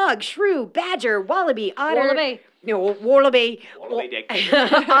 dog, shrew, badger, wallaby, otter. Wallaby. No, wallaby. Wallaby dick.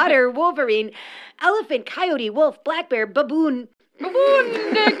 Otter, wolverine, elephant, coyote, wolf, black bear, baboon.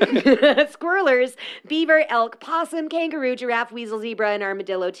 Squirrelers, beaver, elk, possum, kangaroo, giraffe, weasel, zebra, and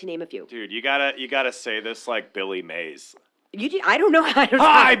armadillo, to name a few. Dude, you gotta say this like Billy Mays. I don't know how to.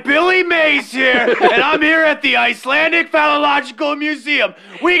 Hi, Billy Mays here, and I'm here at the Icelandic Phallological Museum.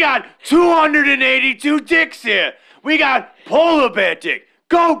 We got 282 dicks here. We got polar bear dick,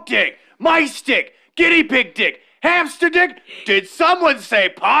 goat dick, mice dick, guinea pig dick, hamster dick. Did someone say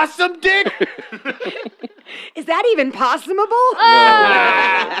possum dick? Is that even possible?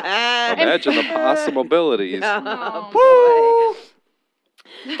 Imagine the possibilities. Oh, boy.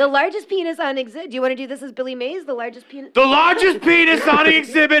 The largest penis on exhibit. Do you want to do this as Billy Mays? The largest penis. The largest penis on the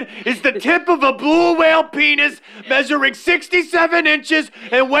exhibit is the tip of a blue whale penis, measuring 67 inches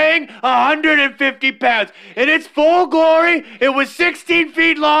and weighing 150 pounds. In its full glory, it was 16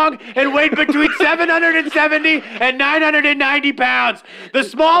 feet long and weighed between 770 and 990 pounds. The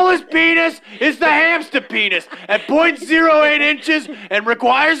smallest penis is the hamster penis at 0.08 inches and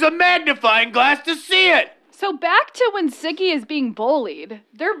requires a magnifying glass to see it. So back to when Ziggy is being bullied.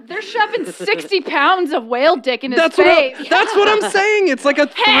 They're shoving 60 pounds of whale dick in his face. That's what I'm saying. It's like a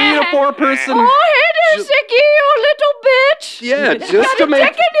 3 to 4 person. Oh, hey there, Ziggy, you little bitch. Yeah, Got just to a make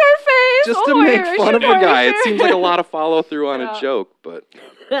dick in your face. just to Oh, make here, fun of a sure, guy. It sure. seems like a lot of follow through on Yeah. a joke, but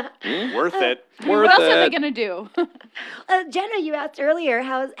Worth it. worth What else are they it. gonna do? Jenna, you asked earlier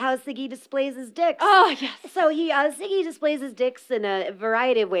how Siggy displays his dicks. Oh yes. So Siggy displays his dicks in a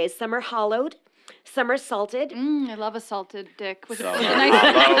variety of ways. Some are hollowed, some are salted. I love a salted dick with a So-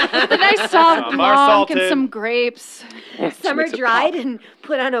 nice soft Some are blanc and salted. some grapes. Some are makes it dried and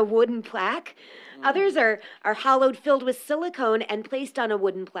put on a wooden plaque. Others are hollowed, filled with silicone, and placed on a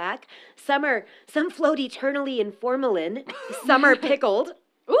wooden plaque. Some float eternally in formalin. Some are pickled.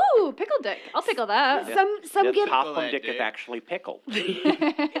 Ooh, pickle dick. I'll pickle that. Some get Possum dick is actually pickled.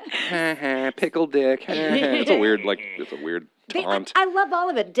 Pickle dick. It's a weird taunt. I love all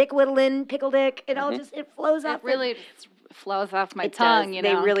of it. Dick whittling, pickle dick. It all just flows off. It really flows off my It tongue, does. you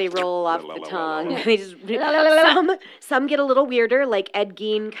They know. really roll off the tongue. They just la. some get a little weirder, like Ed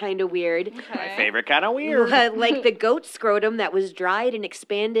Gein kind of weird. My favorite kind of weird. Like the goat scrotum that was dried and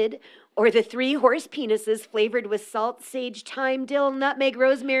expanded, or the 3 horse penises flavored with salt, sage, thyme, dill, nutmeg,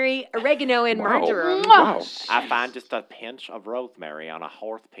 rosemary, oregano, and marjoram. Wow. I find just a pinch of rosemary on a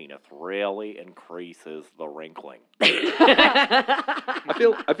horse penis really increases the wrinkling. I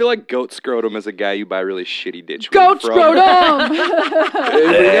feel like goat scrotum is a guy you buy really shitty ditch weed Goat from. scrotum. Hey,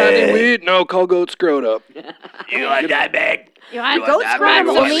 we got any weed? No, call goat scrotum. You want that bag? You want Goat that scrotum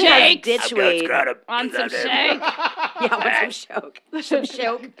bag? only has shakes? ditch weed. Want some shake? Yeah, want some choke. Some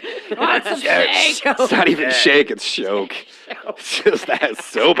choke. Want some shake? It's not even shake, it's choke. It's just that's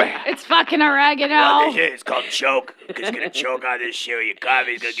so bad. It's fucking oregano. It's called choke. Because it's going to choke on this shit. Your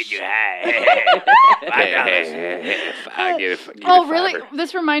coffee's going to get you high. $5. Oh, really?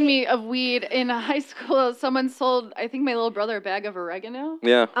 This reminded me of weed. In high school, someone sold, I think, my little brother a bag of oregano.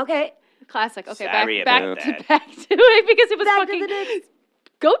 Yeah. Okay. Classic. Okay, Sorry back about to that. back to it because it was Back to fucking the dicks.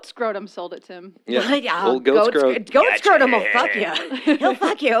 Goat Scrotum sold it to him. Yeah, old goat scrotum. Goat scrotum will fuck you. He'll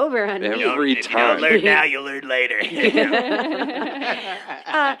fuck you over, honey. Every If you don't time. learn now, you'll learn later.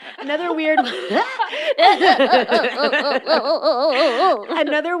 Another weird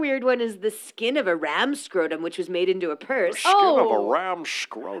Another weird one is the skin of a ram scrotum, which was made into a purse. Skin of a ram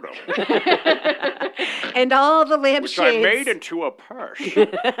scrotum, And all the which I made lampshades. into a purse.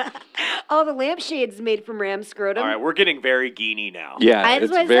 All the lampshades made from ram scrotum. All right, we're getting very geeny now. Yeah, That's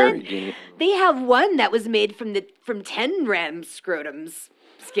it's what I very said. genius. They have one that was made from 10 ram scrotums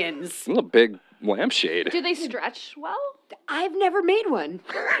skins. It's a big lampshade. Do they stretch well? I've never made one.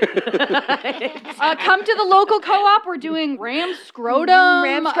 Come to the local co-op. We're doing ram scrotum.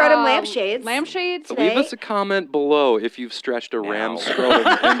 Ram scrotum lampshades. Lampshades. Leave us a comment below if you've stretched a ram Now.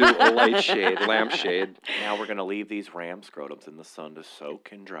 scrotum into a light shade, lampshade. Now we're gonna leave these ram scrotums in the sun to soak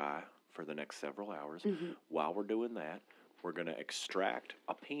and dry for the next several hours. While we're doing that, we're gonna extract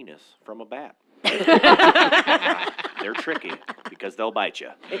a penis from a bat. They're tricky because they'll bite you.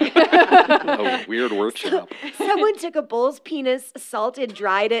 A weird workshop. Someone took a bull's penis, salted,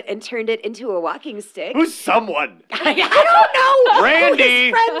 dried it, and turned it into a walking stick. Who's someone? I don't know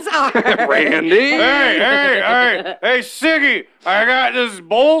Randy. who his friends are. Randy? Hey, Siggy, I got this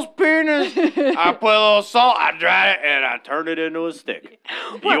bull's penis. I put a little salt, I dried it, and I turned it into a stick.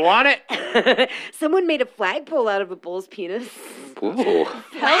 You want it? Someone made a flagpole out of a bull's penis. Ooh,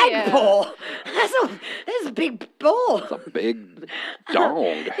 Flagpole? That's a big bull. big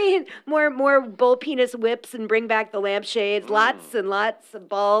dong. More bull penis whips and bring back the lampshades. Lots and lots of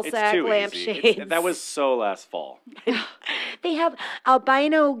ball It's sack too easy. lampshades. That was so last fall. They have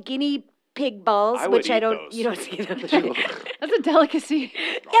albino guinea pig balls, I would which I eat don't. those. You don't see those. That's a delicacy.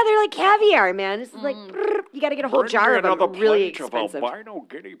 Yeah, they're like caviar, man. It's like you got to get a whole jar of them. Really expensive. albino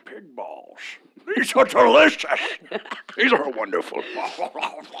guinea pig balls. These are delicious. These are wonderful.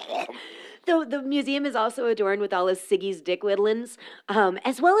 The museum is also adorned with all of Siggy's dick whittlings,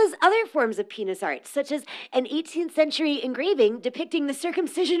 as well as other forms of penis art, such as an 18th century engraving depicting the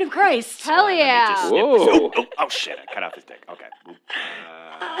circumcision of Christ. Hell yeah. Whoa. Oh, shit, I cut off his dick. Okay.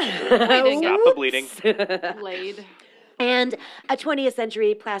 Bleeding. Stop the bleeding. Blade. And a 20th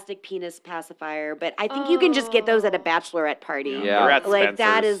century plastic penis pacifier, but I think you can just get those at a bachelorette party. Yeah. They're at Like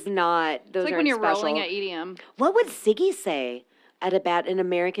that Spencer's. is not. Those It's like aren't when you're special. rolling at EDM. What would Siggy say at an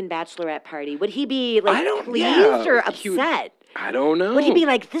American bachelorette party? Would he be like I don't- pleased yeah, or he would- upset? I don't know. Would he be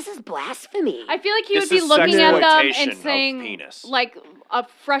like, "This is blasphemy"? I feel like he This would be is looking at them sexploitation and of saying, penis. like,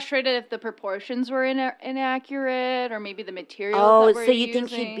 frustrated if the proportions were inaccurate or maybe the material. Oh, that we're so you think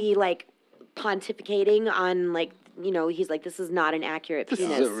he'd using. be like pontificating on like, he's like, this is not an accurate This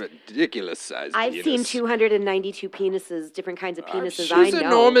penis. is a ridiculous size I've penis. seen 292 penises, different kinds of penises. These I know.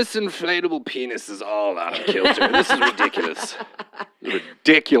 enormous inflatable penises all out of kilter. This is ridiculous.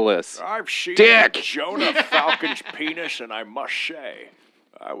 Ridiculous. I've seen Dick. Jonah Falcon's penis, and I must say,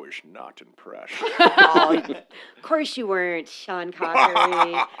 I was not impressed. Of course you weren't, Sean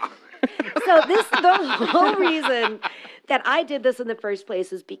Connery. So the whole reason that I did this in the first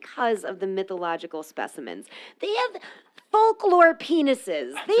place is because of the mythological specimens. They have folklore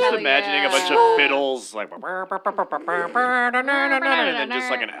penises. They Just have imagining a bunch yeah. of fiddles, like, and then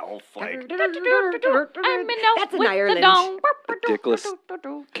just like an elf, like, I'm in love That's in with Ireland. the dong. Ridiculous.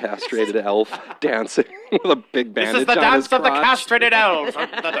 Castrated elf dancing with a big this bandage is the on his dance of the crotch. castrated elves.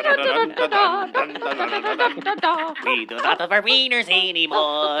 We do not have our wieners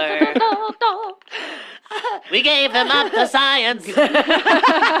anymore. We gave them up to science.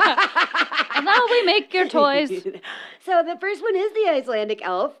 And now we make your toys. So the first one is the Icelandic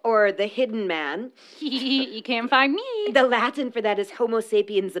elf, or the hidden man. You can't find me. The Latin for that is Homo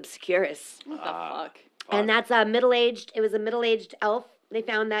sapiens obscurus. What the fuck? And that's a middle-aged, it was a middle-aged elf. They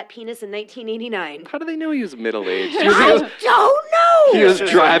found that penis in 1989. How do they know he was middle-aged? I don't know! He was This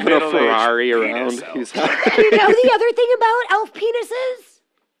is driving a middle-aged Ferrari penis around. elf. He's You know the other thing about elf penises?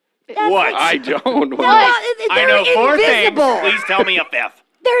 That's What? I don't. No, I they're know four invisible. things. Please tell me a fifth.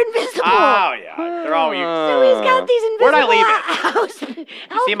 They're invisible. Oh, yeah. They're all you. So he's got these invisible Where'd I leave it?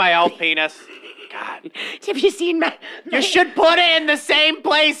 elf- See my elf penis? God. Have you seen my You should put it in the same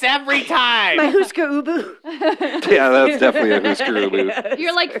place every time. my Husker Ubu? Yeah, that's definitely a Husker Ubu.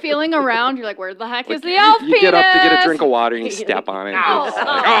 You're like feeling around. You're like, where the heck is the elf You penis? get up to get a drink of water and you step on it. Ow, It's like,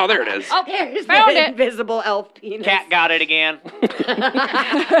 ow. oh, there it is. Oh, There's found the it. invisible elf penis. Cat got it again.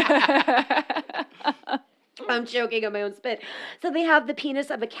 I'm choking on my own spit. So they have the penis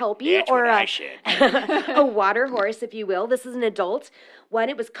of a kelpie That's or what I a, said. a water horse, if you will. This is an adult one.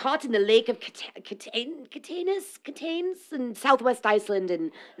 It was caught in the lake of Katanes in southwest Iceland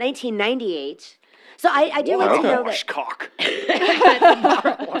in 1998. So I do like to know that Cock.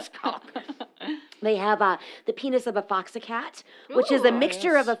 it's horse cock. They have the penis of a foxacat, which is a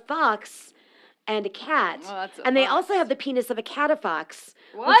mixture of a fox and a cat. Oh, that's a and they fox. also have the penis of a catafox,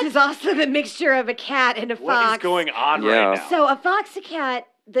 What? which is also the mixture of a cat and a fox. What is going on Yeah. right now? So a foxacat,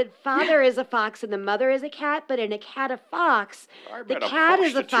 the father is a fox and the mother is a cat, but in a catafox, I the met a cat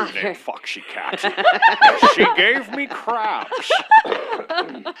is a prostitute father. named Foxy Cat. She gave me crabs.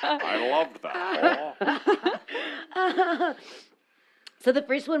 I loved that. So the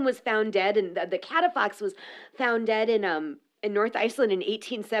first one was found dead, and the catafox was found dead in North Iceland in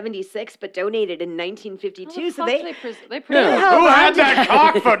 1876, but donated in 1952. So they they Yeah. Who held had on to that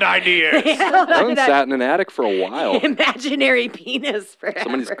cock for 90 years? They held on I to haven't that sat in an attic for a while. imaginary penis forever.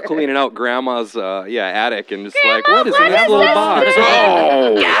 Somebody's cleaning out grandma's attic and just like, what is in this little box?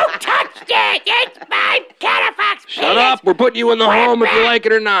 Oh! Don't touch it! It's my catafox Shut up! We're putting you in the home if you like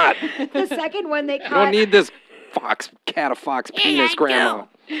it or not. The second one they You don't caught. need this catafox penis, grandma.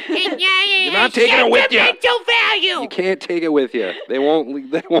 You're not taking it with ya. Sentimental value! You can't take it with you. They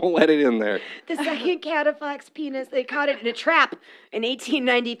won't let it in there. The second catafox penis, they caught it in a trap in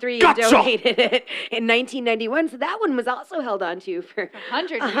 1893 Gotcha. and donated it in 1991. So that one was also held on to for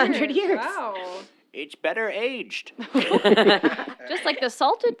 100 years. Wow. It's better aged. Just like the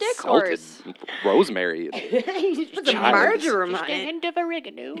salted dick Salted horse. rosemary. You just put some Chives. marjoram Just on a it. hint of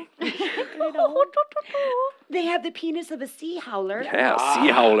oregano. They have the penis of a sea howler. Yeah, sea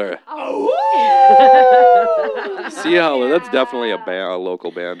howler. Sea howler. That's definitely a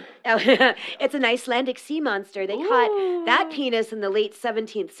local band. It's an Icelandic sea monster. They caught that penis in the late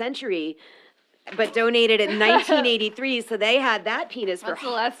 17th century, but donated it in 1983. So they had that penis for That's the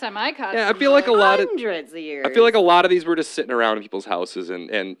last time I caught Yeah, I some feel like a lot of. hundreds of years. I feel like a lot of these were just sitting around in people's houses, and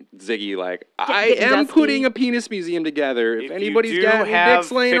Ziggy like, I getting am dusty. putting a penis museum together. If anybody's you do got any have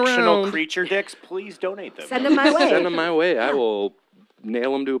dicks laying fictional around, creature dicks, please donate them. Send them my way. send them my way. I will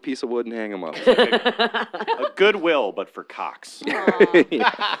nail them to a piece of wood and hang them up. A Goodwill, but for cocks.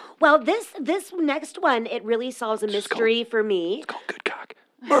 Well, this next one, it really solves a mystery for me. Called good cock.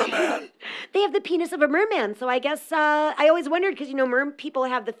 They have the penis of a merman, so I guess I always wondered because people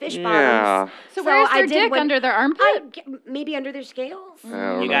have the fish bottoms. Yeah. So where's I their did dick when- under their armpit? Maybe under their scales. I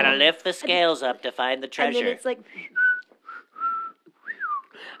don't You know. gotta lift the scales up to find the And then treasure. it's like.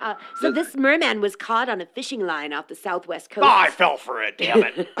 So this merman was caught on a fishing line off the southwest coast. I fell for it, damn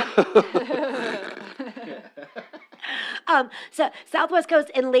it. So southwest coast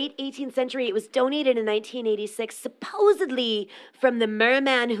in late 18th century, it was donated in 1986, supposedly from the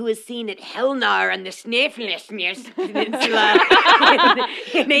merman who was seen at Helnar on the Snæfellsnes Peninsula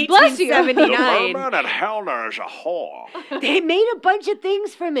in Bless you. 1879. Merman at Helner is a whore. They made a bunch of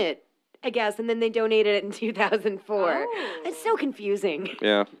things from it, I guess, and then they donated it in 2004. Oh. It's so confusing.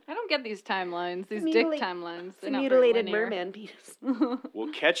 Yeah. I don't get these timelines, these Mutilate- dick timelines. It's They're a not very mutilated linear. merman penis.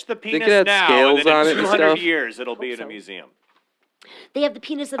 We'll catch the Think penis it had now, scales and then on in it and 200 stuff? years, it'll be in a so. museum. They have the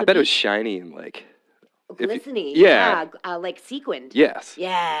penis of I a bet it was beach. shiny and like. if you- Glistening. Yeah. Like sequined. Yes.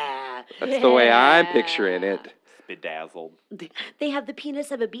 Yeah. That's the way I'm picturing it. Bedazzled. They have the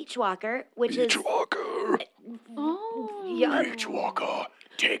penis of a beach walker, which is Walker. Oh. yeah, Walker,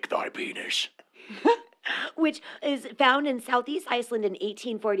 take thy penis. which is found in Southeast Iceland in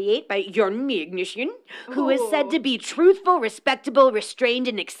 1848 by Jörn Magnusson, who is said to be truthful, respectable, restrained,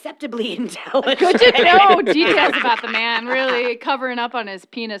 and acceptably intelligent. Good to know details about the man, really covering up on his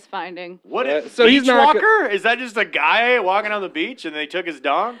penis finding. What? Yeah, Beach so he's not walker? Is that just a guy walking on the beach and they took his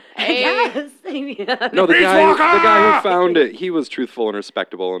dong? Yes. No, the Beach guy walker! who found it, he was truthful and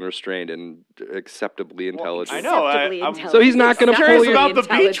respectable and restrained and acceptably intelligent. I know. Acceptably I'm intelligent. So he's not gonna pull curious your- about the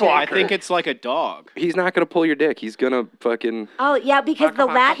beach Intelligent. I walker. think it's like a dog. He's not gonna pull your dick. He's gonna fucking. Oh, yeah, because the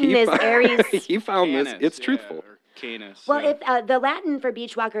Latin is Aries. He found this. Canis, It's yeah, truthful. or Canis. Well, yeah. if the Latin for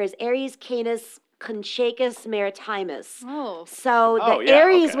beach walker is Aries Canis Conchacus Maritimus. Oh. So Oh, the yeah,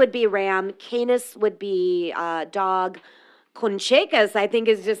 Aries okay. would be ram, Canis would be dog. Conchacus, I think,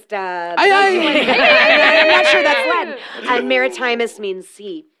 is just. I'm not sure that's Latin. And Maritimus means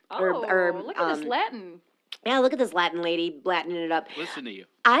sea. Oh, look at this Latin. Yeah, look at this Latin lady Latining it up. Listen to you.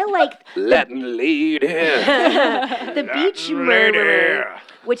 I like Latin lead here. the beach murmurer,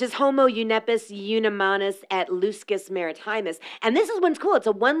 which is Homo unepis unimanus et luscus maritimus. And this is one's cool. It's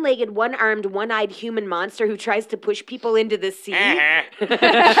a one-legged, one-armed, one-eyed human monster who tries to push people into the sea.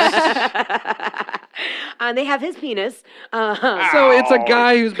 And they have his penis. So it's a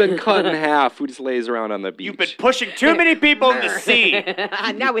guy who's been cut in half who just lays around on the beach. You've been pushing too many people in the sea.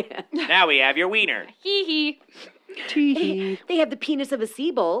 Now we. Now we have your wiener. Hee hee. Tee-hee. They have the penis of a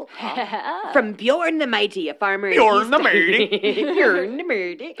sea bull from Bjorn the Mighty, a farmer. in Bjorn East- the Mighty. Bjorn the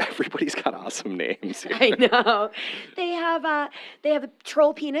Mighty. Everybody's got awesome names here. I know. They have a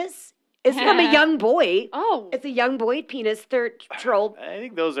troll penis. It's from a young boy. Oh. It's a young boy penis. Third troll, I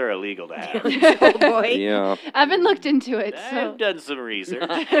think those are illegal to have. troll boy. Yeah. I haven't looked into it, so. I've done some research.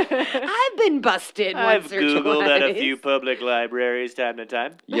 I've been busted I've once or Googled at a twice. few public libraries time to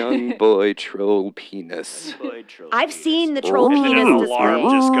time. Young boy troll penis. Boy, troll I've penis. seen the troll And then penis an display.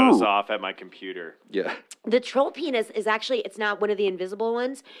 alarm just goes off at my computer. Yeah. The troll penis is actually, it's not one of the invisible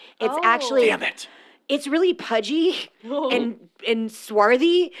ones. It's Oh. actually, Damn it. it's really pudgy and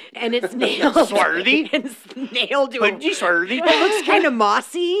swarthy, and it's nailed. Swarthy? It's nailed to a. Pudgy swarthy? It looks kind of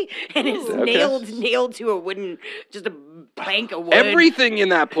mossy, and it's Okay. nailed to a wooden, just a plank of wood. Everything in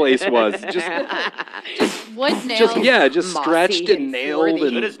that place was just Wood nails. just Mossy stretched and and nailed swarthy.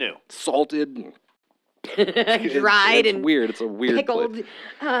 Good and as new. salted. dried it's and weird. It's a weird pickled. place.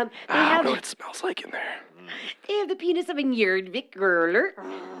 They I don't have know what it smells like in there. They have the penis of a Njordvik girler,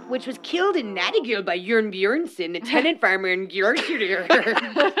 which was killed in Nattigil by Jørn Bjørnsen, a tenant farmer in Gjorsjøer.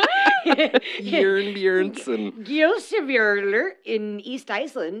 Björn Björnsson. Gjorsjøer in East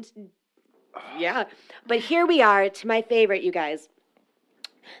Iceland. Yeah. But here we are to my favorite, you guys.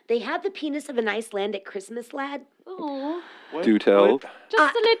 They had the penis of an Icelandic Christmas lad. Aw, Do tell.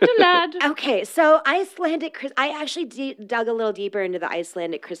 just a little lad. Okay, so Icelandic I actually dug a little deeper into the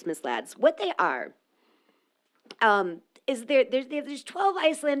Icelandic Christmas lads. What they are, is there's 12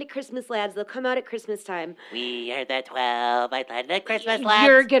 Icelandic Christmas lads. They'll come out at Christmas time. We are the 12 Icelandic Christmas lads.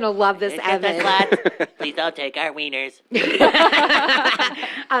 You're gonna love this, Christmas Evan. lads. Please don't take our wieners.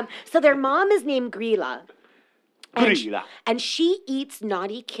 So their mom is named Grilla. Grilla. And she eats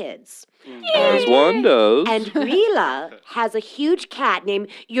naughty kids. As one does. And Grilla has a huge cat named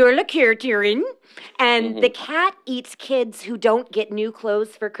Jurla Kjørturin, and the cat eats kids who don't get new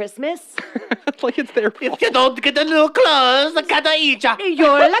clothes for Christmas. like it's their fault. If you don't get the new clothes, the cat will eat ya.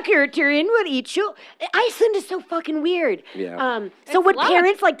 Jurla Kjørturin will eat you. Iceland is so fucking weird. Yeah. So would loud.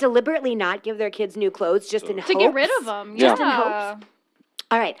 parents like deliberately not give their kids new clothes just in To get rid of them. Yeah. Just in hopes.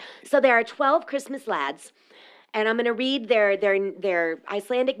 All right. So there are 12 Christmas lads, and I'm going to read their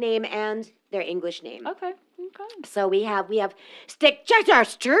Icelandic name and their English name. Okay. So we have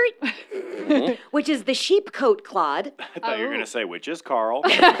Stikjarsturt, which is the sheepcoat clod. I thought you were going to say witches, Carl.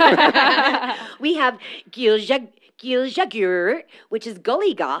 We have Giljagur, which is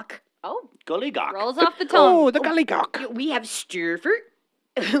Gullygok. Oh, Gullygok. rolls off the tongue. the Galligok. We have Sturfer,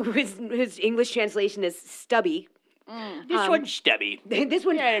 whose English translation is stubby. This one's stubby. This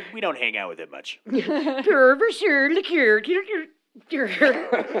one, Yeah, we don't hang out with it much.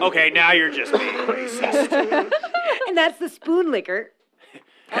 Okay, now you're just being racist. and that's the spoon licker.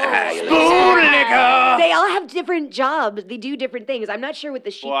 Spoon liquor! They all have different jobs. They do different things. I'm not sure what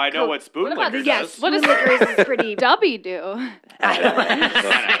the sheep. Well, I know what spoon about liquor Yes, does. spoon licker is pretty. Stubby do?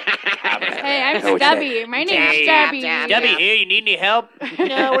 Hey, I'm Stubby. My name's Stubby. Stubby here, you need any help?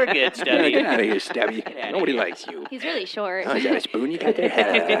 No, we're good, Yeah, Stubby. get out of here, Stubby. Nobody likes you. He's really short. Oh, is that a spoon you got there?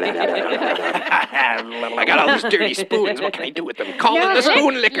 I got all these dirty spoons. What can I do with them? Call in the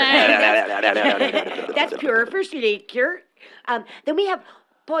spoon liquor. That's pure for liquor. Then we have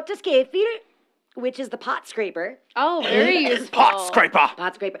potaskefir, which is the pot scraper. Oh, very useful. Pot scraper.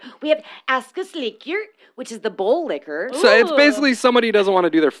 Pot scraper. We have askaslikur, which is the bowl liquor. So it's basically somebody who doesn't want to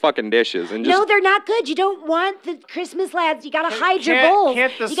do their fucking dishes and just No, they're not good. You don't want the Christmas lads. You gotta hide your bowls.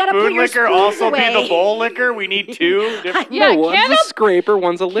 Can't the you gotta put spoon your liquor spoons also away. be the bowl liquor? We need two different... Yeah, no, one's can a scraper,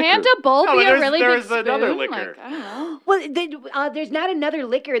 one's a liquor. Can't a bowl No, be but a really there's big spoon? another liquor. Like, I don't know. Well, there's not another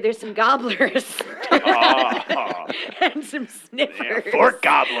liquor. There's some gobblers Oh, and some sniffers. yeah, fork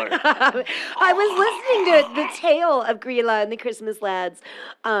gobbler. I was listening to the tale of Grilla and the Christmas lads.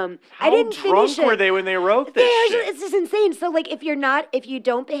 I How didn't drunk finish it. were they when they wrote this shit? It's just insane. So, like, if you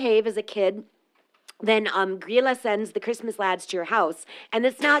don't behave as a kid, then Grilla sends the Christmas lads to your house, and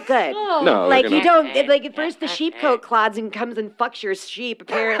it's not good. Oh. No, Like they're you gonna- don't like at first the sheepcoat clods and comes and fucks your sheep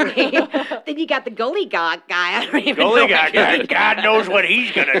apparently. Then you got the Gullygok guy. I don't even know. Gullygok guy, God knows what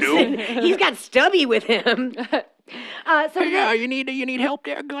he's gonna do. He's got Stubby with him. So Yeah, you need help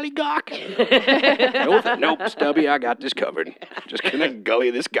there, Gullygok? nope, Stubby, I got this covered. Just gonna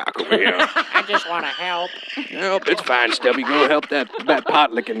gully this gawk over here. I just want to help. Nope, it's fine, Stubby. Go help that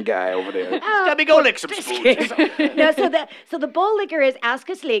pot licking guy over there. Stubby, go lick some spoons. no, so the bowl liquor is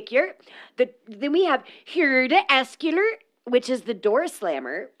Askasleikjur. Then we have Hyrde Eskular, which is the door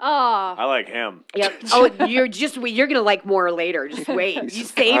slammer. Oh. I like him. Yep. Oh, you're gonna like more later. Just wait. You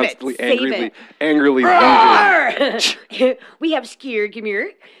save it. Constantly Save angrily it. We have Skirgimur,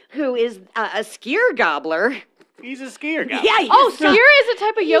 who is a skier gobbler. He's a skier guy. Yeah. Oh, skyr is a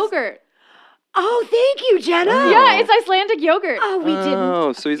type of yogurt. Oh, thank you, Jenna. Yeah, it's Icelandic yogurt. Oh, we didn't.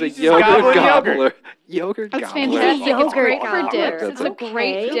 Oh, so he's a He's just yogurt gobbling gobbler. Yogurt It's gobbler. fantastic. It's Yogurt great for gobbler. dips. It's a Okay.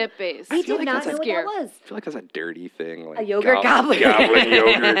 great dip base. I feel did like not that's know a what scare. that was. I feel like that's a dirty thing. Like A yogurt gobbler. Gobbling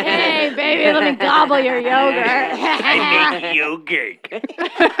yogurt. Hey, baby, let me gobble your yogurt. I make yogurt.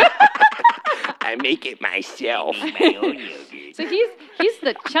 I make it myself. My own yogurt. So he's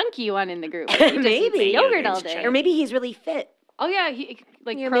the chunky one in the group. He just eats Maybe. yogurt all day. Or maybe he's really fit. Oh yeah, he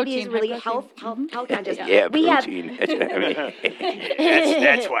like Yeah, protein. maybe he's really high health protein. conscious. Yeah, We have protein. That's what I mean.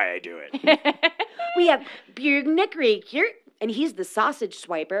 That's why I do it. we have Björn here, and he's the sausage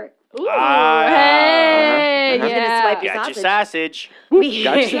swiper. Ooh, Ah. hey, I'm gonna yeah. swipe your Got your sausage. sausage. We-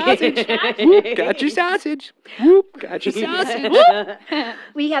 Got your sausage. Whoop, got your sausage. Whoop, got your sausage.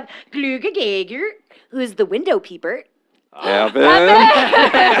 We have Glugagager, who's the window peeper. Evan.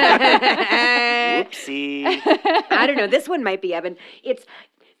 Whoopsie. I don't know. This one might be Evan. It's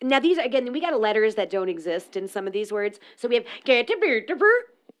now these again. We got letters that don't exist in some of these words. So we have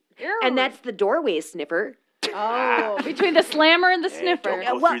and that's the doorway sniffer. Oh, between the slammer and the sniffer. Don't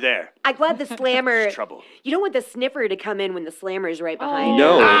go Well, through there. I'm glad the slammer. There's trouble. You don't want the sniffer to come in when the slammer's right behind.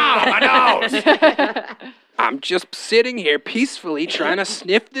 No. Ah, my nose. I'm just sitting here peacefully trying to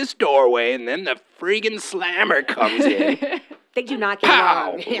sniff this doorway, and then the friggin' slammer comes in. They do not get Pow!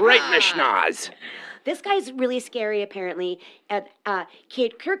 along. Right in the schnoz. This guy's really scary, apparently, at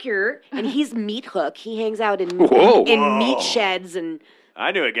Kate Kirker, and he's Meat Hook. He hangs out in Whoa. in meat sheds and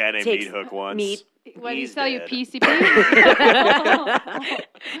I knew a guy named takes Meat Hook once. meat. What did he He's tell you, dead. PCP?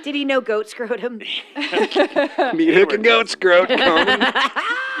 Did he know goat scrotum? Meat hook and goat scrote coming.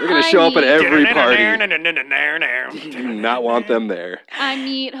 They're gonna show up at every party. Do not want them there. I'm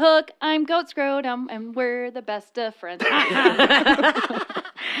Meat Hook, I'm Goat Scrotum, and we're the best of friends.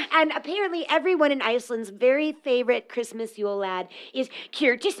 And apparently, everyone in Iceland's very favorite Christmas Yule lad is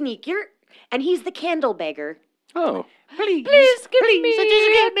Kjörti Sneaker, and he's the candle beggar. Oh, Please give me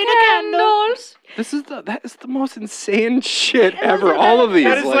the candles. that is the most insane shit ever. All of these.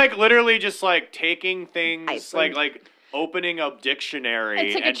 That is like literally just like taking things Iceland. like opening a dictionary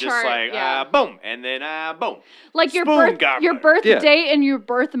It's like a and just chart, like yeah. boom and then boom. Like your Spoon birth, gobbler. your birth Yeah. date and your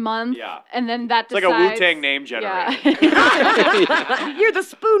birth month. Yeah. And then that It's like a decides. Wu-Tang name generator. Yeah. You're the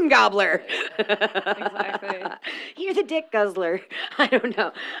spoon gobbler. Exactly. You're the dick guzzler. I don't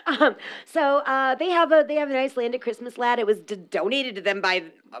know. So they have an Icelandic Christmas lad. It was donated to them by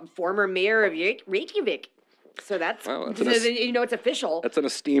a former mayor of Reykjavik. So that's, Wow, that's it's official. That's an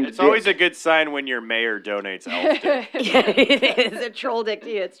esteemed. It's always a good sign when your mayor donates elf dick. Yeah, it is a troll dick to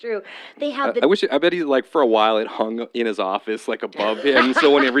you. It's true. They have the. I bet he like for a while it hung in his office like above him,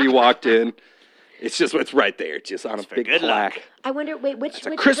 so whenever you walked in, it's right there, just on a for big good plaque. luck. I wonder. Wait, which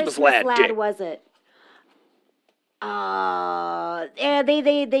a Christmas Christmas lad dick. was it? Yeah,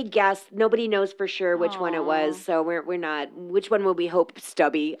 they guessed. Nobody knows for sure which one it was, so we're not. Which one will we hope?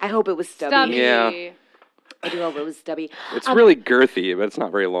 Stubby. I hope it was Stubby. Stubby. Yeah. I do hope it was Stubby. It's really girthy, but it's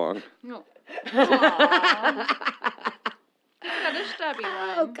not very long. No. Another stubby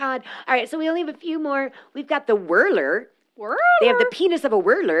one. Oh God! All right, so we only have a few more. We've got the whirler. Whirler. They have the penis of a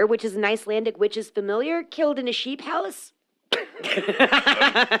whirler, which is an Icelandic witch is familiar, killed in a sheep house.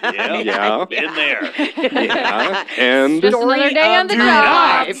 Yeah. Been there. Yeah, and Just another day on the Do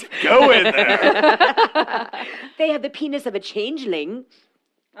job. not go in there. They have the penis of a changeling,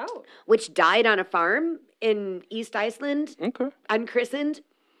 Oh. which died on a farm in East Iceland, okay. unchristened.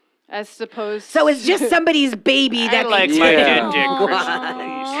 I suppose. So it's just somebody's baby that I like they my did. dead dick Aw.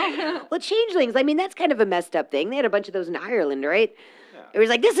 Christmas. Well, changelings, I mean, that's kind of a messed up thing. They had a bunch of those in Ireland, right? It was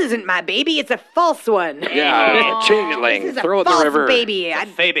like, this isn't my baby, it's a false one. Yeah, This changeling. is a Throw it in the false river. baby.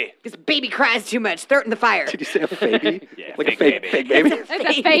 Baby. This baby cries too much. Throw it in the fire. Did you say a baby? Yeah, Like a fake fake baby. baby? It's a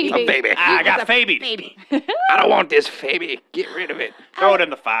baby. A baby. I got baby. Baby. I don't want this baby. Get rid of it. Throw it in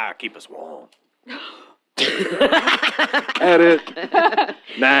the fire. Keep us warm. Edit.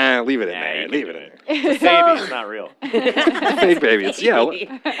 Nah, leave it in Nah, there. you can Leave do it in it. there. It's a baby. It's not real. Fake baby. It's not a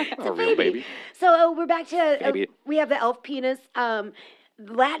It's real baby. So we're back to, Baby. we have the elf penis.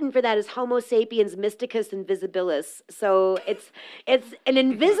 Latin for that is Homo sapiens mysticus invisibilis. So it's an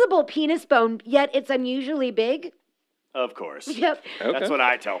invisible penis bone, yet it's unusually big. Of course. Yep. Okay. That's what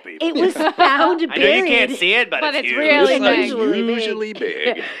I tell people. It was found I buried. know you can't see it, but, But it's huge. really It's big. unusually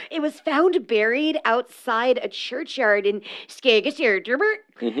big. big. It was found buried outside a churchyard in Skagastjärn,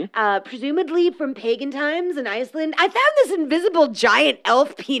 presumably from pagan times in Iceland. I found this invisible giant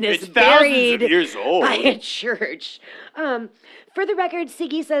elf penis It's thousands buried of years old. by a church. For the record,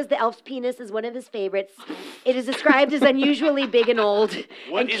 Siggy says the elf's penis is one of his favorites. It is described as unusually big and old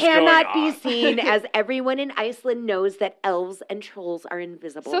What and is cannot going be on? seen as everyone in Iceland knows that elves and trolls are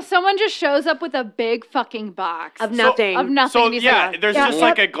invisible. So someone just shows up with a big fucking box Of nothing. Of nothing. So and he's yeah, like, there's Yeah. just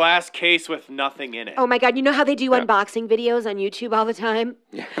like a glass case with nothing in it. Oh my god, you know how they do unboxing videos on YouTube all the time?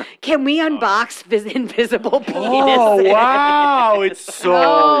 Can we unbox invisible penis? Oh wow, it's so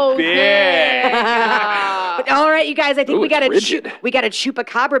Oh, big. But all right, you guys, I think Ooh, we got it's rigid. we got a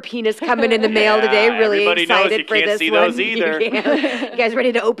chupacabra penis coming in the mail today. Yeah, Really everybody knows excited you for can't this see one. those either. You guys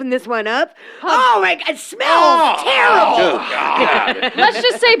ready to open this one up? Oh my god, it smells terrible. Let's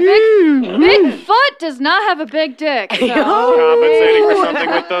just say Bigfoot does not have a big dick. So. Compensating for something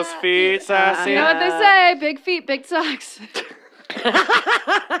with those feet, Sassy. You know what they say? Big feet, big socks.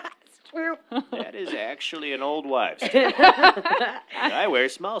 True. That is actually an old wives' tale. I wear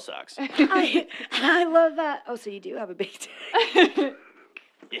small socks. I love that. Oh, so you do have a big dick.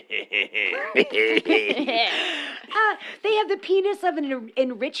 They have the penis of an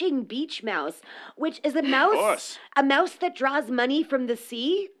enriching beach mouse, which is a course. mouse that draws money from the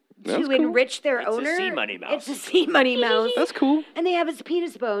sea That's to cool. enrich their It's a owner. sea money mouse. It's a sea money mouse. That's cool. And they have its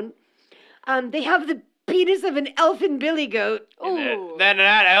penis bone. They have the penis of an elfin billy goat. Ooh. Then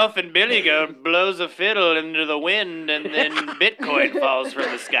that elfin billy goat blows a fiddle into the wind, and then Bitcoin falls from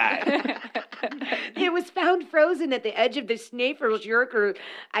the sky. It was found frozen at the edge of the Snæfellsjökull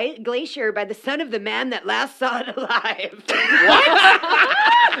glacier by the son of the man that last saw it alive.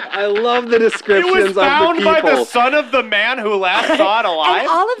 I love the It descriptions was of the found people. by the son of the man who last saw it alive. And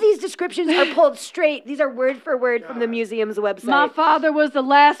all of these descriptions are pulled straight. These are word for word from the museum's website. My father was the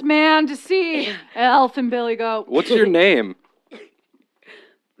last man to see an elf and Billy Goat. What's your name?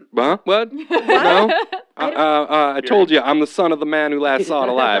 Huh? What? No? I told you, I'm the son of the man who last saw it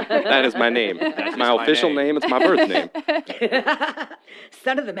alive. That is my name. It's my my official name. name. It's my birth name.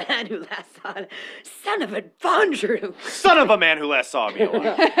 Son of the man who last saw it. Son of a Bondrew. Son of a man who last saw me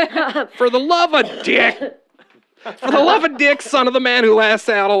alive. For the love of dick. For the love of dick, son of the man who last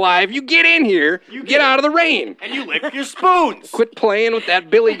saw it alive, you get in here. You get out of the rain. And you lick your spoons. Quit playing with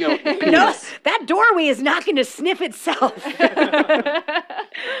that billy goat. No, that doorway is not going to sniff itself.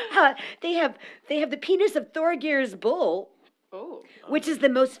 They have the penis of Thorgir's bull, which is the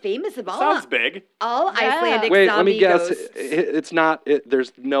most famous of all. Sounds big. All Icelandic Wait, let zombie me guess. ghosts. It's not.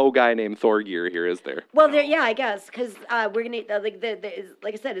 There's no guy named Thorgir here, is there? Well, yeah, I guess, because we're gonna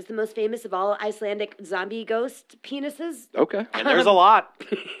like I said, it's the most famous of all Icelandic zombie ghost penises. Okay. And there's a lot.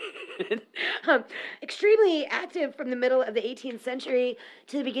 Extremely active from the middle of the 18th century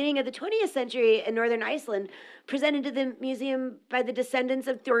to the beginning of the 20th century in northern Iceland, presented to the museum by the descendants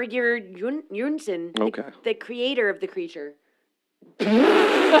of Thorgir Jonsson, Okay. the creator of the creature.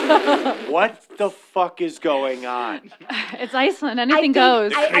 What the fuck is going on? It's Iceland. Anything think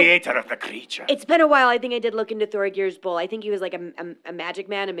goes. The creator of the creature. It's been a while. I think I did look into Thorgir's bull. I think he was like a magic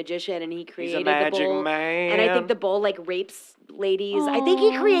man, a magician, and he created magic the bull. man. And I think the bull like rapes ladies. I think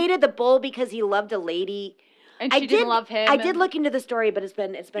he created the bull because he loved a lady. and she didn't love him. I did look into the story, but it's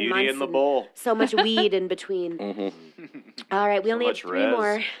been Beauty months and the Bull. so much weed in between. All right, we only have much 3 res.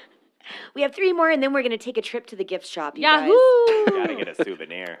 more. We have 3 more, and then we're gonna take a trip to the gift shop. You guys. Yahoo! Gotta get a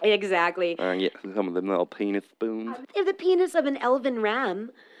souvenir. Exactly. Yeah, some of them little penis spoons. They have the penis of an elven ram,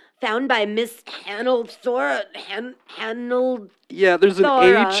 found by Miss Hanold Thor. Hanold. Yeah, there's an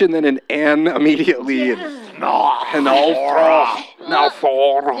Thora. H and then an N immediately. And all now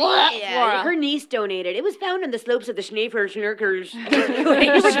Thor. Yeah, her niece donated. It was found on the slopes of the Snæfellsjökull Down in the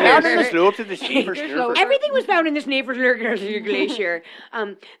glacier. slopes of the Snæfellsjökull. Everything was found in the Snæfellsjökull glacier.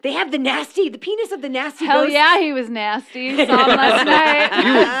 They have the penis of the nasty Hell ghost. yeah, he was nasty. Saw him last night.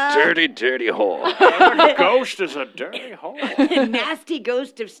 You dirty, dirty whore. The ghost is a dirty hole. The nasty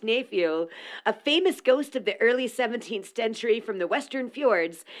ghost of Snæfell, a famous ghost of the early 17th century from the western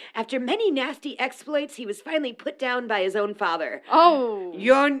fjords. After many nasty exploits, he was finally put down by his own father. Oh,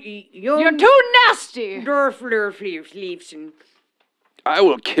 You're too nasty. Dorflerfliefsen. I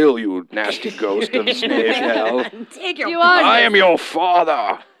will kill you, nasty ghost of Snail. Take your You are. I am your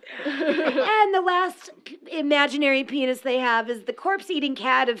father. And the last imaginary penis they have is the corpse-eating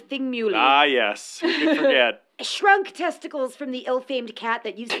cat of Thingmule. Ah, yes. Who could forget? Shrunk testicles from the ill-famed cat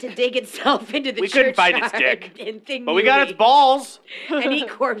that used to dig itself into the We couldn't find its churchyard dick. in Thingmule But we got its balls. and eat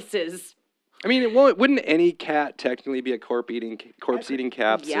corpses. I mean, wouldn't any cat technically be a corpse-eating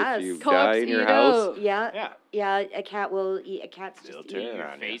caps Yes. if you Corpse die in your eater. house? Yeah, yeah. A cat will eat. A cat's just They'll eat. turn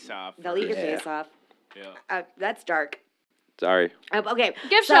on you. Face off. They'll eat your face off. Yeah. That's dark. Sorry. Okay.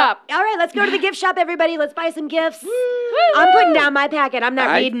 Gift shop. All right, let's go to the gift shop, everybody. Let's buy some gifts. I'm putting down my packet. I'm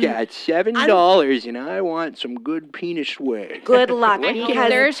not reading. I got $7 and I want some good penis swag. Good luck, because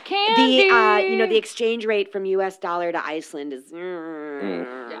There's candy. the exchange rate from U.S. dollar to Iceland is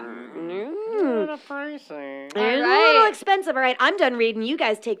Pricing. a little expensive. All right, I'm done reading. You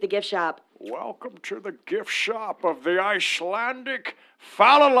guys take the gift shop. Welcome to the gift shop of the Icelandic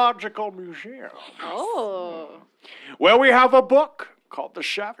Phallological Museum, Oh. where we have a book called The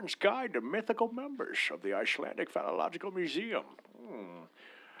Shavin's Guide to Mythical Members of the Icelandic Phallological Museum.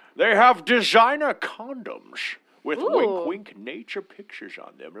 They have designer condoms with wink-wink nature pictures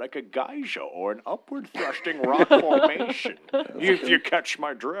on them, like a geyser or an upward-thrusting rock formation, if you catch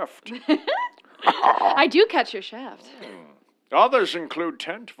my drift. I do catch your shaft. Others include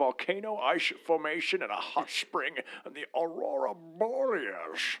tent, volcano, ice formation, and a hot spring, and the Aurora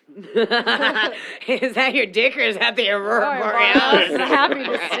Borealis. Is that your dick or is that the Aurora Borealis? Happy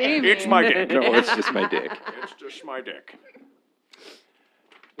to see me. It's my dick. No, it's just my dick. It's just my dick.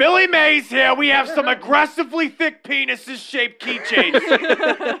 Billy Mays here. We have some aggressively thick penises shaped keychains. It's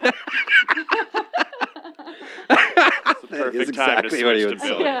the That is perfect time to exactly what he switch would to say.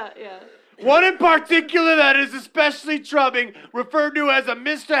 Billy. Yeah. One in particular that is especially troubling, referred to as a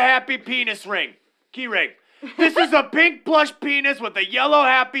Mr. Happy penis ring. Key ring. This is a pink plush penis with a yellow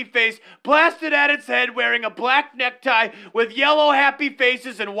happy face plastered at its head, wearing a black necktie with yellow happy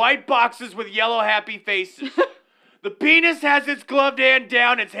faces and white boxes with yellow happy faces. The penis has its gloved hand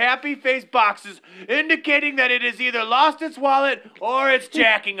down its happy face boxes, indicating that it has either lost its wallet or it's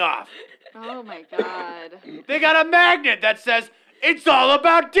jacking off. Oh my God. They got a magnet that says, "It's all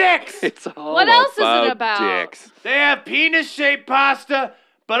about dicks." It's all What else is it about? dicks. They have penis-shaped pasta,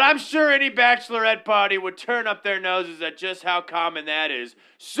 but I'm sure any bachelorette party would turn up their noses at just how common that is.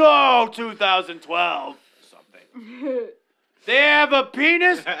 So, 2012 something. They have a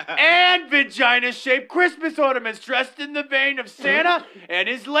penis and vagina-shaped Christmas ornaments dressed in the vein of Santa and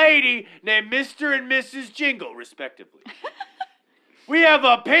his lady named Mr. and Mrs. Jingle, respectively. We have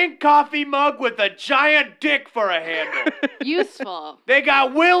a pink coffee mug with a giant dick for a handle. Useful. They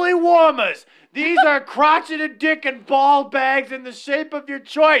got willy warmers. These are crotcheted dick and ball bags in the shape of your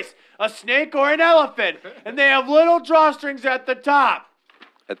choice, a snake or an elephant, and they have little drawstrings at the top.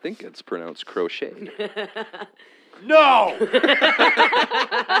 I think it's pronounced crochet. No!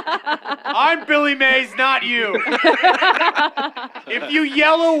 I'm Billy Mays, not you. If you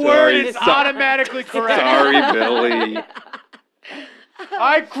yell a word, it's automatically correct. Sorry, Billy.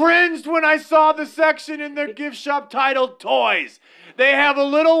 I cringed when I saw the section in their gift shop titled Toys. They have a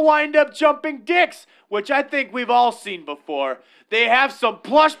little wind-up jumping dicks, which I think we've all seen before. They have some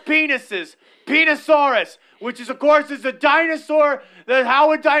plush penises, Penisaurus, which is, of course, is a dinosaur.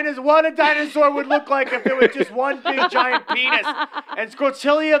 What a dinosaur would look like if it was just one big giant penis. And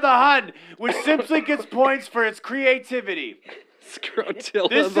Scrotilla the Hun, which simply gets points for its creativity. Scrotilla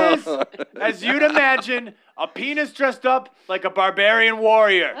This the is, Hun. as you'd imagine, a penis dressed up like a barbarian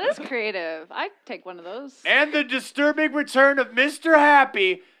warrior. That is creative. I'd take one of those. And the disturbing return of Mr.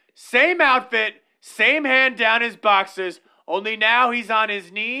 Happy. Same outfit, same hand down his boxers, only now he's on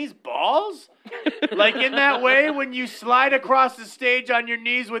his knees, balls? Like in that way when you slide across the stage on your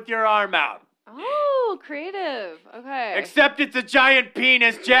knees with your arm out. Oh, creative. Okay. Except it's a giant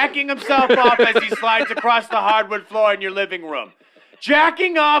penis jacking himself off as he slides across the hardwood floor in your living room.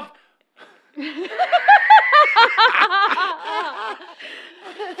 Jacking off.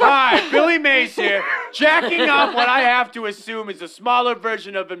 Hi, Billy Mays here, jacking off what I have to assume is a smaller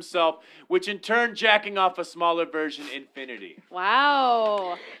version of himself, which in turn jacking off a smaller version, Infinity.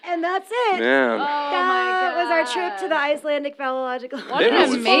 Wow. And that's it. Man. That was our trip to the Icelandic Phallological. What It an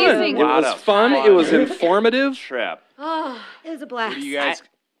was amazing fun. It was fun. It was informative. Trip. Oh, it was a blast. What are you guys?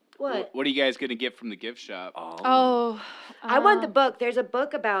 What? What are you guys gonna get from the gift shop? Oh. I want the book. There's a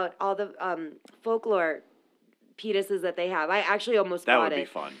book about all the folklore penises that they have. I actually almost That bought would be it.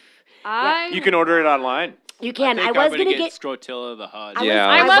 fun. You I can order it online. You can. I I think was I'm gonna get get. Scrotilla the Hun. Yeah,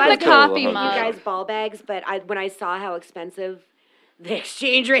 I was want the gonna coffee get mug. you guys ball bags, but when I saw how expensive the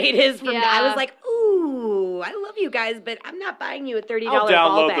exchange rate is from that, I Yeah. was like, ooh, I love you guys, but I'm not buying you a $30 I'll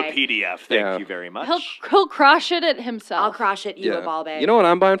ball download bag. the PDF. Thank Yeah. you very much. He'll crush it himself. I'll crush it, you a ball bag. You know what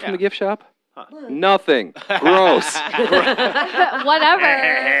I'm buying from the gift shop? Nothing. Gross. Whatever.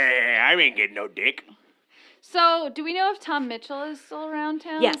 Hey, I ain't getting no dick. So, do we know if Tom Mitchell is still around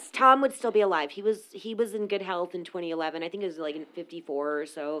town? Yes, Tom would still be alive. He was in good health in 2011. I think it was like in 54 or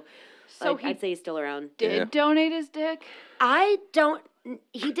so. So I'd say he's still around. Did donate his dick? I don't.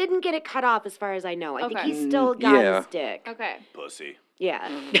 He didn't get it cut off, as far as I know. I think Okay. he's still got Yeah. his dick. Okay. Pussy. Yeah.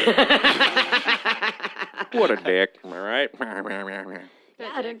 What a dick. All right. Yeah,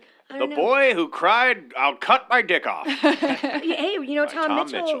 I don't The know. boy who cried, "I'll cut my dick off." Hey, you know, By Tom, Tom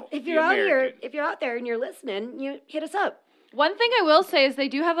Mitchell, Mitchell, if the you're out here, American. if you're out there and you're listening, you hit us up. One thing I will say is they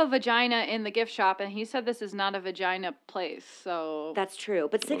do have a vagina in the gift shop, and he said this is not a vagina place. So That's true.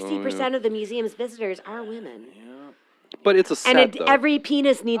 But 60% of the museum's visitors are women. But it's a set, And though. every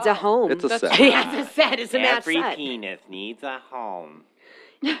penis needs a home. It's a set. Yeah, it's a set. It's a match Every set. penis needs a home.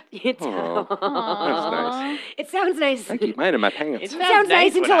 It's, Aw, that's nice. it sounds nice. I keep mine in my pants. It sounds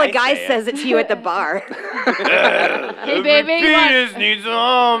nice when until I a guy say it. says it to you at the bar. hey, baby, you want- Penis needs a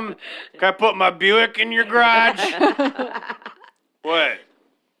home. Can I put my Buick in your garage? What?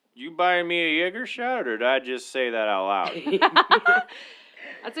 You buying me a Jaeger shot, or did I just say that out loud?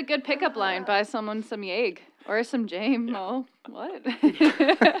 That's a good pickup line. Buy someone some Yeg or some Jame. Oh, what?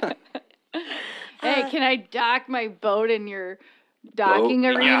 Hey, can I dock my boat in your docking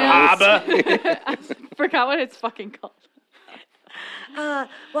Boat? arena? Yeah, harbor. I forgot what it's fucking called. Well,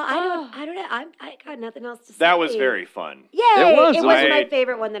 I don't know. I got nothing else to say. That was very fun. Yay! It was. It was I- my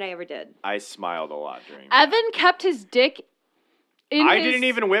favorite one that I ever did. I smiled a lot during that. Evan kept his dick in I his... didn't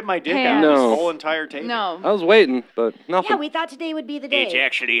even whip my dick hand. out this No. whole entire tape. No. I was waiting, but nothing. Yeah, we thought today would be the It's day.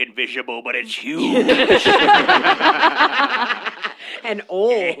 actually invisible, but it's huge. And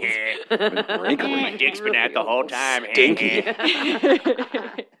old. Wrinkly. My dick's been out the whole time. Stinky.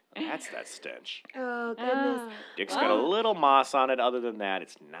 That's that stench. Oh, goodness. Dick's got a little moss on it. Other than that,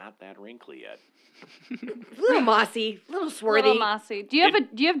 it's not that wrinkly yet. A little mossy, a little swarthy. Little mossy. Do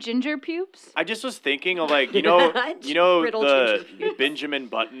you have ginger pubes? I just was thinking of like, you know Brittle the ginger. Benjamin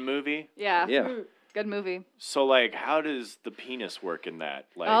Button movie. Yeah. Yeah. Good movie. So like, how does the penis work in that?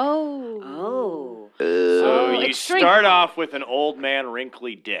 Like, Oh. Oh. so Oh, you it's shrink- start off with an old man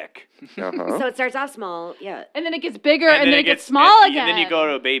wrinkly dick, Uh-huh. So it starts off small, yeah. And then it gets bigger, and then it gets small and again. then you go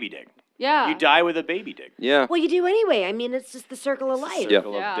to a baby dick. Yeah. You die with a baby dick. Yeah. Well, you do anyway. I mean, it's just the circle of life. Yeah.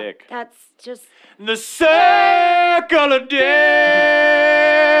 Circle Yeah. of dick. That's just. The circle of dick.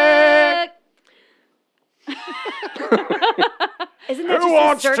 Isn't that Who just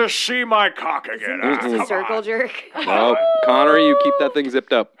wants a to see my cock again? Isn't that just a Come circle on. jerk? No, Connor, you keep that thing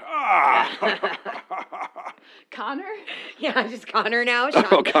zipped up. Connor? Yeah, just Connor now. Sean,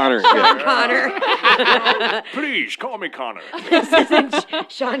 Oh, Connor. Sean Yeah. Connor. Please call me Connor. This isn't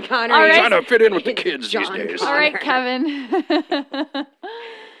Sean Connor. All right. Trying to fit in with the kids John these days. Connor. All right, Kevin.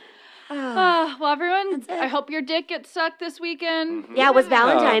 Well, everyone, I hope your dick gets sucked this weekend. Yeah, it was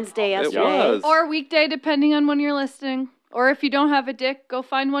Valentine's Day It yesterday. was. Or weekday, depending on when you're listening. Or if you don't have a dick, go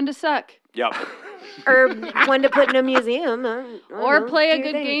find one to suck. Yep. Or one to put in a museum. I don't Or know. play Do a your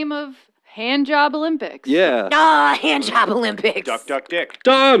good thing. game of Hand Job Olympics. Yeah. Ah, hand job Olympics. Duck, duck, dick.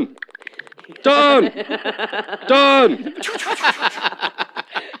 Done. Done. Done.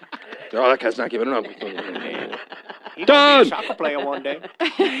 Oh, that guy's not giving it up. He Done. gonna be a soccer player one day.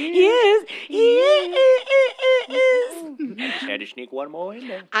 Yes, yes. Had to sneak one more in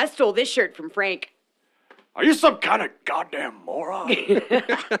there. I stole this shirt from Frank. Are you some kind of goddamn moron? Yay!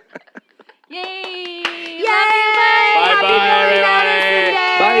 Yay! Bye-bye, everybody.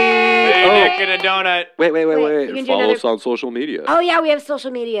 Bye. Hey, Oh, Nick and a donut. wait. Wait, you can do Follow another- us on social media. Oh yeah, we have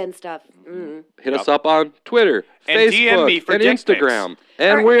social media and stuff. Mm. Hit us up on Twitter, And Facebook, DM me for and dick pics. Instagram. And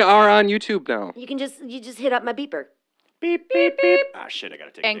Alright. we are on YouTube now. You just hit up my beeper. Beep, beep, beep. Ah, shit, I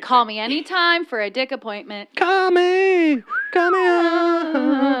gotta take a And dick call pic. me anytime for a dick appointment. Come here.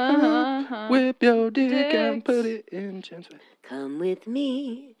 Uh-huh. Whip your dick and Dicks. put it in Jen's face. Come with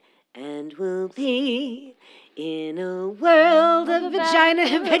me, and we'll be in a world of vaginal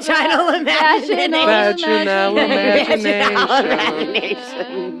imagination. Vaginal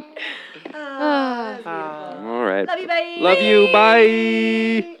imagination. All right. Love you, bye. Love you.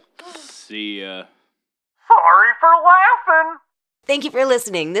 Bye. See ya. Sorry for laughing. Thank you for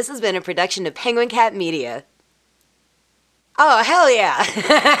listening. This has been a production of Penguin Cat Media. Oh, hell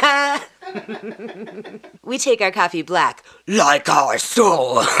yeah. We take our coffee black like our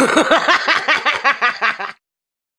soul.